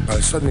I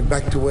suddenly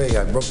backed away.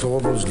 I broke all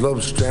those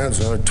love strands,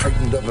 and I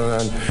tightened up, and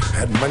I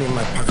had money in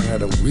my pocket. I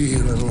had a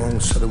wheel and a long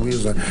set of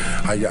wheels. I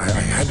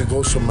had to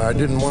go somewhere. I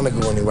didn't want to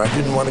go anywhere. I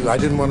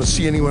didn't want to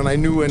see anyone I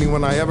knew,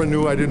 anyone I ever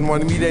knew. I didn't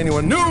want to meet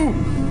anyone new. I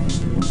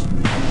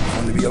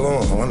wanted to be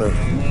alone. I wanted to...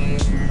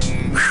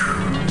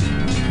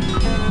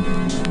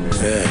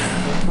 Yeah.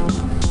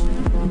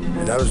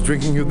 And I was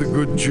drinking you the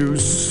good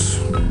juice.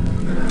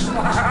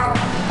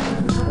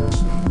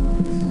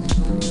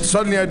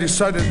 Suddenly I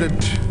decided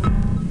that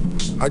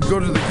I'd go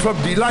to the Club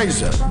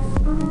d'Eliza.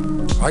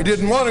 I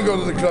didn't want to go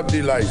to the Club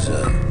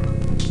d'Eliza,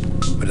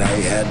 but I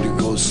had to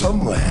go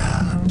somewhere.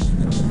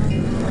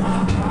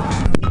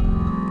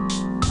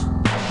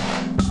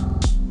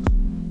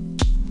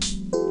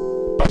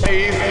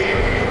 Faith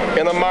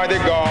in a mighty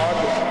God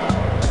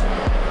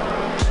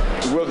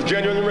with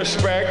genuine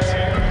respect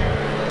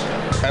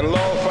and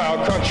love for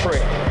our country,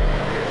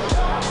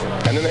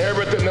 and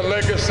inheriting the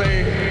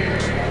legacy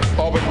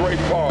of a great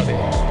party.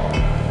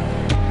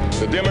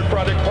 The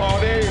Democratic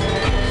Party,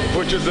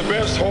 which is the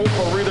best hope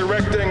for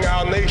redirecting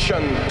our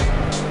nation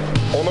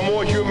on a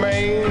more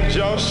humane,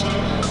 just,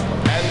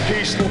 and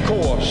peaceful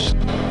course,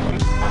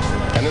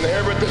 and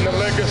inheriting the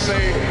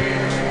legacy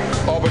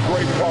of a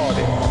great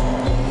party.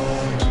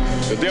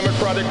 The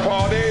Democratic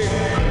Party,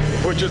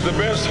 which is the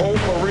best hope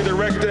for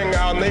redirecting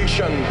our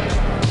nation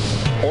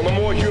on a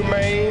more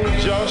humane,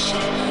 just,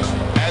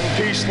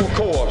 and peaceful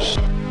course.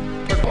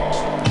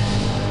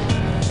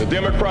 The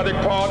Democratic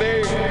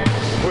Party,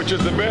 which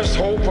is the best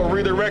hope for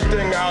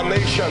redirecting our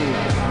nation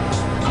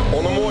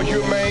on a more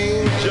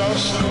humane,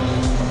 just,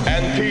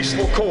 and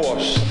peaceful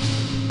course.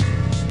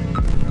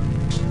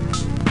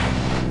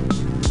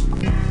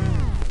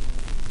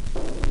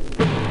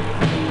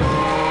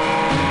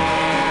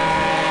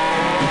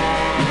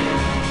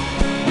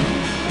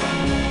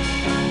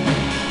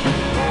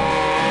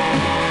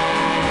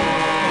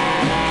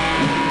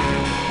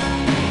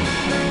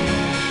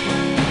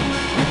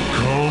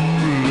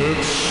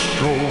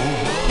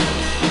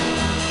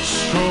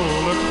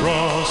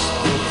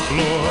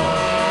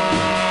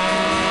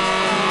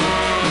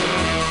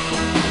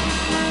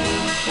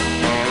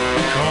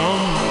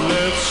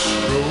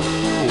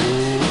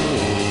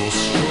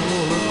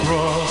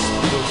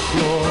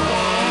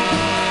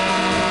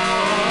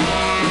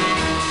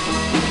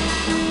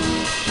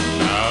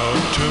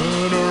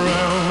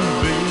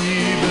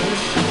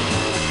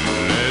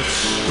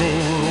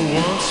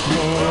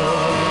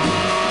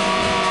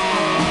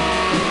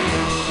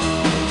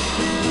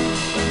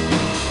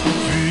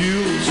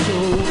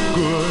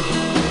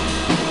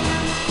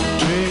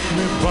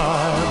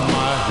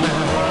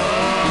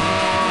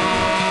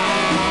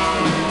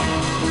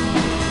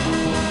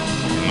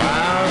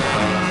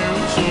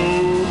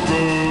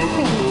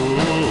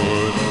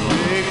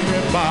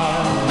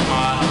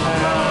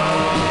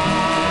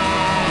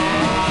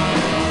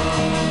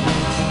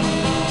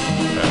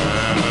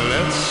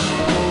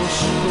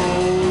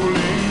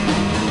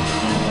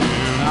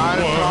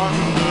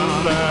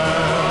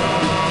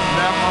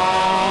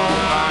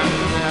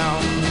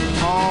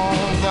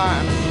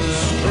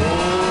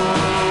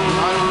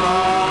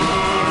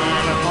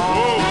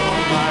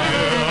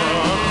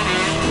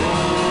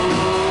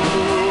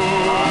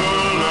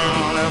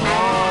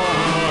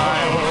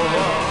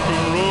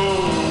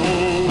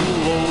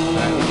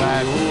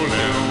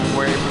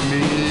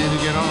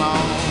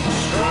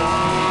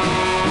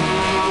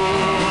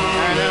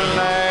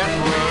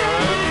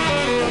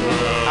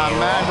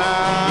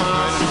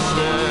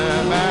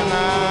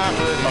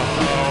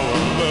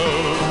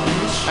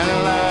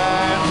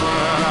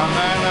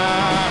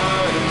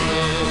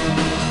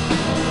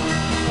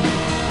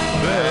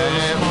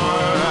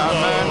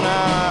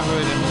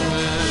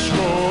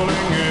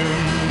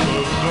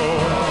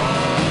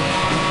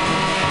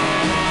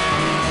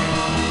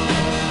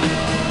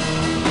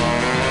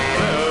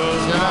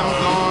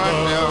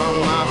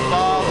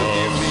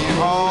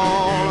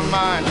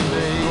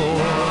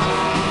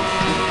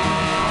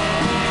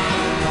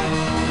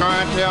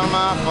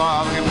 my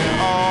Father, give me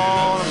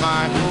all of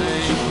mine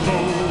today.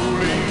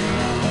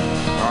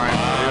 All right,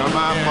 tell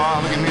my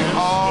Father, give me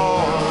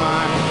all of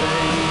mine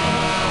today.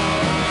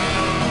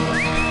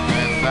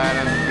 And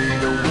that'd be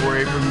the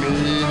way for me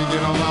to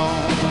get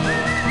along.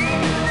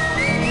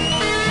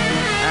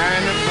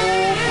 And the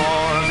poor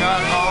boy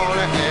got all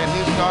he had,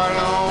 he started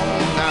on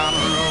down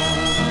the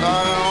road,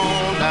 started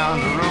on down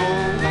the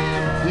road.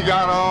 He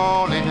got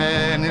all he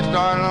had, and he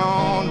started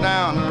on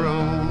down the road.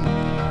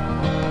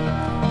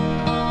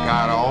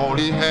 Got all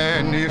he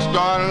had, and he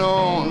started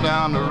on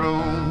down the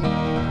road.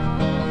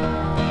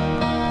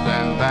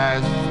 And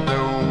that's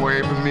the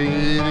way for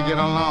me to get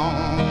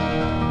along.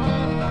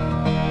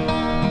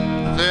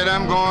 Said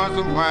I'm going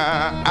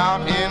somewhere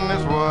out in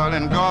this world,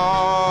 and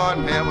God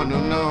never to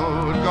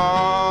know it,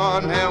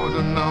 God never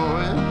to know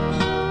it.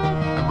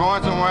 I'm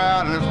going somewhere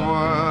out in this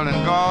world,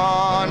 and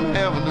God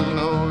never to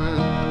know it.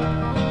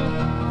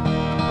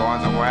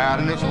 Going somewhere out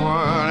in this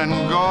world, and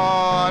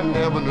God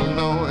never to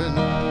know it.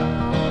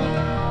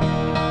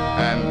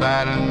 And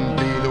that'll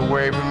be the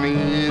way for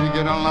me to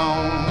get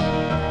along.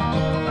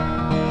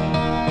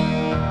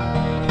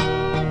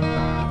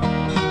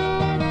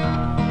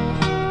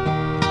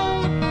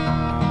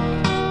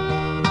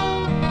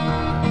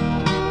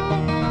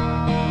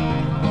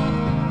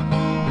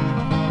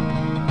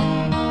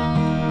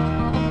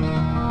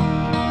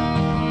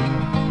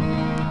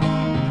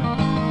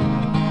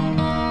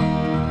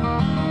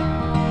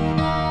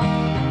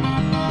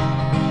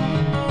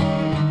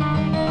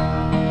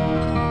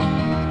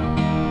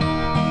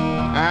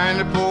 And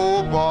the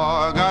poor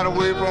boy got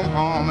away from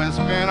home and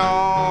spent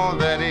all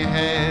that he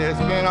had,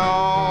 spent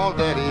all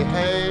that he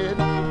had.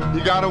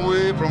 He got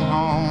away from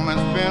home and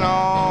spent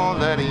all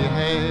that he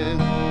had.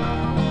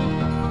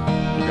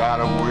 He got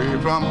away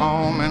from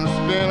home and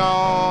spent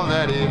all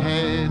that he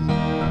had.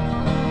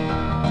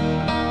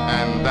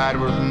 And that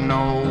was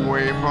no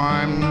way for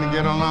him to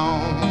get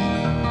along.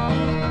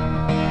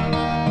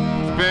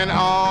 Spent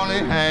all he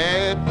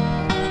had.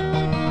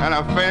 And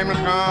a family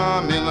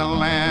come in the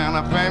land,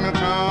 a family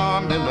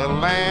come in the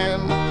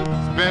land.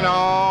 Spent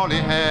all he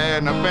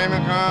had, and a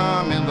family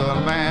come in the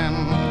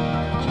land.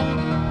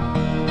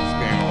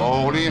 Spent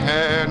all he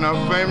had, and a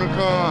family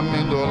come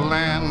in the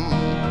land.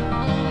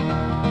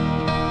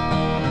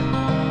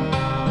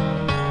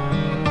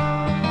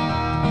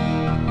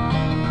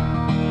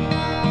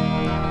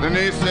 Then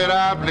he said,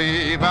 I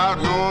believe I'll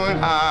go and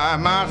hide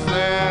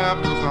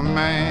myself to some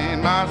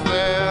man,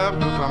 myself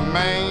to some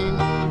man.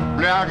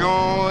 I'll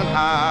go and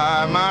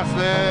hide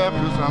myself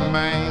to some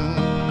man.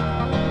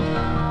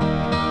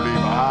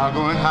 Believe I'll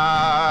go and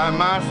hide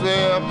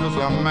myself to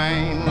some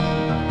man.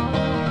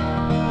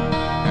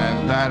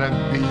 And that'd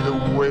be the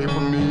way for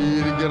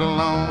me to get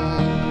along.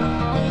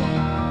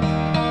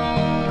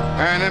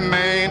 And the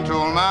man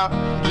told him, I'll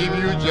give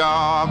you a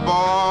job,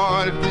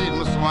 boy, to feed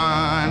my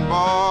swine,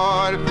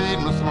 boy, to feed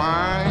my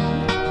swine.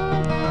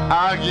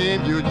 I'll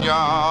give you a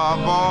job,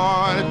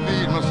 boy, to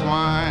feed my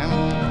swine.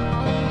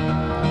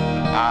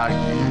 I'll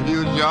give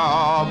you a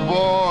job,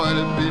 boy,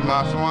 to feed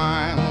my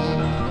swine.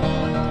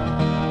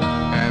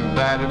 And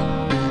that'd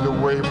be the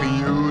way for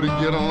you to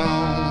get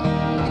along.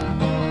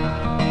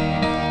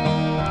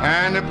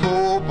 And the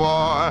poor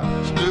boy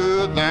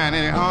stood there and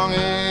he hung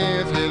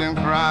his head and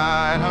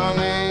cried, hung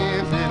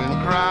his head and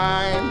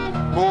cried.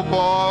 Poor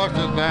boy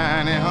stood there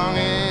and he hung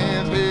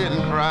his head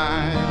and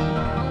cried.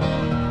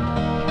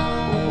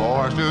 Poor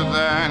boy stood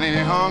there and he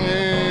hung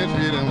his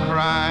head and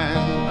cried.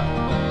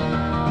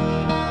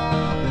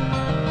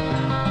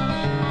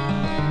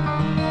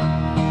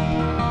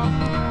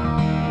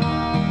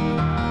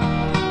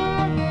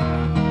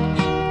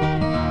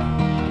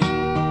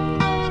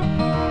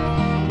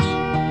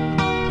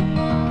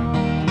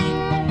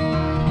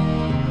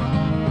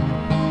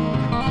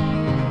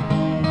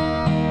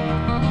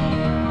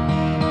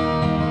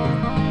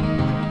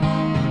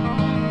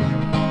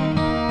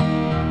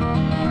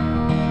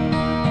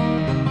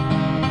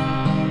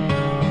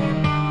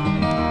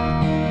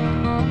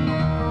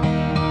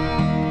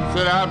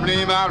 I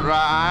believe I'll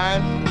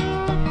ride.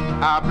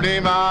 I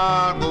believe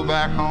I'll go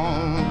back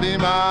home.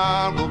 Believe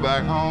I'll go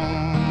back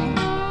home.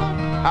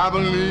 I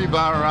believe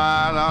I'll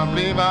ride. I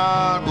believe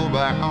I'll go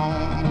back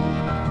home.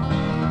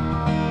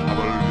 I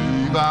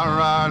believe I'll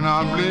ride.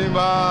 I believe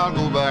I'll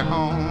go back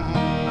home.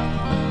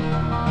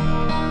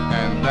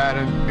 And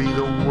that'd be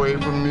the way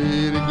for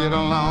me to get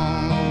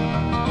along.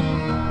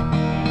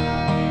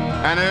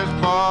 And as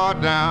far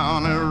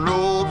down the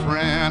road,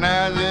 friend,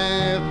 as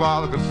if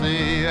Father could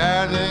see,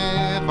 as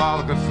if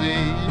Father could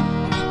see.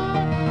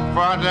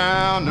 Far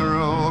down the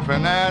road,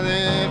 friend, as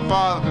if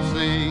Father could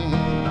see.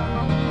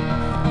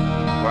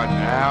 Far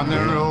down the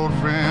road,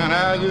 friend,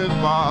 as if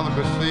Father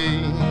could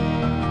see.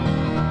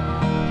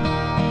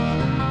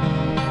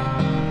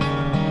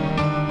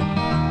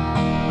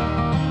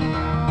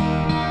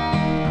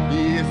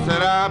 He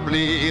said, I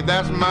believe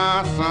that's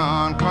my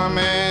son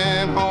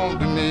coming home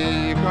to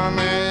me,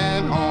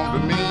 coming home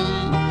to me.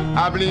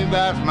 I believe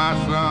that's my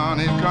son,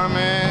 he's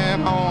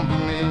coming home to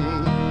me.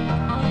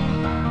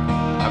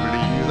 I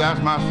believe that's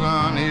my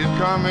son, he's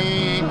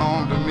coming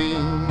home to me.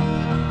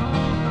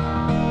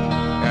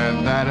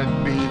 and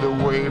that'd be the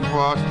way for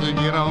us to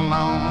get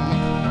along.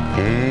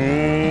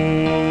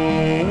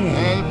 And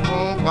the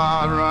poor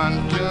boy run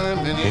to him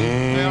and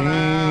he fell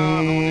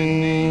down on his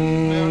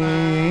knees, fell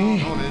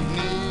down on his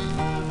knees,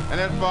 and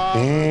that father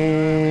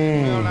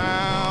fell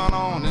down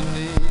on his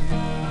knees.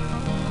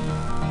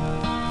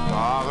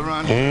 Father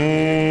run to him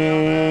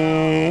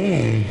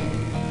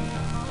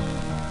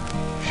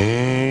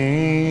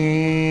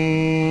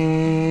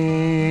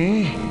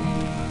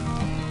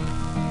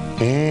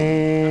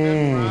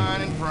and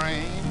crying and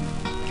praying.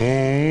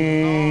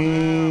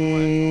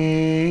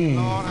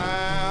 Lord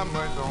have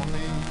mercy on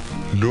me.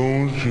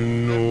 Don't you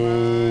know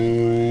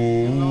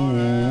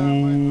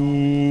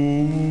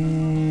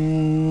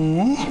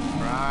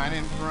Crying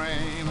and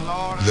praying,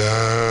 Lord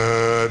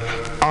that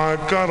I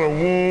got a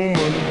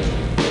woman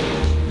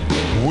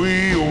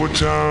way over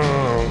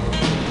town?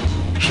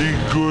 She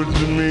good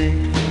to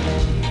me.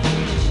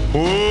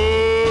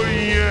 Oh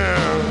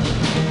yeah,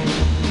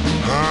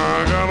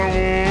 I got a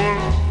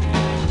woman.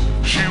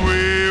 She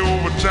way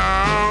over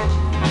town.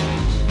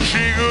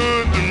 She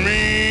good to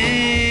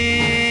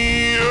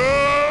me.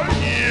 Oh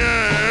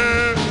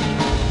yeah,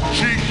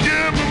 she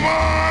give me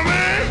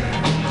money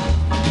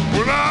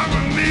when I'm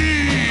in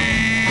need.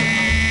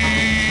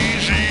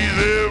 She's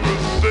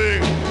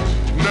everything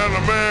that a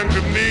man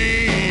could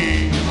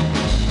need.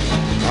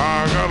 I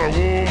got a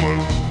woman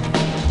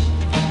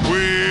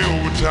way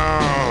over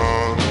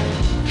town.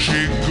 She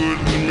good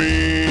to me.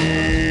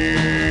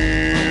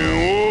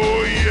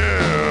 Oh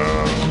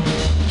yeah,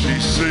 she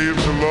saved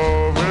her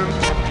loving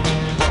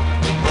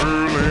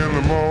early in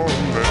the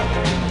morning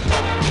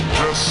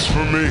just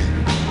for me.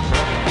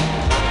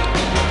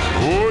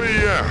 Oh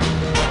yeah,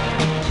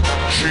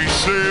 she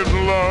saved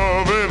her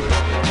loving,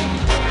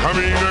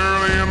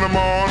 early in the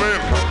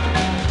morning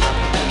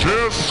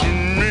just for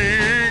me.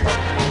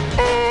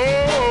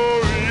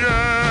 Oh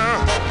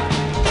yeah,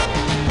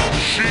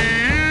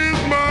 she's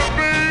my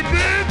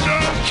baby,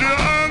 don't you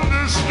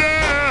understand?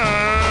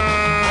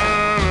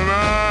 And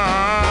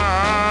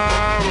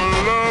I'm a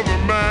lover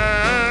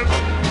man.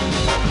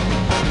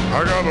 I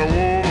got a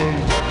woman,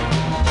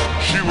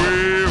 she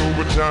way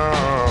over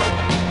town.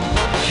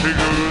 She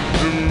good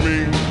to me.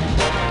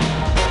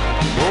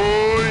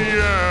 Oh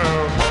yeah,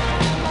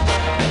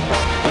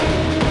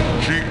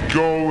 she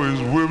always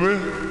with me,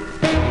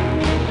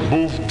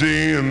 both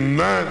day and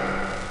night.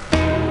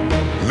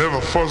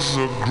 Never fusses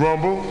or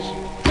grumbles,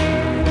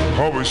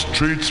 always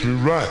treats me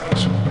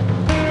right.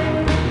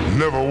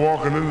 Never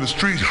walking in the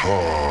street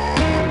hard,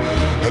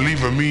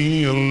 leaving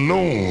me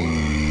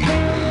alone.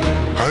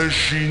 And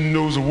she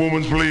knows a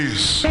woman's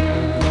place.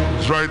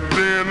 It's right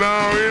there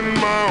now in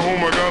my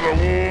home. I got a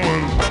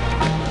woman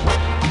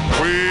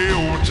way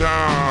over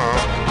town.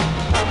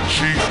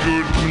 She's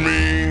good to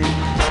me.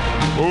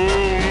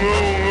 Oh,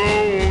 no,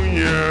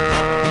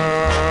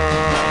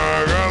 yeah. I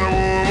got a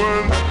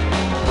woman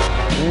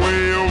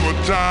way over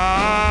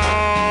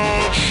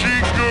town. She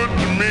good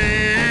to me.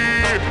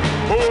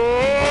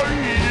 Oh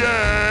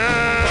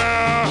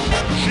yeah.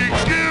 She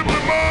give me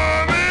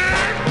money.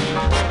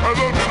 I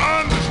don't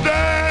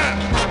understand.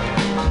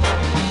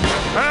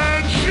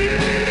 And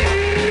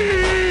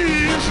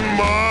she's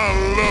my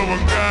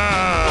lover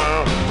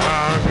girl. I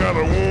got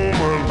a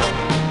woman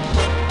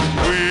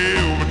way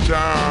over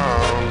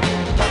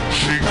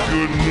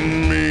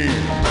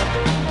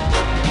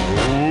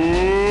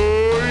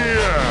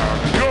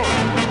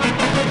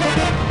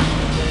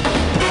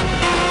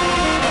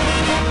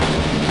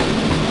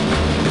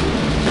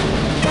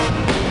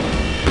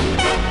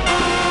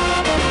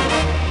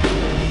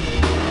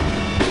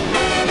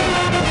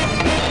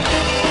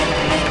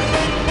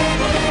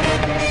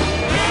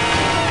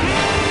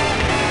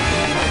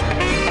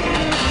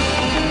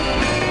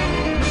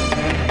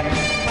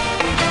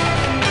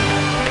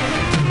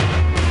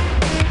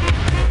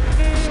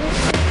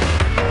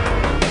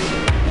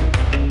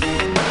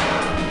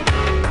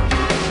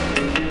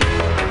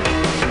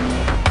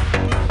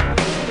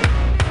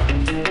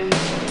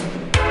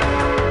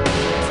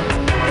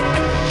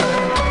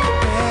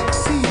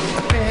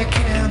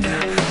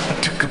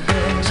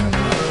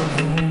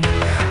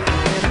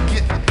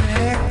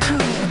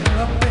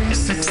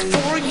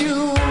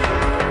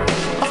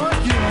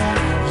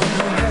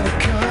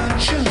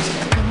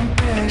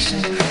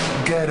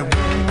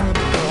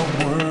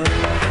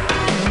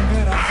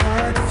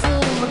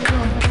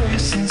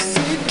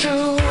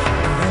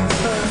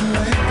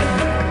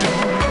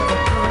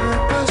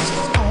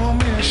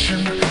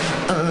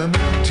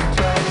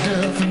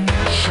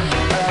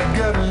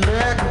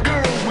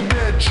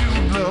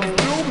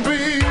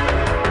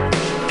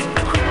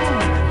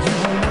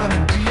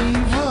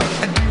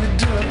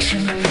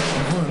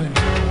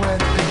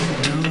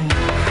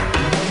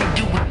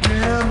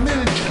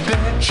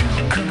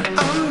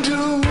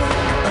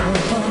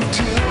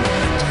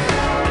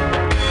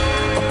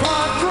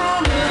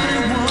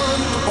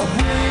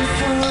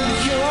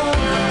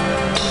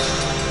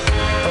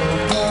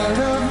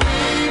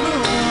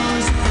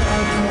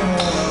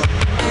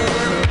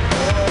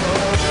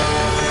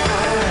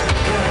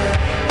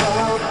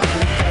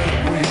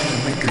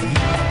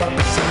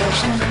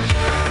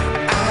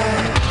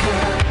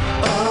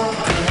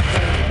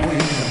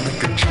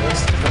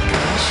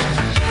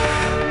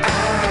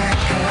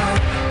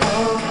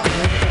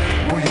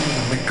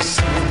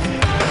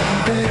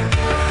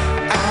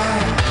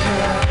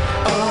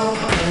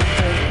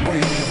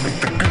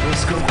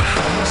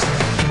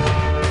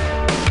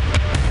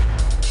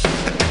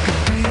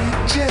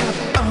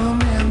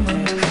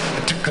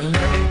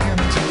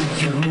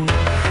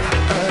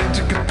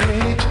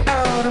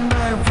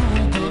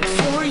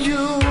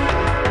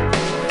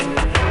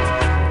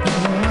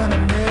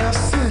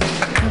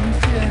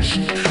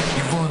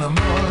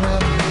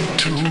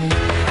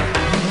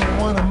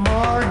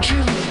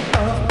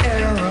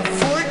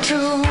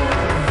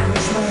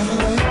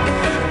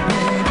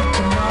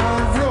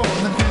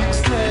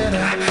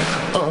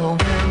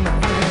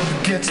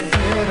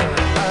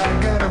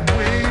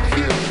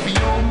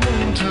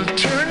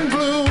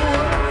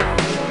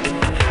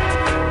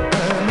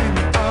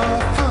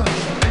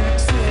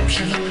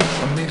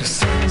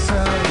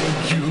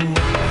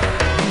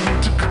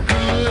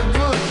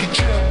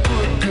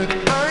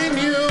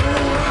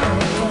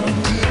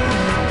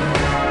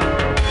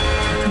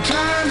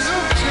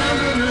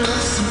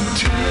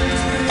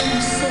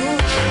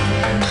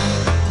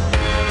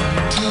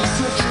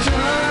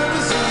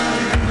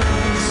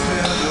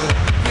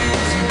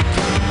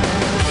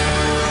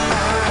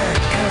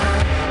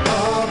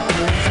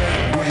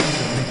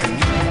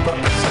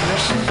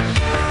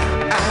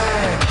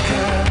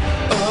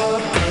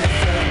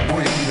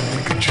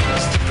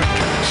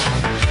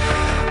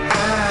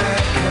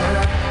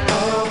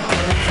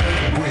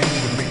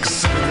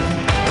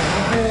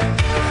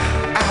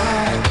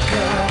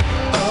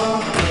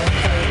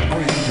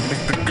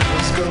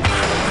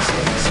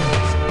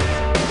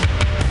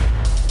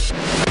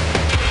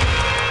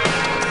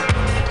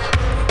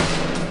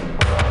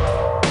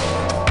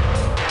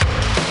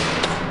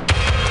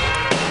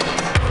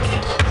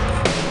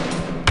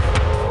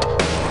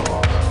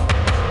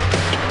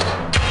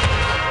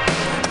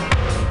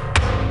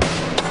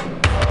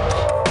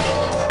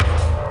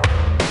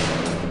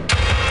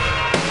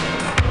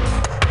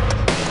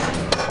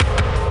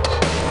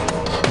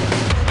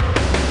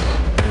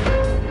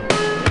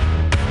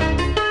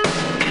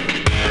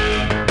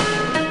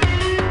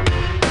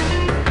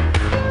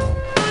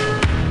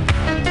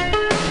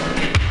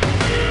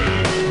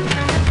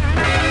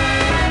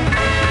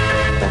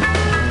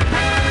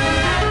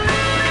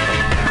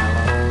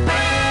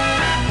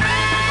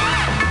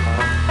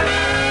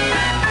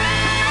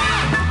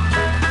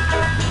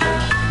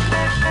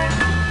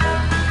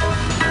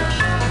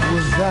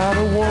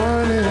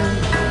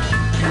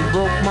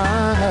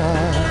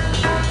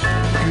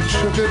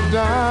shook it,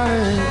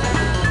 darling,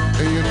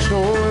 and you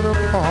tore it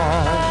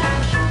apart.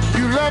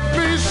 You left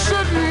me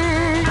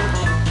sitting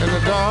in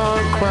the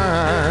dark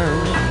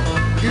crying.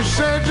 You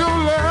said your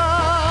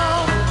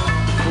love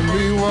for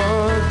me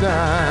was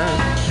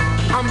dying.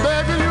 I'm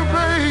begging you,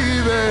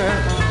 baby,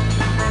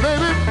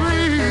 baby,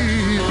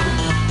 please.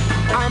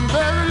 I'm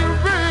begging you,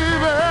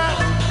 baby,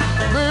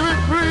 baby,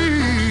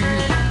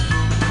 please.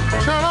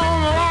 Turn on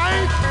the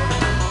light,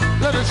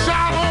 let it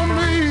shine on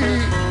me.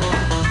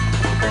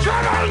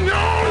 Turn on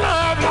your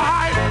love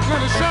light,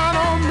 let it shine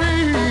on me.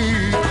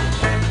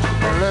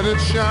 Let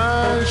it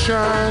shine,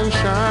 shine,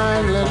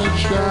 shine, let it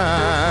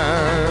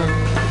shine.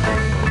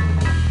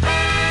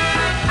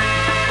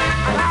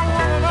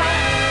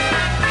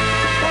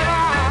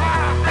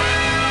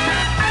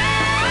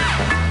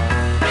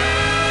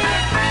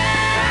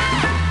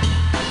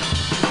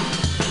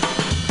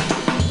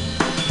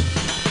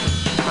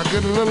 I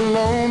get a little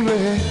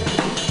lonely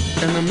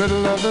in the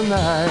middle of the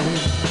night.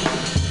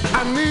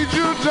 I need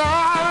you,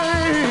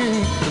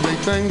 darling, to make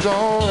things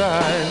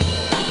alright.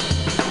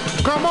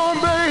 Come on,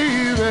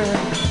 baby.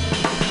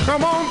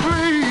 Come on,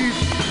 please.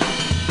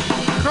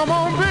 Come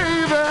on,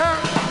 baby.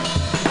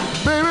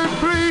 Baby,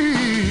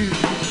 please.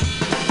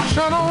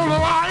 Shine on the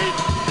light.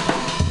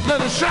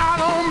 Let it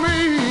shine on me.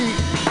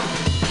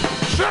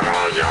 Shine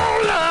on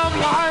your love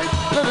light.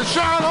 Let it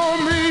shine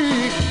on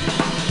me.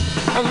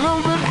 A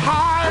little bit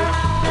higher.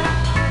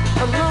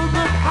 A little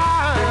bit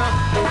higher.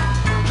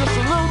 Just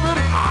a little bit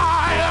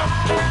higher.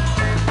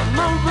 A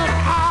little bit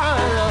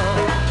higher.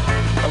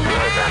 A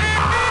little bit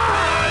higher.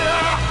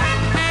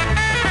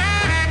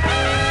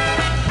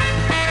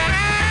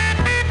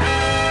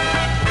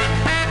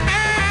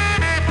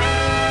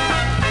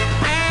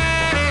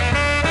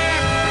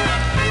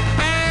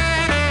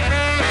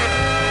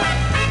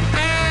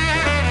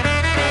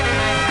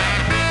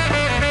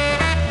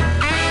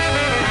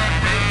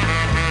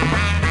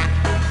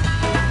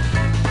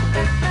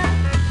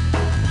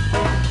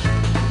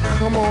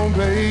 Come on,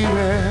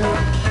 baby.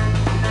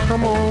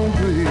 Come on,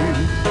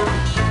 please.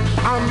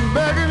 I'm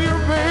begging you,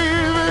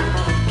 baby.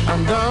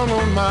 I'm down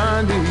on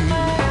my knees.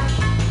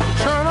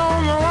 Turn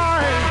on the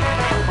light.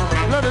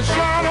 Let it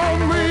shine on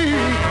me.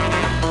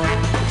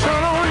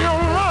 Turn on your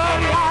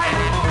love light.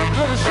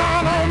 Let it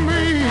shine on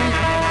me.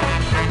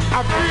 I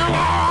feel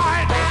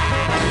alright.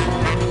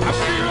 I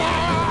feel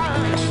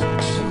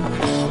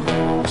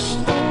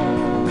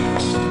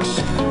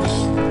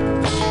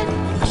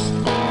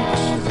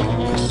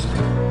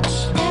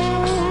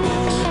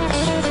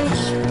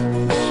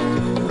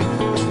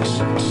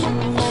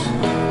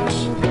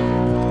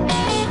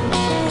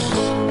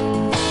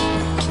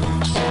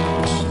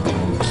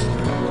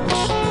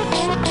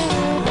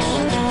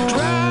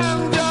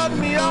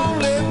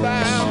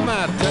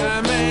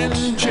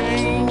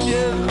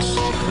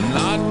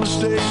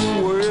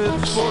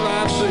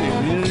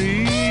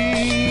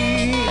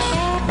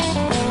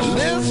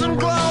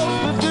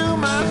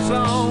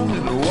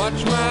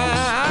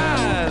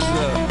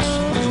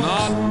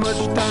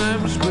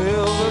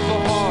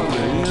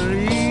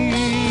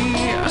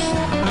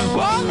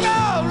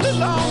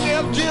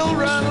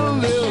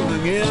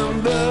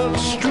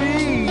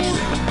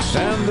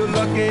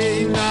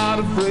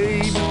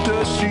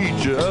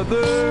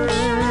other,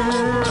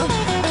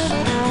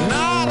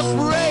 not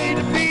afraid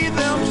to be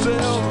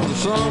themselves for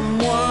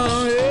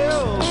someone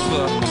else,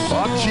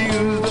 or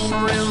choose the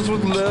friends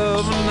with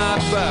love and not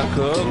by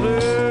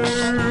color.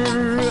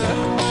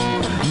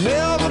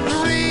 Never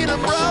treat a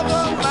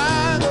brother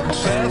like a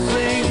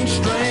passing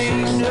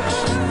stranger.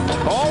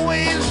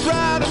 Always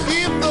try to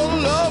keep the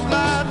love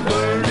light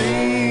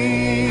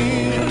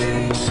burning.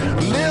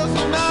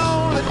 Listen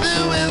only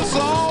to his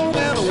song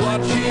and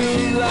watch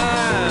his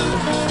eyes.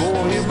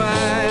 He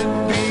might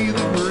be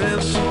the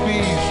Prince of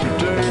Peace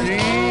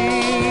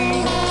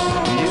returning.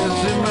 Yes,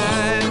 he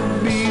might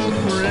be the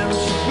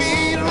Prince of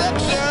Peace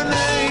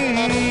returning.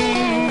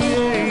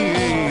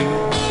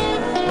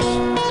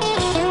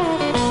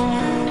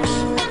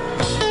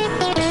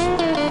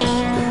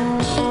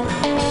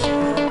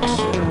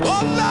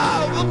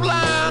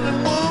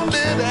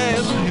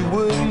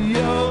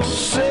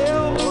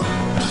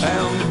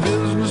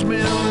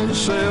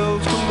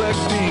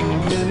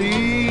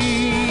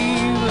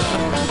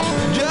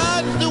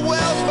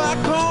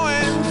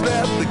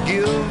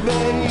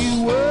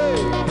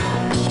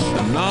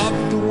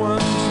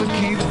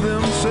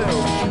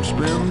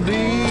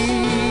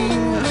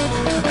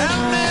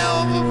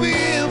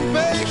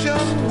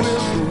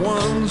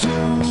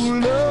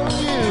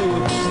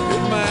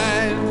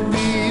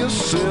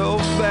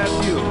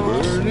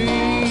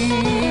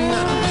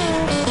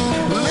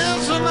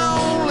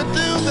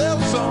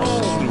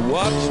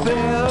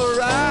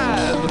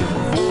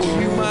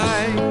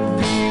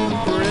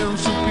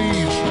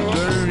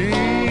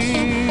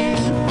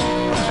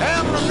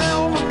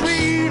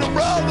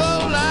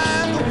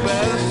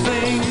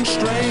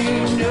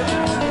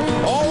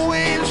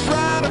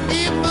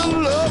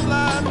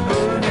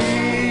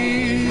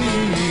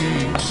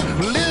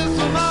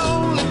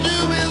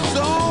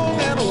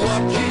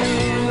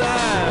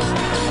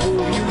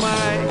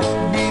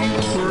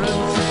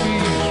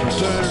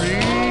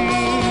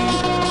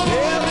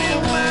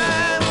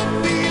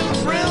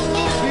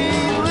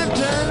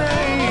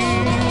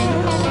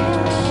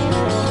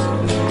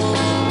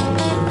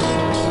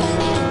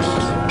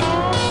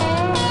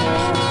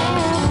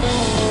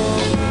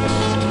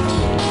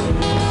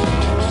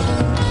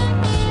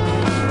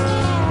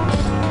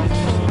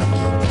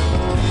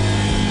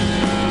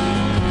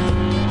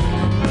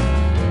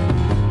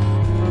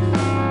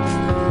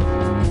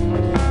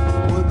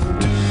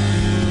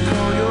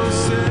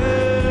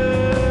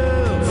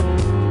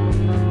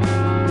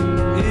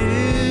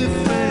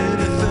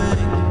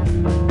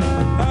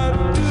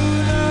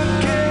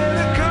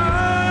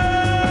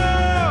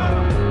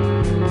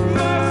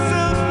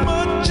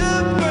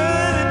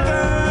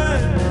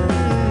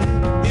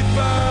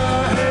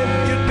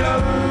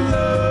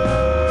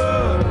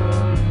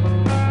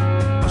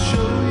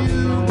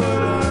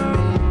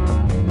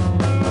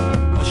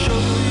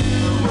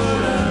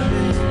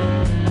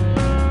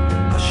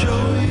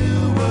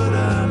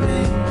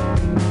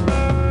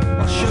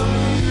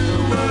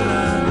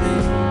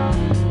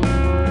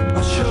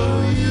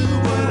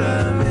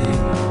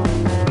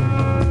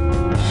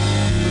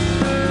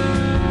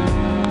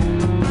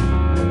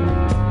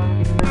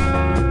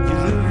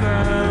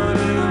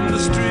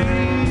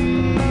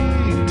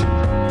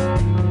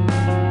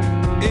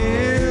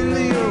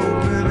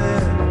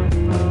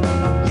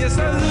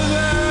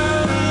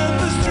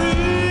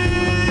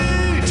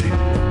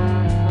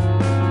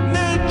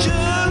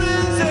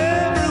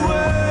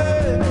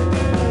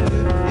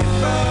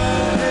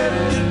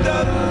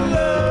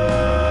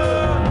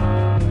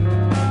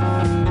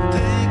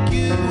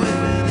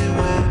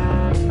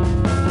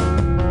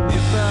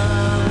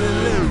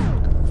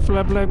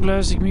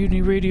 FlatBlackPlastic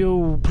Mutiny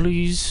Radio.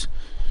 Please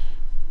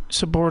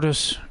support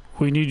us.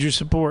 We need your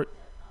support.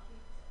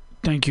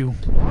 Thank you.